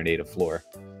 1700 ADA floor.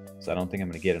 So I don't think I'm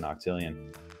going to get an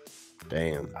Octillion.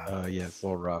 Damn. Yeah, it's a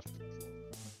little rough.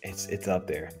 It's up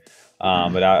there.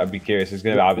 But I'd be curious. There's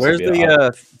going to obviously Where's be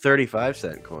the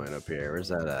 35-cent coin up here? Where's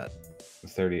that at?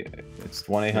 30. It's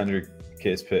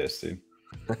 1-800-KISS pissed, dude.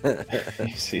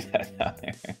 You see that down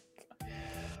there.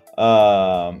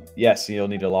 Yes, you'll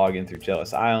need to log in through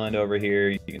Jealous Island over here.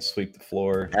 You can sweep the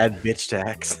floor. Add bitch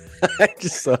tax. I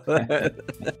just saw that.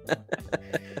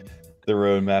 The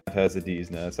roadmap has the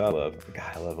D's nuts. I love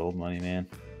old money, man.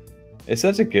 It's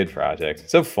such a good project.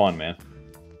 It's so fun, man.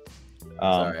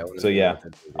 Sorry, I So yeah,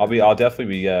 I'll definitely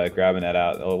be grabbing that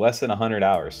out. Oh, less than 100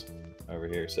 hours over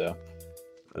here. So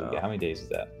Oh. yeah, how many days is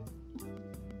that?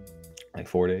 Like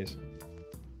 4 days.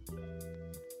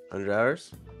 100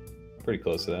 hours? Pretty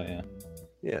close to that, yeah.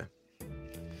 Yeah.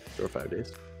 4 or 5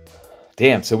 days.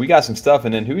 Damn, so we got some stuff,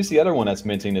 and then who's the other one that's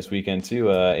minting this weekend too?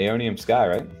 Aeonium Sky,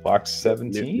 right? Block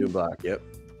 17. New block, yep.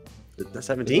 Is that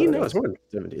 17? No, it's more than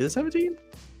 17. Is it 17?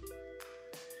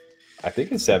 I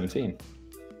think it's 17.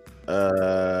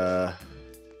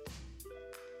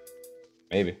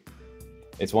 Maybe.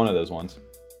 It's one of those ones.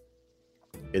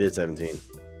 It is 17.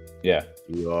 Yeah.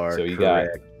 You are So you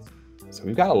correct. So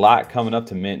we've got a lot coming up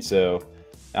to mint. So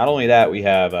not only that, you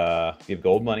have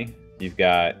gold money. You've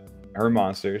got her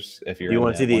monsters. If you're Do you in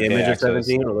want to see the 1K image of access.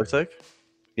 17? What it looks like?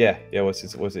 Yeah.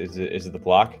 Is it the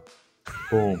block?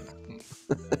 Boom.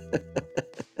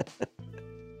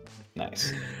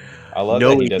 Nice. I love No,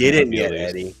 that we he doesn't didn't reveal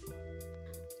yet, these. Eddie.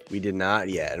 We did not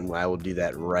yet, and I will do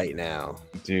that right now.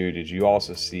 Dude, did you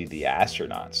also see the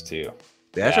astronauts too?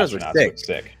 The astronauts look look sick.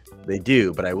 sick. They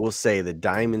do, but I will say the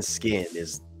diamond skin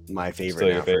is my favorite Still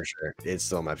your now favorite? for sure. It's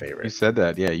still my You favorite. said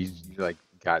that, yeah. You like,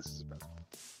 guys, this is the best one.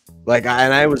 Like,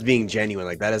 I was being genuine.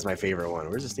 Like, that is my favorite one.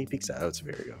 Where's the sneak peek? Oh, it's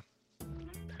here we go.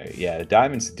 Yeah, the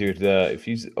diamonds, dude. If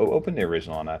you open the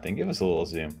original on that thing, give us a little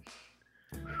zoom.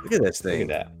 Look at this Look thing. at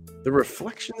that. The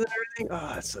reflections and everything.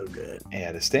 Oh, it's so good.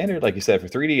 Yeah, the standard, like you said, for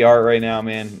 3D art right now,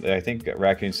 man. I think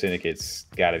Raccoon Syndicate's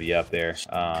got to be up there.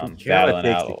 Battling takes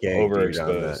out, the cake, dude, on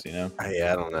overexposed. that. You know,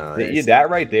 I don't know. Yeah,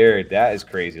 that right there, that is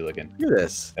crazy looking. Look at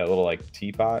this. That little like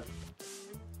teapot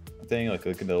thing, like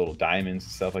look at the little diamonds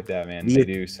and stuff like that, man. We- They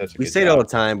do such a We good say it all the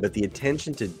job. time, but the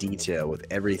attention to detail with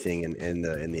everything in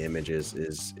the images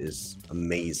is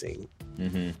amazing.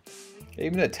 Mm-hmm.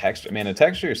 Even the texture, man. The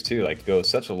textures too, like go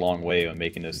such a long way on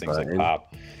making those things like Right.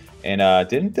 pop. And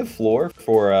didn't the floor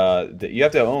for you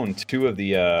have to own 2 of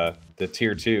the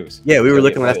tier 2s? Yeah, we were So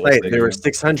looking the last whitelist night. that They you're were in.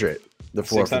 600. The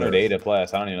floor for 600 those. ADA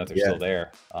plus. I don't even know if they're Yeah. still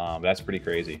there. That's pretty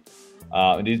crazy.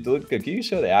 Dude, look good. Can you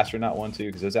show the astronaut one too?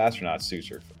 Because those astronaut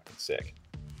suits are fucking sick.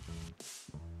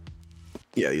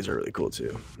 Yeah, these are really cool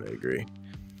too. I agree.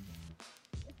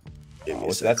 Give me a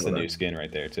Oh, sec, that's the hold new on. skin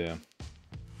right there too.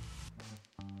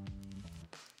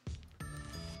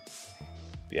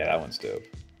 Yeah, that one's dope.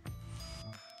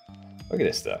 Look at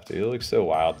this stuff, dude. It looks so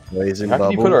wild. Poison How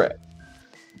can you put bubble. our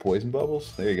poison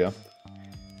bubbles? There you go.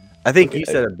 I think look you at-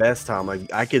 said it best, Tom.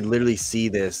 Like I could literally see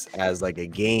this as like a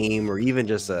game or even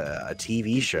just a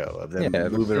TV show of them Yeah,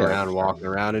 it looks- moving yeah, around, sure. walking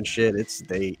around and shit.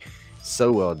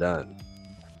 So well done.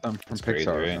 From That's Pixar crazy,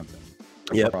 or right? something.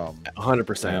 No Yep. problem.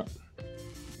 100%.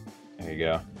 There you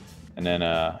go. And then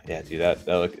yeah, dude, that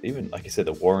look, even like I said,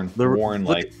 the Warren Look-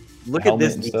 like Look at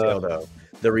this helmet and detail stuff. though.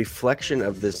 The reflection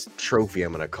of this trophy,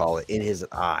 I'm gonna call it, in his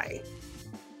eye.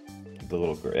 the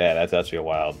little yeah, that's actually a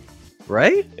wild.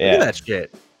 Right? Look Yeah. at that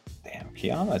shit. Damn,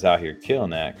 Kiama's out here killing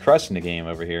that, crushing the game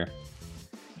over here.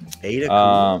 Ada.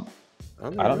 I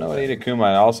Kuma. don't know Ada Kuma.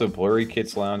 I also Blurry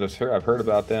Kids Lounge. I've heard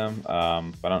about them. I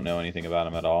don't know anything about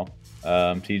them at all.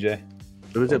 TJ.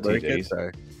 Who's Oh, it? Blurry TJ's. Kid?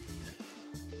 Sorry.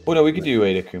 Well, no, we could do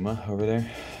Ada Kuma over there.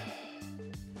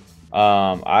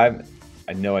 I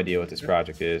had no idea what this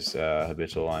project is.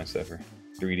 Habitual Line Stepper,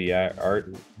 3D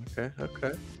art.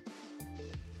 Okay.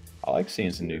 I like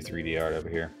seeing some new 3D art over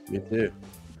here. Me too.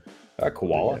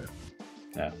 Koala.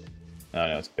 No,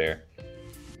 it's a bear.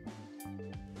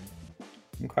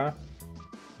 Okay.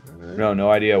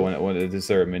 No idea when is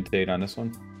there a mint date on this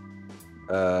one?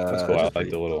 That's cool. I like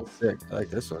the little. Sick. I like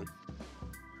this one.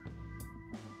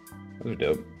 Those are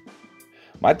dope.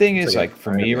 My thing is It's like like a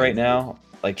for me right now,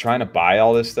 like trying to buy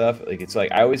all this stuff, like it's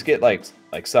like I always get like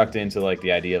sucked into like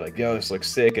the idea like, yo, this looks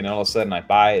sick, and then all of a sudden I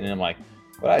buy it and I'm like,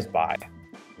 what did I just buy?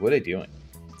 What are they doing?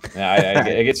 And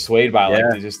I get swayed by Yeah.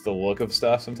 like just the look of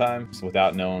stuff sometimes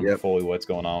without knowing Yep. fully what's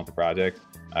going on with the project.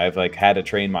 I've like had to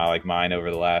train my mind over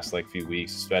the last like few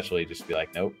weeks, especially just to be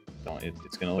like, nope, don't.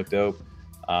 It's gonna look dope.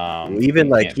 Even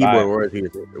you like can't buy Keyboard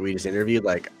it. Wars we just interviewed,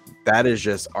 like that is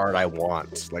just art I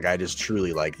want. Like I just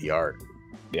truly like the art.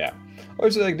 Yeah, or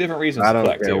it's like different reasons I to don't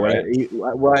collect care too, what.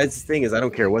 right? Well, it's the thing is, I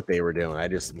don't care what they were doing. I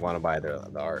just want to buy the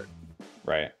art.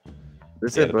 Right.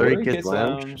 This Yeah, is the Blurry Blurry Kids Kids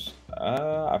Lounge.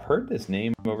 I've heard this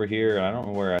name over here, and I don't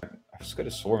know where. I just could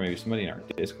have swore maybe somebody in our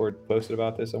Discord posted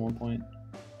about this at one point.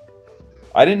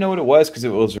 I didn't know what it was because it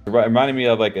was reminding me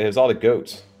of like it was all the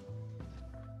goats,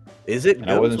 Is it? and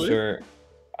I wasn't Goats? sure.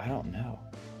 I don't know.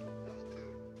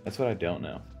 That's what I don't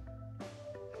know.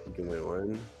 You can win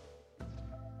one.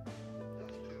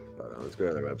 Hold on, let's go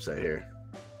to their website here.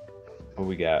 What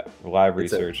we got? Live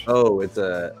It's a- research. it's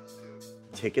a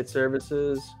ticket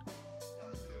services.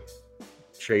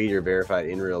 Trade or verified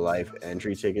in real life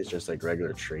entry tickets, just like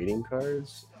regular trading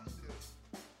cards.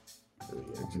 Oh,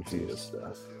 yeah, I can see this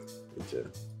stuff. Me too.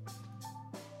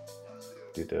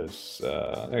 Do those.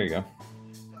 There you go.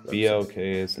 Website. BLK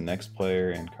is the next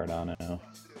player in Cardano.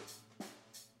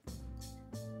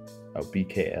 Oh,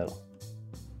 BKL.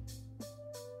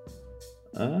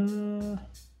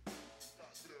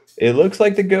 It looks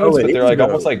like the goats, it but they're is like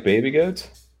almost goat. like baby goats.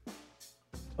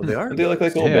 Oh, they are. Don't they look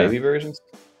like goats. little Yeah. baby versions?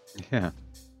 Yeah.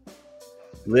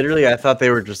 Literally, I thought they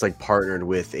were just like partnered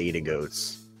with Ada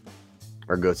Goats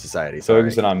or Goat Society. Sorry.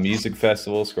 Focusing on music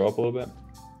festivals. Scroll up a little bit.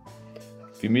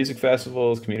 A few music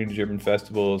festivals, community-driven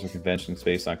festivals, or conventions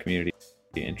based on community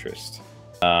interest.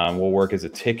 Will work as a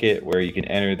ticket where you can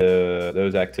enter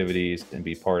those activities and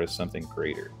be part of something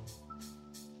greater.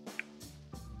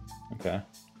 Okay.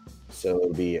 So it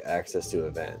would be access to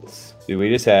events. Dude, we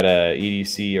just had a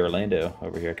EDC Orlando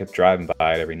over here. I kept driving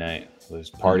by it every night. There's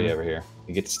a party over here.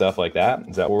 You get stuff like that.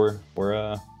 Is that what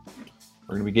we're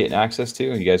gonna be getting access to?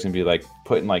 Are you guys gonna be like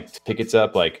putting like tickets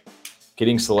up, like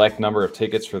getting select number of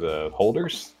tickets for the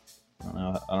holders? I don't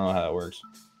know how that works.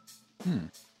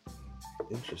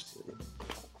 Interesting.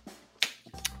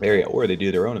 Or they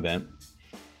do their own event.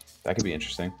 That could be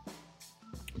interesting.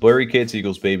 Blurry Kids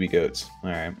equals baby goats. All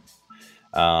right.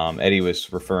 Eddie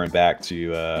was referring back to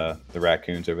the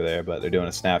raccoons over there, but they're doing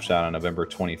a snapshot on November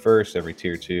 21st. Every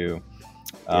tier 2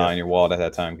 in your wallet at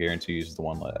that time guarantees the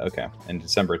one. Okay. And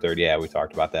December 3rd. Yeah, we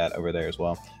talked about that over there as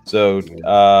well. So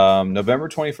November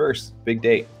 21st, big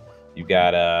date. You've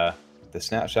got the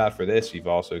snapshot for this. You've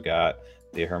also got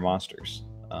the Her Monsters.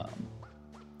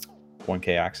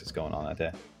 1K access going on that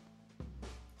day.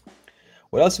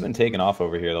 What else has been taking off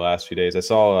over here the last few days? I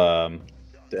saw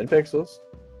Dead Pixels.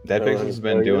 Dead Oh, Pixels has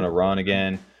been very doing good. a run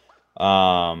again.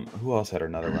 Who else had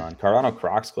another run? Cardano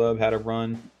Crocs Club had a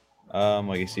run.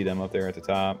 Like you see them up there at the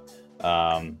top.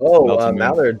 Melting Moon-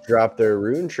 Mallard dropped their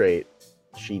rune trait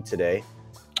sheet today.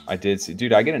 I did see,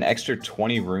 dude. I get an extra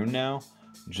 20 rune now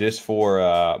just for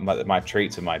my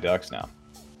traits of my ducks now.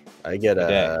 I get A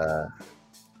day.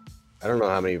 I don't know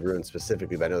how many runes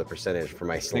specifically, but I know the percentage for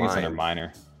my I think it's under slime.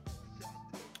 minor.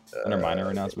 Under minor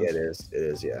announcements. Yeah, it is. It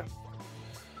is. Yeah.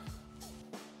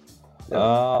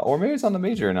 Or maybe it's on the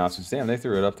major announcements. Damn, they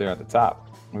threw it up there at the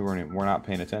top. We're not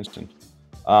paying attention.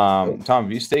 Tom,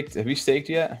 have you staked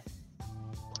yet?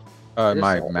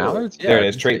 My mallards? Yeah, there it I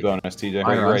is. can Trait stake. bonus, TJ.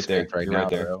 Mine You're are right there. unstaked right You're now, right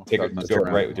there. bro. Take So it. I'm Go messing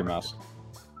right around. with your mouse.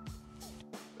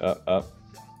 Up.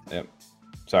 Yep.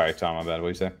 Sorry, Tom. My bad. What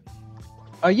do you say?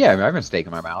 Yeah, I mean, I've been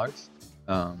staking my mallards.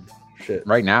 Shit.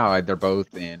 Right now, they're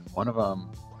both in. One of them,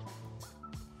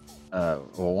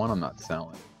 well, one I'm not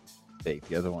selling. Stake.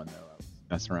 The other one, though, I was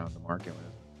messing around with the market when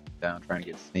it was down, trying to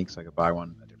get sneaks so I could buy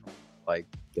one a different one. Like,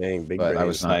 Dang, big but I brain.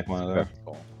 was not Snipe one of them.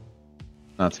 successful.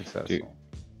 Not successful. Dude.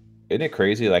 Isn't it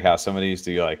crazy like how some of these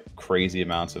do like crazy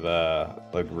amounts of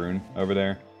like rune over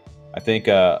there? I think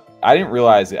I didn't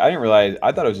realize I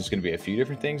thought it was just gonna be a few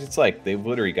different things. It's like they've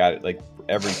literally got it like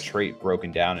every trait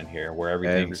broken down in here where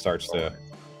everything starts to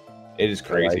it is I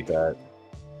crazy. like that.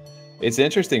 It's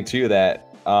interesting too that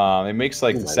it makes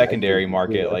like Ooh, the I like secondary it.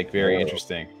 market Yeah. like very Yeah.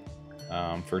 interesting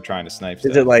for trying to snipe Is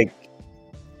stuff. it like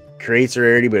creates a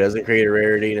rarity but doesn't create a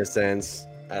rarity in a sense?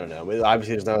 I don't know. I mean,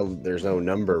 obviously, there's no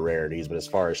number rarities, but as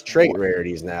far as trait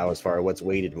rarities now, as far as what's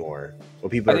weighted more, what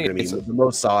people I are think going to be it's- the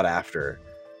most sought after.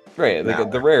 Right, Now.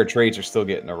 like the rare traits are still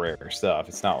getting the rare stuff.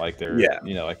 It's not like they're Yeah.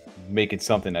 like making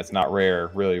something that's not rare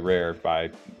really rare by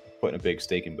putting a big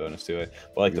staking bonus to it.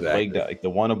 But like the Exactly. plague, like the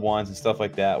one of ones and stuff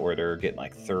like that, where they're getting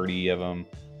like 30 of them.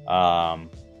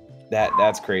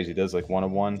 That's crazy. Those like one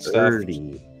of one stuff.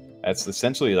 30. That's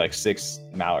essentially like 6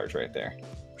 mallards right there.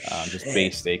 Just Shit.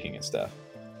 base staking and stuff.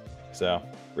 So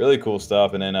really cool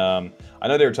stuff. And then I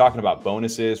know they were talking about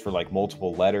bonuses for like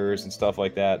multiple letters and stuff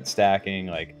like that, stacking.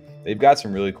 Like they've got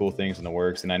some really cool things in the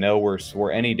works. And I know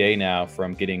we're any day now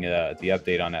from getting the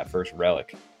update on that first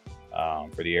relic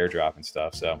for the airdrop and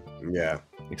stuff. So Yeah.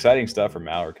 exciting stuff for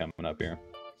Mallard coming up here.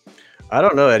 I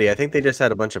don't know, Eddie. I think they just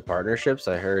had a bunch of partnerships.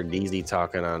 I heard DZ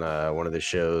talking on one of the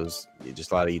shows.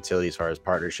 Just a lot of utility as far as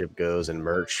partnership goes and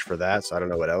merch for that. So I don't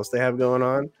know what else they have going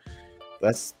on.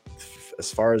 That's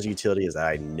as far as utility as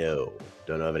I know.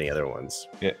 Don't know of any other ones.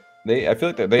 I feel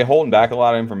like they holding back a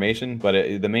lot of information, but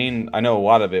I know a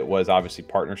lot of it was obviously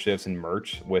partnerships and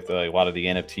merch with a lot of the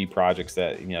NFT projects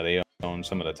that they own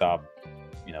some of the top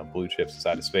blue chips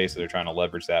inside of space, so they're trying to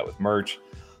leverage that with merch.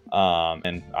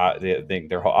 And I think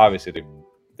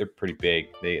they're pretty big.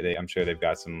 I'm sure they've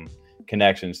got some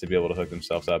connections to be able to hook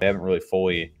themselves up. They haven't really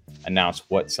fully announced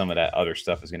what some of that other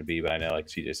stuff is going to be, but I know, like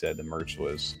CJ said, the merch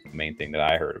was the main thing that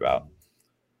I heard about.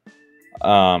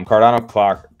 Cardano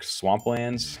Clock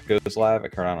Swamplands goes live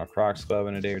at Cardano Crocs Club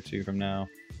in a day or two from now.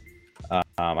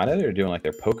 I know they're doing like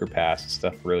their poker pass and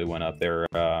stuff really went up there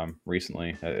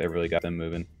recently. It really got them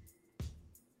moving.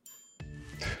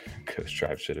 Ghost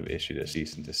Tribe should have issued a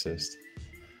cease and desist.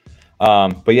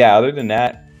 But yeah, other than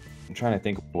that, I'm trying to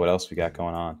think of what else we got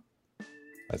going on.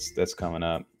 That's coming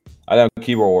up. I know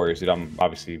Keyboard Warriors, dude. I'm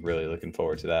obviously really looking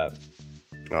forward to that.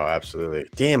 Oh, absolutely.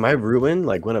 Damn, my ruin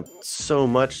went up so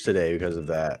much today because of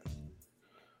that.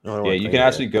 Yeah, you can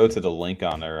actually go to the link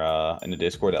on their in the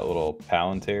Discord, that little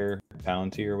Palantir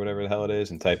or whatever the hell it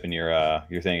is, and type in your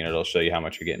thing, and it'll show you how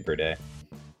much you're getting per day.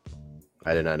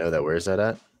 I did not know that. Where is that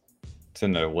at? It's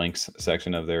in the links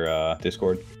section of their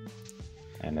Discord,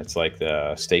 and it's like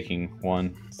the staking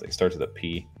one. It starts with a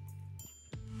P.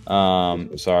 Sorry,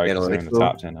 'cause they're in Analytics the tool?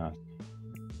 top 10.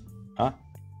 Huh?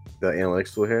 The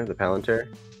analytics tool here, the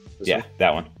Palantir. This Yeah, one?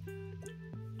 that one.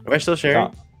 Am I still sharing?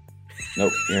 Top.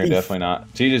 Nope, you're definitely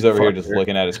not. TJ's over here just Fucker.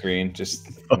 looking at a screen.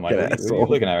 I'm like, Fucking what are you asshole.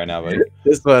 looking at right now, buddy?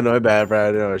 This one, my bad, bro.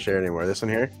 I don't want to share anymore. This one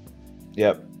here?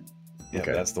 Yep. Yep,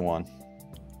 Okay. that's the one.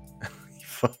 You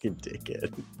fucking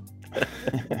dickhead.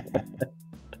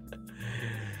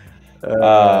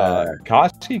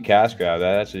 Koski Cash Grab,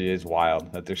 that actually is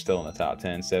wild that they're still in the top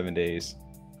 10, 7 days.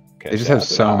 Okay, They just shout have out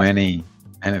to so Koski. many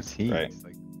NFTs. Right.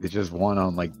 Like they just won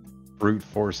on like brute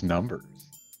force numbers.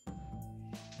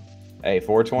 Hey,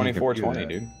 420, You can 420,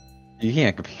 do dude. You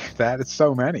can't compete with that. It's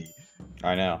so many.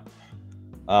 I know.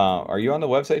 Are you on the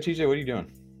website, TJ? What are you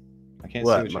doing? I can't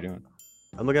What? see what you're doing.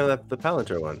 I'm looking at the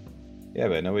Palantir one. Yeah,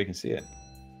 but nobody can see it.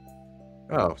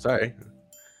 Oh, sorry.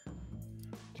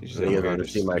 TJ's So you over guys here want to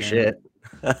just see my staring.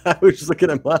 shit? I was just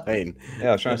looking at mine. Yeah,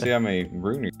 I was trying to see how many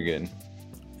rune you're getting.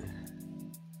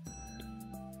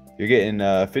 You're getting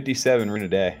 57 rune a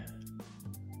day.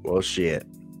 Well, shit.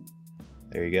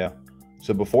 There you go.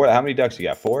 So before that, how many ducks you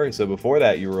got? 4? So before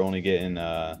that, you were only getting,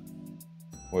 what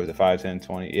was it, 5, 10,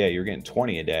 20? Yeah, you were getting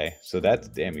 20 a day. So that's,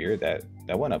 damn, that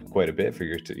went up quite a bit for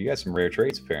you got some rare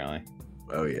traits, apparently.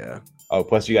 Oh, yeah. Oh,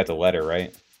 plus you got the letter,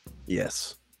 right?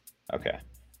 Yes. Okay.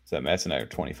 So that's another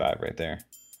 25 right there.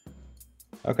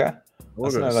 Okay.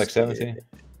 We'll That's go another like see 17.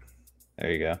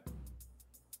 There you go.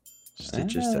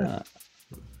 Stitches Ah.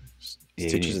 Yeah,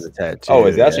 Stitches he's- the tattoo. Oh,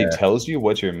 it actually yeah. tells you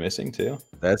what you're missing too.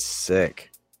 That's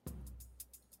sick.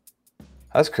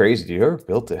 That's crazy, dude. Whoever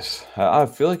built this? I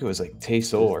feel like it was like Tay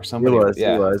Soul or somebody. He was.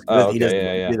 Yeah. He was. Oh, He does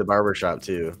okay, yeah. do the barber shop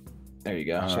too. There you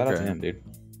go. Oh, Shout out to okay. him, dude.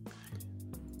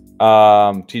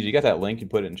 TJ, you got that link? You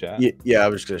put it in chat. Yeah, I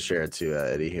was just gonna share it to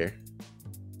Eddie here.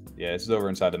 Yeah, this is over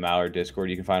inside the Mallard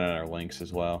Discord. You can find it on our links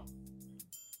as well.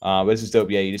 But this is dope.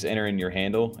 Yeah, you just enter in your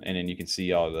handle, and then you can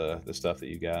see all the stuff that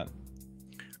you got.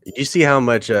 Did you see how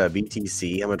much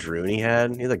BTC, how much Rooney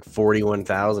had? He had like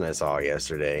 41,000. I saw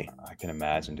yesterday. I can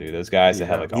imagine, dude. Those guys that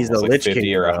have like He's almost the like Lich 50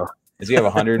 King, or bro. does he have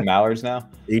 100 Mallards now?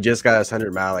 He just got his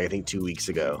 100 mile, like, I think 2 weeks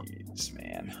ago. Jeez,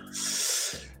 man.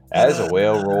 That is a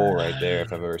whale roll right there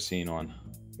if I've ever seen one.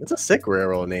 It's a sick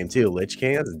railroad name too. Lich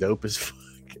King. That's dope as fuck.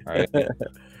 Right?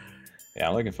 Yeah,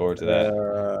 I'm looking forward to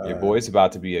that. Your boy's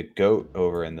about to be a goat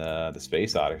over in the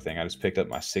space otter thing. I just picked up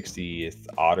my 60th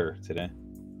otter today.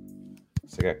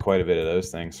 So I got quite a bit of those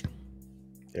things.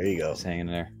 There you go. Just hanging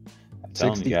there. I'm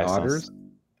telling 60 you guys, otters.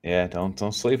 Yeah, don't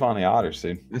sleep on the otters,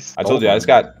 dude. This I told you I just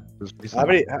Oldham got was How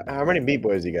recent. many Beat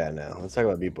Boys you got now? Let's talk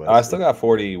about Beat Boys. I still got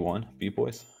 41 Beat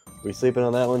Boys. We sleeping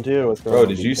on that one too? What's going Bro, on?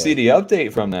 did Beat you Boys? see the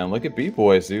update from them? Look at Beat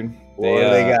Boys, dude. What do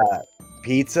they got?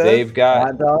 Pizza? They've got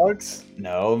hot dogs?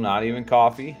 no, not even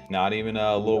coffee, not even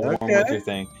a little warm Okay. winter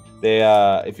thing. They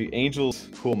if you Angel's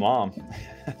cool mom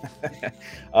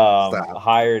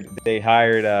hired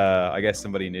I guess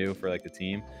somebody new for like the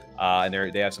team. And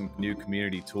they have some new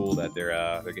community tool that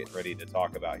they're getting ready to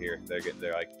talk about here.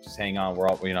 They're like, just hang on, we're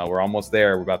almost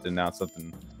there. We're about to announce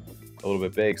something a little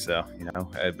bit big. So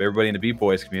everybody in the Beat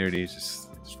Boys community is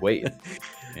just waiting.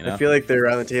 I feel like they're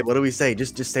around the table. What do we say?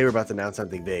 Just say we're about to announce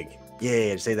something big.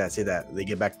 Yeah, say that. They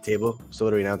get back to the table. So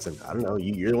what are we announcing? I don't know.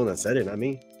 You're the one that said it, not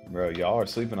me. Bro, y'all are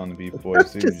sleeping on the Beat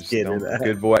Boys, dude. Just kidding.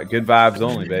 Good vibes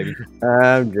only, baby.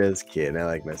 I'm just kidding. I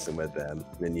like messing with them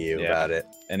and you Yeah. about it.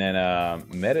 And then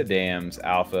Metadams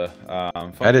Alpha.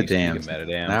 Metadams.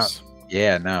 Metadams.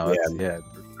 Yeah, no, Yeah.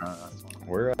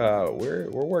 We're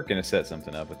working to set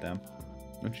something up with them.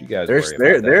 Don't you guys worry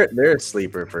about that. They're a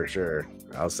sleeper for sure.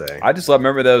 I'll say. I just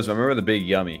remember those. I remember the big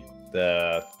yummy,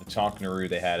 the chonk Naru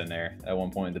they had in there at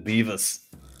one point. The Beavis.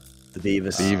 The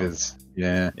Beavis. Beavers.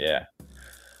 Yeah. Yeah.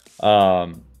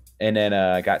 And then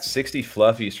I got 60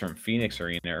 fluffies from Phoenix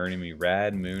Arena, earning me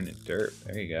Rad, Moon, and Dirt.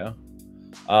 There you go.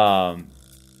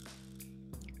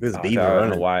 Who's I Beaver don't know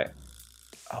running? why.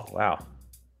 Oh wow.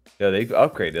 Yeah, they've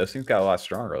upgraded. Those things got a lot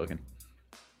stronger looking.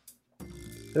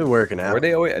 They're working out. Were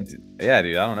they always? Yeah,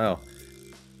 dude. I don't know.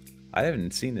 I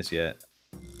haven't seen this yet.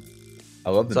 I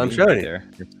love the So I'm meme showing right you. there.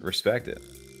 Respect it.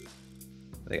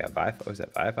 They got Wi-Fi. Was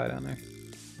that Wi-Fi down there?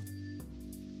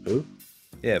 Who?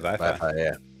 Yeah, Wi-Fi. Wi-Fi,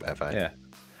 yeah. Wi-Fi. Yeah.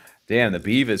 Damn, the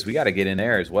Beavas. We got to get in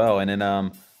there as well. And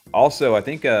then also, I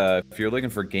think if you're looking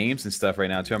for games and stuff right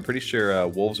now too, I'm pretty sure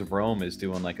Wolves of Rome is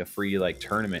doing like a free like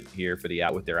tournament here for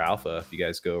with their alpha. If you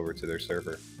guys go over to their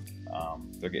server,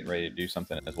 they're getting ready to do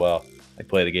something as well. Like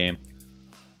play the game.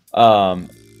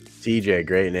 TJ,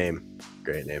 great name.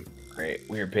 Great name. Great.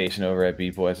 We're patient over at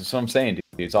Beat Boys. That's what I'm saying, dude.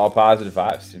 It's all positive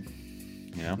vibes, dude.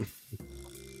 You know?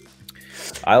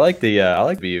 I like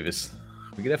Beavis.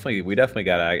 We definitely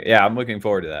gotta. Yeah, I'm looking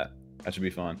forward to that. That should be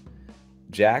fun.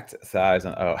 Jacked thighs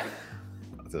on. Oh,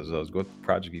 what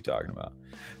project are you talking about,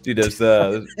 dude?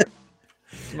 Those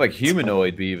like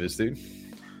humanoid Beavis, dude.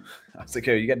 I was like,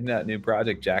 oh, you got that new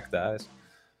project, Jacked thighs?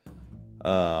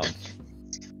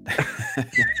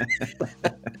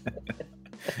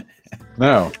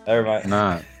 No, Never mind.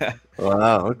 not.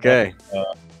 Wow. Okay.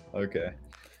 Okay,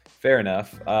 fair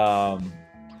enough. Yeah,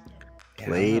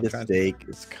 Play I'm to trying- stake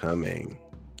is coming.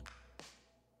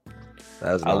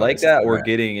 That was I like nice. that we're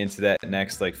getting into that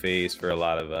next like phase for a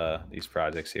lot of these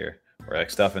projects here, where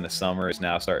like stuff in the summer is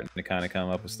now starting to kind of come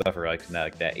up with stuff, or like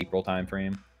that April time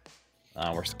frame.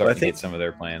 We're starting to think- get some of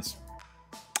their plans.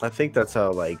 I think that's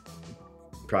how like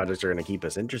projects are going to keep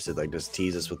us interested. Like just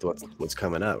tease us with what's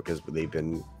coming up because they've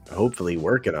been hopefully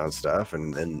working on stuff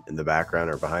and in the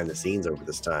background or behind the scenes over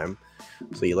this time.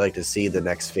 So you like to see the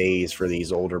next phase for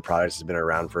these older products that's been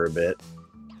around for a bit.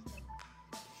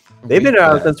 They've been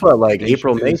around since what, like Station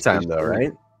April, two, May Station time though, three.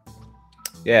 right?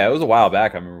 Yeah, it was a while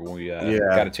back. I remember when we Yeah.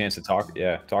 got a chance to talk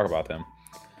about them.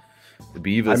 The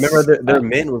Beavis. I remember their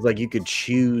mint was like you could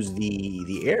choose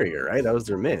the area, right? That was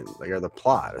their mint, like or the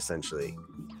plot essentially.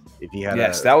 If you had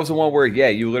Yes, that was the one where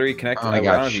you literally connected. Oh my I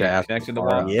God, don't know if you Shaft. connected the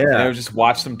one. Yeah. and it was just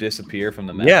watch them disappear from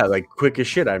the map. yeah, like quick as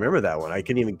shit. I remember that one. I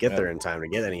couldn't even get Yeah. there in time to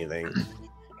get anything.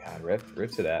 God,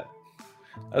 rip to that.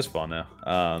 That was fun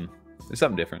though. It's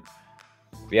something different.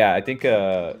 Yeah, I think.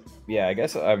 Yeah, I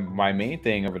guess my main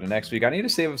thing over the next week, I need to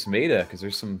save up some ADA because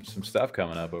there's some stuff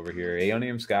coming up over here.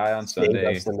 Aeonium Sky on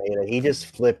Sunday. He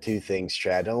just flipped 2 things,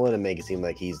 Chad. Don't let him make it seem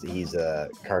like he's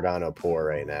Cardano poor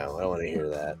right now. I don't want to hear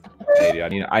that. Hey,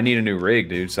 dude, I need a new rig,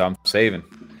 dude. So I'm saving.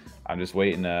 I'm just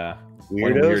waiting.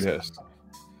 Weirdos.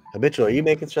 Habitual, are you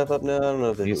making stuff up now? I don't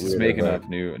know if he's just making up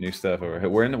new stuff over here.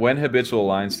 When Habitual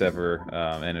Line Stepper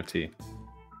NFT.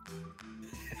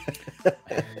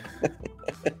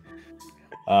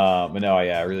 But no,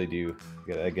 yeah, I really do.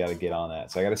 I gotta get on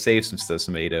that. So I gotta save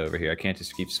some ADA over here. I can't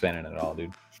just keep spending it all,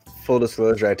 dude. Full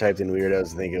disclosure, I typed in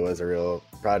weirdos to think it was a real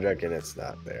project, and it's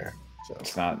not there. So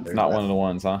it's not one of the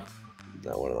ones, huh?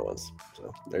 Not one of the ones.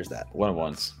 So there's that. One of the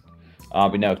ones.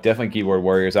 But no, definitely Keyboard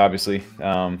Warriors, obviously.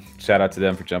 Shout out to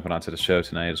them for jumping onto the show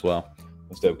tonight as well.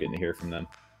 It's dope getting to hear from them.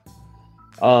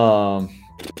 Well,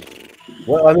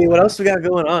 I mean, what else we got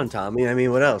going on, Tommy? I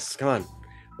mean, what else? Come on.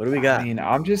 What do we got? I mean,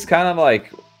 I'm just kind of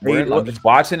like, I'm just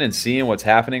watching and seeing what's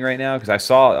happening right now because I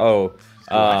saw,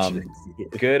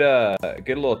 good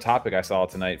little topic I saw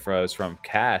tonight from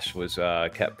Cash was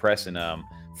kept pressing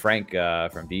Frank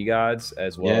from D-Gods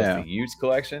as well as the Utes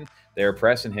collection. They were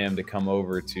pressing him to come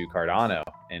over to Cardano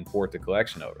and port the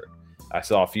collection over. I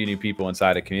saw a few new people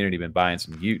inside the community been buying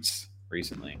some Utes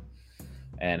recently.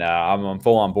 And I'm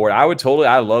full on board. I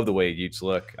love the way Utes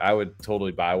look. I would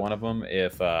totally buy one of them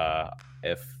if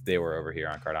they were over here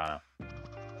on Cardano.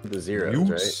 The zeros,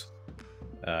 Utes.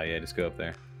 Right? Yeah, just go up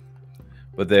there.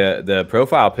 But the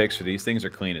profile pics for these things are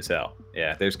clean as hell.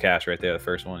 Yeah, there's Cash right there, the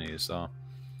first one you just saw.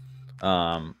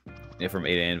 Yeah, from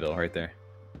Ada Anvil right there.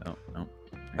 Oh.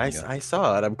 I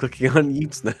saw it. I'm clicking on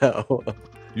Utes now.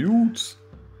 Utes.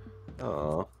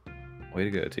 Oh, way to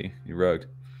go, T. You rugged.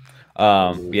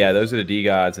 Yeah, those are the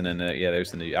D-Gods, and then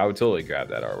there's the new. I would totally grab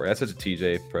that artwork. That's such a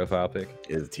TJ profile pic.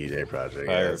 It's a TJ project.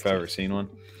 If I've ever seen one.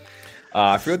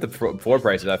 I forget the floor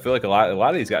prices. I feel like a lot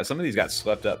of these guys. Some of these got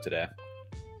swept up today.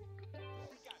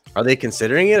 Are they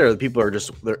considering it, or people are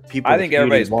just people? I think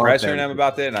everybody's pressuring them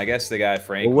about that, and I guess the guy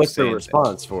Frank. Well, what's the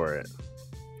response for it?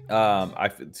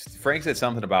 Frank said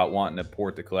something about wanting to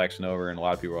port the collection over, and a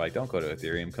lot of people were like, "Don't go to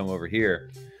Ethereum, come over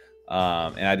here."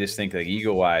 And I just think, like,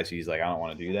 ego-wise, he's like, "I don't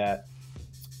want to do that."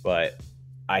 But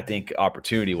I think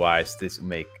opportunity-wise,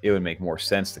 it would make more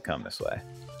sense to come this way.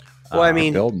 Well, I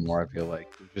mean, build more. I feel like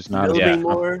there's just not building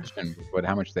more, but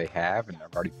how much they have, and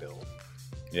they've already built.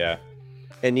 Yeah,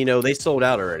 and they sold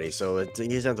out already, so he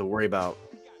doesn't have to worry about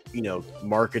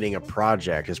marketing a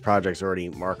project. His project's already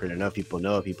marketed enough. People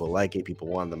know it. People like it. People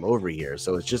want them over here.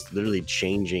 So it's just literally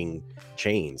changing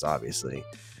chains, obviously.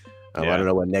 I don't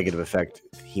know what negative effect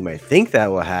he might think that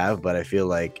will have, but I feel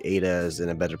like ADA is in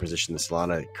a better position than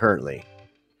Solana currently.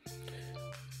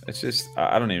 It's just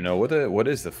I don't even know what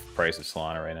is the price of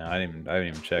Solana right now. I haven't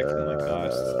even checked in the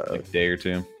last a day or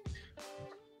two.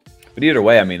 But either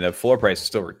way, I mean the floor price is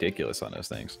still ridiculous on those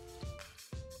things.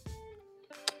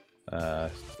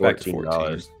 Back to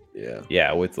 $14.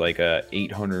 Yeah, with like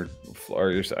 800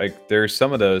 floors. Like there's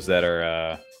some of those that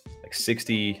are like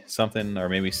 60 something or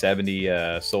maybe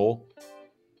 70 Sol.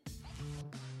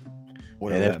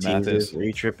 What NFTs that math is? Are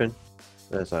you tripping?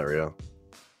 That's not real.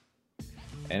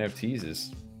 NFTs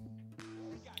is.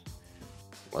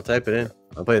 I'll type it in.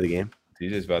 I'll play the game.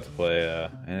 TJ's about to play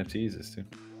NFTs is too.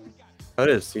 Oh, it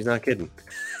is. He's not kidding.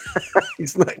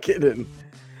 He's not kidding.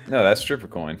 No, that's stripper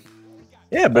coin.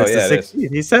 Yeah, but it's the 60.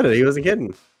 He said it. He wasn't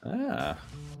kidding. Ah.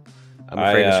 I'm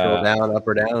afraid to scroll down, up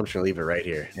or down. I'm just gonna leave it right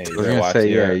here. Yeah, I was gonna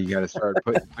say, you got to start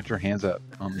put your hands up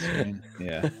on the screen.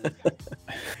 Yeah.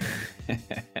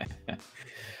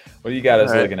 What do you got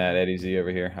us looking at, Eddie Z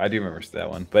over here? I do remember that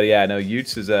one, but yeah, no,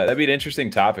 Utes is that'd be an interesting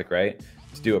topic, right?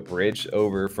 To do a bridge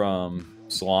over from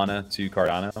Solana to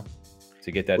Cardano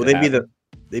to get that. Well,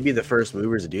 they'd be the first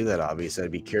movers to do that. Obviously,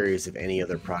 I'd be curious if any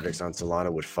other projects on Solana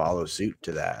would follow suit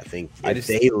to that. I think if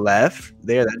they left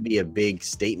there, that'd be a big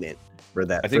statement for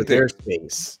that, for their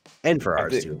space and for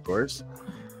ours too, of course.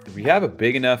 If we have a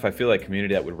big enough, I feel like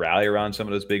community that would rally around some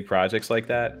of those big projects like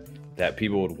that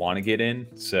people would want to get in.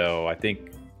 So I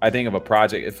think of a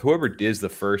project, if whoever is the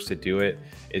first to do it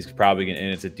is probably going to,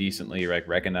 and it's a decently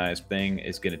recognized thing,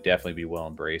 is going to definitely be well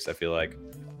embraced. I feel like.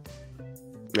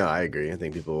 No, I agree. I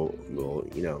think people will,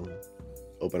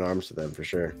 open arms to them for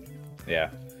sure. Yeah.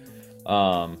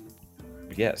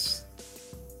 Yes.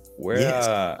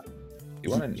 You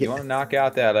want to knock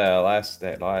out that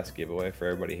last giveaway for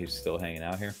everybody who's still hanging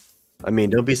out here? I mean,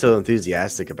 don't be so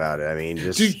enthusiastic about it. I mean,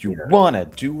 just do you want to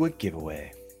do a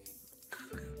giveaway?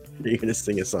 You're gonna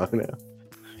sing a song now?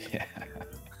 Yeah, I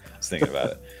was thinking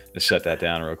about it. Just shut that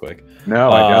down real quick.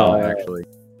 No, I don't actually.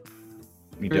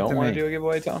 You don't want to do a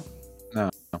giveaway, Tom? No.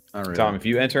 Not really. Tom, if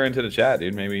you enter into the chat,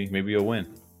 dude, maybe you'll win.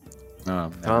 No,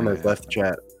 never Tom gonna has left the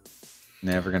chat.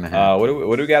 Never gonna happen.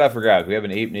 What do we got up for grabs? We have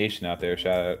an Ape Nation out there.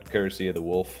 Shout out, courtesy of the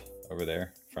Wolf over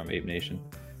there from Ape Nation.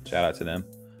 Shout out to them.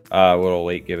 A little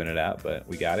late giving it out, but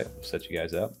we got it. We'll set you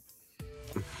guys up.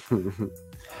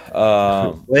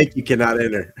 Blake, you cannot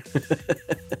enter.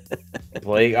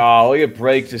 Blake, oh, look at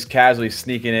Blake just casually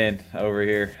sneaking in over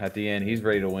here at the end. He's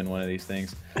ready to win one of these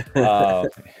things.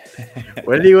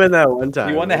 When did he win that one time?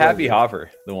 He won the Happy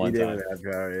Hopper the one He did time. win the Happy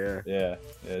Hopper, yeah.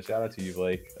 Yeah. Shout out to you,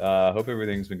 Blake. Hope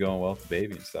everything's been going well with the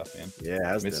baby and stuff, man. Yeah,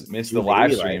 how's Missed the the live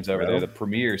baby streams life, over bro? there, the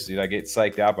premieres, dude. I get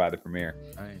psyched out by the premiere.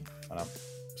 Right.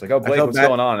 It's like, oh, Blake, felt what's bad-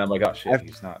 going on? And I'm like, oh shit,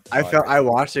 he's not. I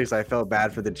watched it because I felt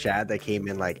bad for the chat that came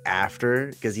in like after,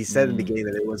 because he said in the beginning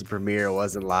that it was a premiere, it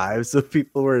wasn't live, so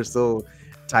people were still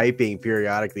typing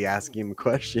periodically, asking him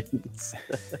questions.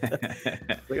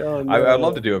 Like, oh, no. I'd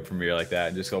love to do a premiere like that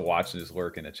and just go watch and just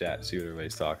lurk in the chat and see what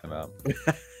everybody's talking about.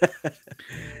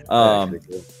 Actually,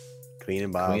 cool.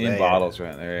 Cleaning bottles. Cleaning Hey, bottles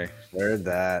right there. Heard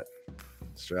that.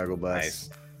 Struggle bus.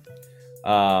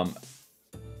 Nice.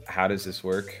 How does this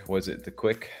work? Was it the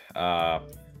quick? I'm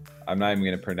not even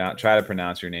gonna try to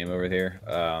pronounce your name over here.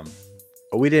 Oh,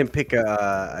 we didn't pick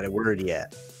a word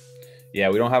yet. Yeah,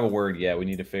 we don't have a word yet. We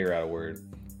need to figure out a word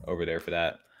over there for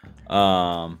that.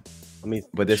 Let me.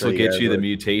 But this show will get guys you the what-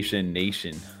 Mutation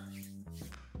Nation.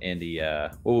 And the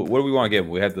what do we want to give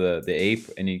him? We have the ape,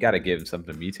 and you got to give him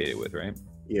something to mutate it with, right?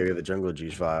 Yeah, we have the Jungle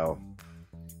Juice file.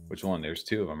 Which one? There's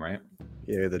two of them, right?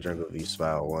 Yeah, we have the Jungle Juice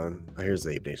file one. Oh, here's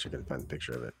the Ape Nation. I can find a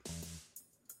picture of it.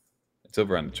 It's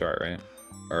over on the chart, right?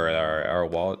 Or our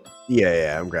wallet.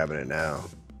 Yeah, I'm grabbing it now.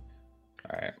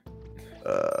 All right.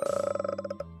 Uh,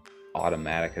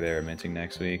 Automatica there minting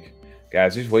next week.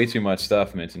 Guys, there's way too much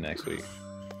stuff minting next week.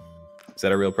 Is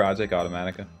that a real project,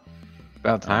 Automatica?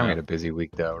 About time we know. had a busy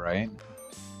week though, right?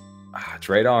 It's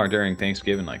right on during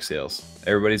Thanksgiving like sales.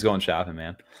 Everybody's going shopping,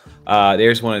 man.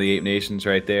 There's one of the Ape Nations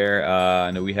right there.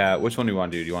 I know we have. Which one do you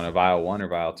want to do? Do you want a Vial 1 or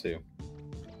Vial 2?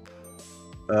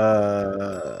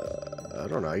 I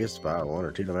don't know. I guess file 1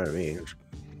 or 2 don't matter to me.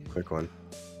 Quick one.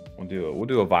 We'll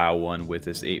do a Vial 1 with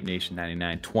this Ape Nation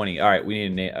 9920. All right, we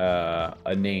need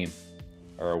a name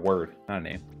or a word, not a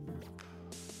name.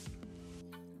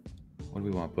 What do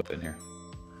we want to put in here?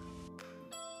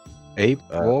 Ape,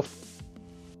 wolf,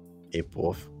 Ape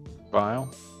Wolf. file.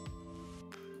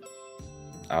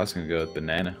 I was gonna go with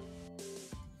banana.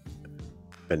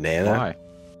 Banana. Why?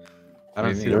 I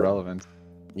don't do you see the think? relevance.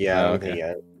 Yeah, I Oh, don't okay. think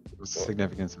yeah. What's the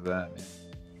significance of that? Man?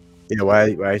 Yeah, why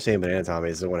are you saying banana, Tommy?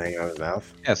 Is it one hanging out of his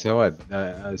mouth? Yeah. So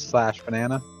what? Slash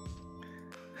banana.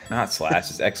 Not slash,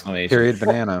 it's exclamation. Period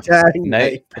banana.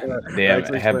 Night. Damn,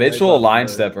 Actually, habitual it's line like-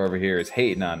 step over here is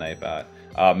hating on Nightbot.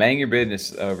 Mang your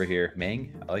business over here.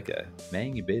 Mang? I like that.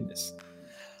 Mang your business.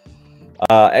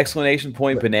 Exclamation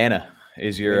point banana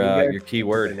is your key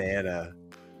word. Banana.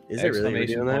 Is it really? We're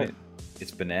doing that?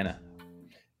 It's banana.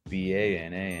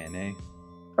 B-A-N-A-N-A.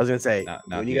 I was gonna say Not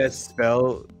when you the guys S.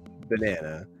 spell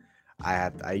banana,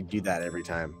 I do that every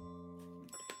time.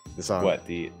 The song. What,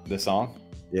 the song?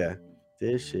 Yeah.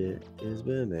 This shit is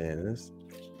bananas.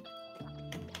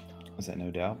 Is that No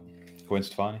Doubt? Gwen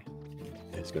Stefani?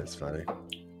 It's good. It's funny.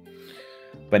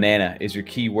 Banana is your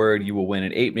key word. You will win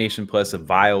an Ape Nation plus a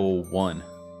Vial 1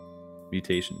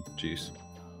 mutation juice.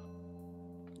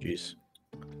 Juice.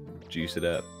 Juice it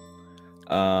up.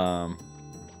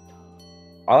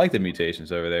 I like the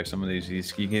mutations over there. Some of these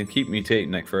you can keep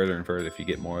mutating like further and further if you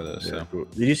get more of those. Yeah, So cool.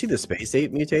 Did you see the Space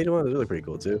Ape mutated one? Those look pretty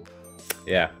cool too.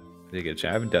 yeah, they get a chance.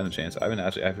 I haven't done a chance. I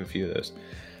have a few of those.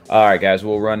 All right, guys,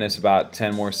 we'll run this about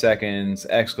 10 more seconds.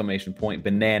 Exclamation point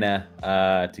banana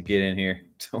to get in here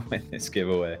to win this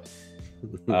giveaway.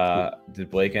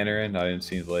 Did Blake enter in? I didn't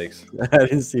see Blake's. I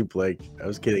didn't see Blake. I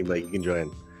was kidding, Blake. You can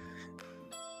join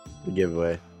the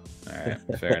giveaway. All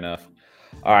right, fair enough.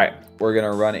 All right, we're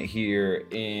gonna run it here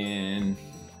in.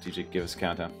 DJ, give us a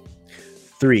countdown.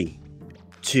 3,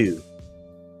 2.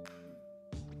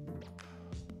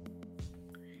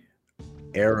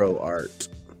 Arrow art.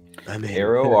 I'm in.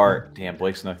 Arrow art. Damn,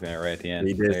 Blake snuck that right at the end.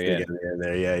 He did There you stick go. it in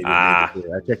there. Yeah, he did Ah. make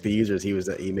it. I checked the users.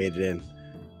 He made it in.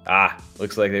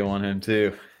 Looks like they want him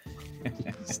too.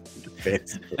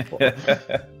 Fancy football.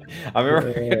 I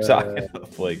remember talking to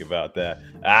Blake about that.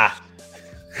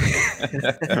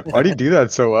 Why do you do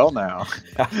that so well now?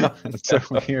 That's so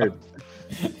weird.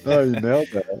 Oh, you nailed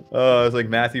that. Oh, it's like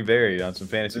Matthew Berry on some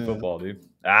fantasy Yeah. football, dude.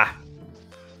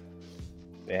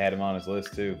 They had him on his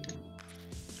list too.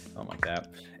 Oh my god.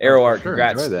 Arrow art, Sure,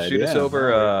 congrats. enjoy that, Shoot us yeah.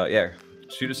 over.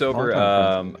 Shoot us over.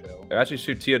 Long-time friends of the show. Actually,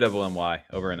 shoot TOWMY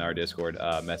over in our Discord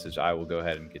message. I will go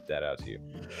ahead and get that out to you.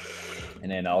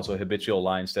 And then also Habitual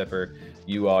Line Stepper,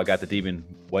 you got the Demon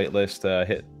whitelist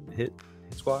hit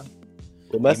squad.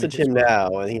 We'll message him now,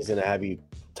 and he's gonna have you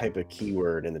type a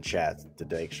keyword in the chat to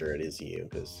make sure it is you,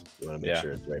 because we want to make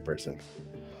sure it's the right person.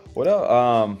 What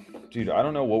else? Dude, I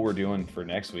don't know what we're doing for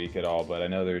next week at all, but I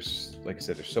know there's, like I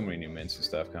said, there's so many new mints and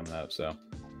stuff coming up. So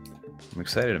I'm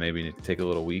excited to maybe take a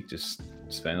little week, just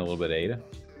spend a little bit of ADA.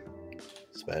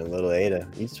 Spend a little ADA.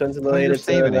 You spend a I little thought you were ADA.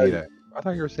 saving ADA. I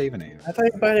thought you were saving ADA. I thought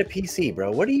you were buying a PC, bro.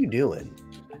 What are you doing?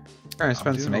 Trying to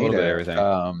spend doing some a little bit of ADA.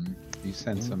 everything. You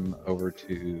sent some over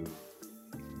to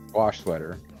Squash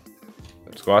Sweater.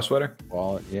 Squash Sweater?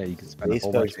 Well, yeah, you can spend a Base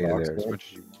whole bunch of Squash ADA there as Sweater? much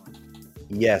as you want.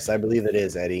 Yes, I believe it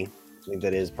is, Eddie. I think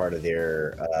that is part of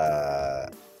their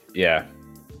Yeah.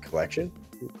 collection.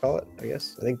 You call it, I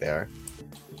guess. I think they are.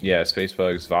 Yeah, Space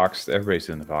Bugs, Vox. Everybody's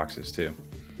doing the Voxes too.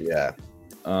 Yeah,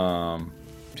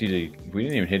 TJ, we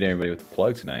didn't even hit anybody with the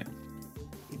plug tonight.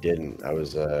 you didn't. I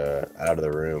was out of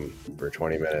the room for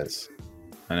 20 minutes.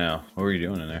 I know. What were you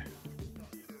doing in there?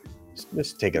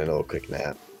 Just taking a little quick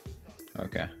nap.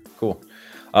 Okay, cool.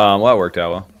 Well, that worked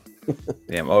out well.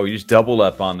 Damn. Oh, you just doubled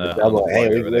up on the. Double. On the Hey,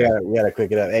 plug we, over we, there. gotta, we gotta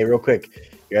quick it up. Hey, real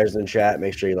quick, you guys in the chat,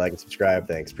 make sure you like and subscribe.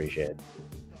 Thanks, appreciate it.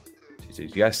 You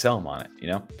guys sell them on it, you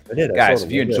know? I did. I Guys, sold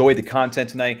if you them. I did. enjoyed the content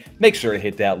tonight, make sure to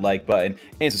hit that like button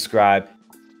and subscribe.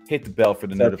 Hit the bell for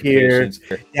the It's up here, notifications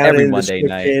Down every in the Monday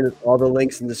night. description, all the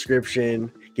links in the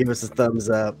description. Give us a thumbs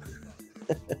up.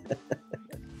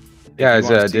 Guys,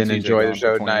 want to see didn't TJ enjoy gone the for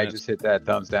show 20 tonight. minutes. Just hit that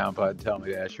thumbs down button. Tell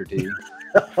me to ask your D.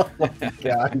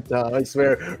 God, Tom, I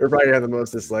swear, we're probably gonna have the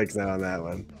most dislikes now on that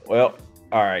one. Well,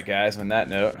 all right, guys. On that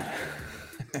note,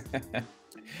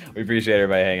 we appreciate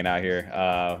everybody hanging out here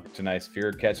tonight. If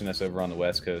you're catching us over on the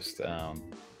West Coast,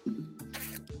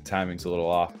 timing's a little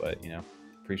off, but you know,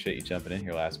 appreciate you jumping in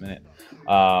here last minute.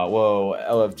 Whoa,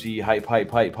 LFG,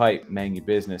 hype, man, your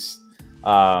business.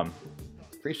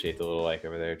 Appreciate the little like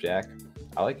over there, Jack.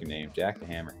 I like your name, Jack the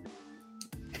Hammer.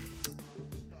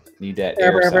 Need that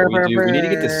air sound. We need to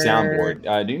get the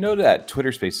soundboard. Do you know that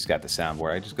Twitter Space has got the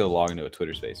soundboard? I just go log into a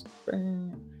Twitter Space.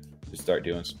 Just start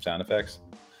doing some sound effects.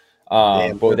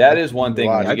 But that is one thing.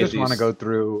 when I you I get just want to these- go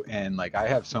through and like I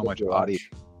have so much Watch. audio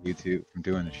on YouTube from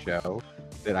doing the show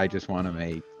that I just want to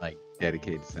make like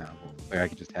dedicated sound. Like I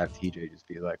could just have TJ just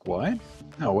be like, "What?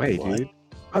 No way, What? dude!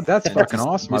 Oh, that's fucking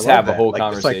awesome! just I love have a that." whole like,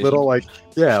 just, conversation. like little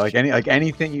like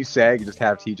anything you say, you just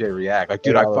have TJ react. Like,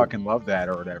 dude, Yeah, I like- fucking love that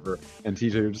or whatever. And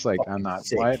TJ was just like, "I'm not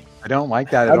Sick. what? I don't like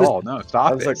that I at was- all. No, I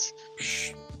stop was like, this."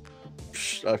 Shh,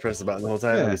 shh. I pressed the button the whole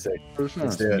time. Yeah. Let me see. For sure.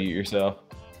 Let's do it. mute yourself.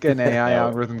 Get an AI Oh.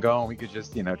 algorithm going. We could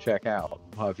just check out.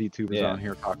 We'll have YouTubers Yeah. on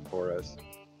here talking for us.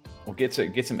 We'll get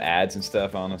some ads and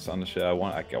stuff on us on the show.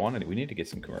 We need to get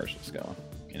some commercials going.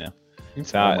 You know, You can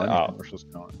spend Not- money oh. commercials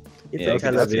going. It's Yeah, a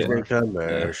okay, that's it. television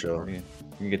Yeah, commercial. we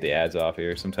can get the ads off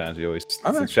here. Sometimes we always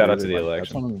I'm shout actually out to really the like-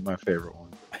 That's election. one of my favorite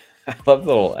ones. I love the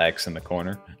little X in the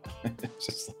corner. It's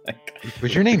just like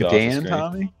Was your name Go off the Dan, screen.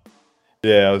 Tommy?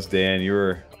 yeah, I was Dan. You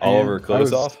were Oliver Dan? I was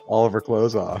Close Oliver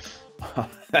Close off.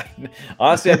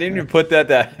 Honestly, I didn't even put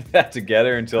that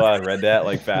together until I read that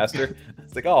like faster.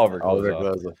 It's like Oliver Oliver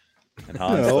Close Close. and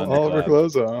Hans Oliver Thundercloud.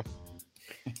 Close off.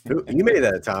 You made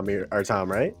that, Tommy or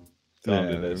Tom, right? Tom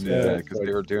did this, yeah, yeah. because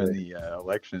they were doing the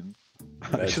election.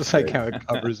 I That's just like great. how it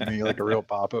covers me like a real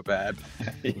pop-up ad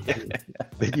Yeah.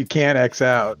 that you can't X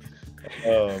out.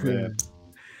 Oh man.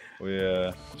 We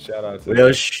shout out to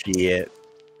Real shit.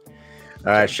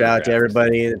 All right, shout out to graphics.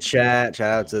 everybody in the chat.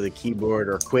 Shout out to the keyboard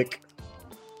or quick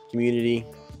community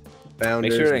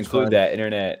founders. Make sure to It's include fun. that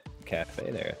internet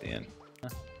cafe there at the end.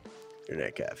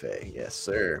 Internet cafe. Yes,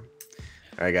 sir.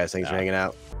 All right, guys. Thanks for hanging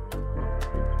out.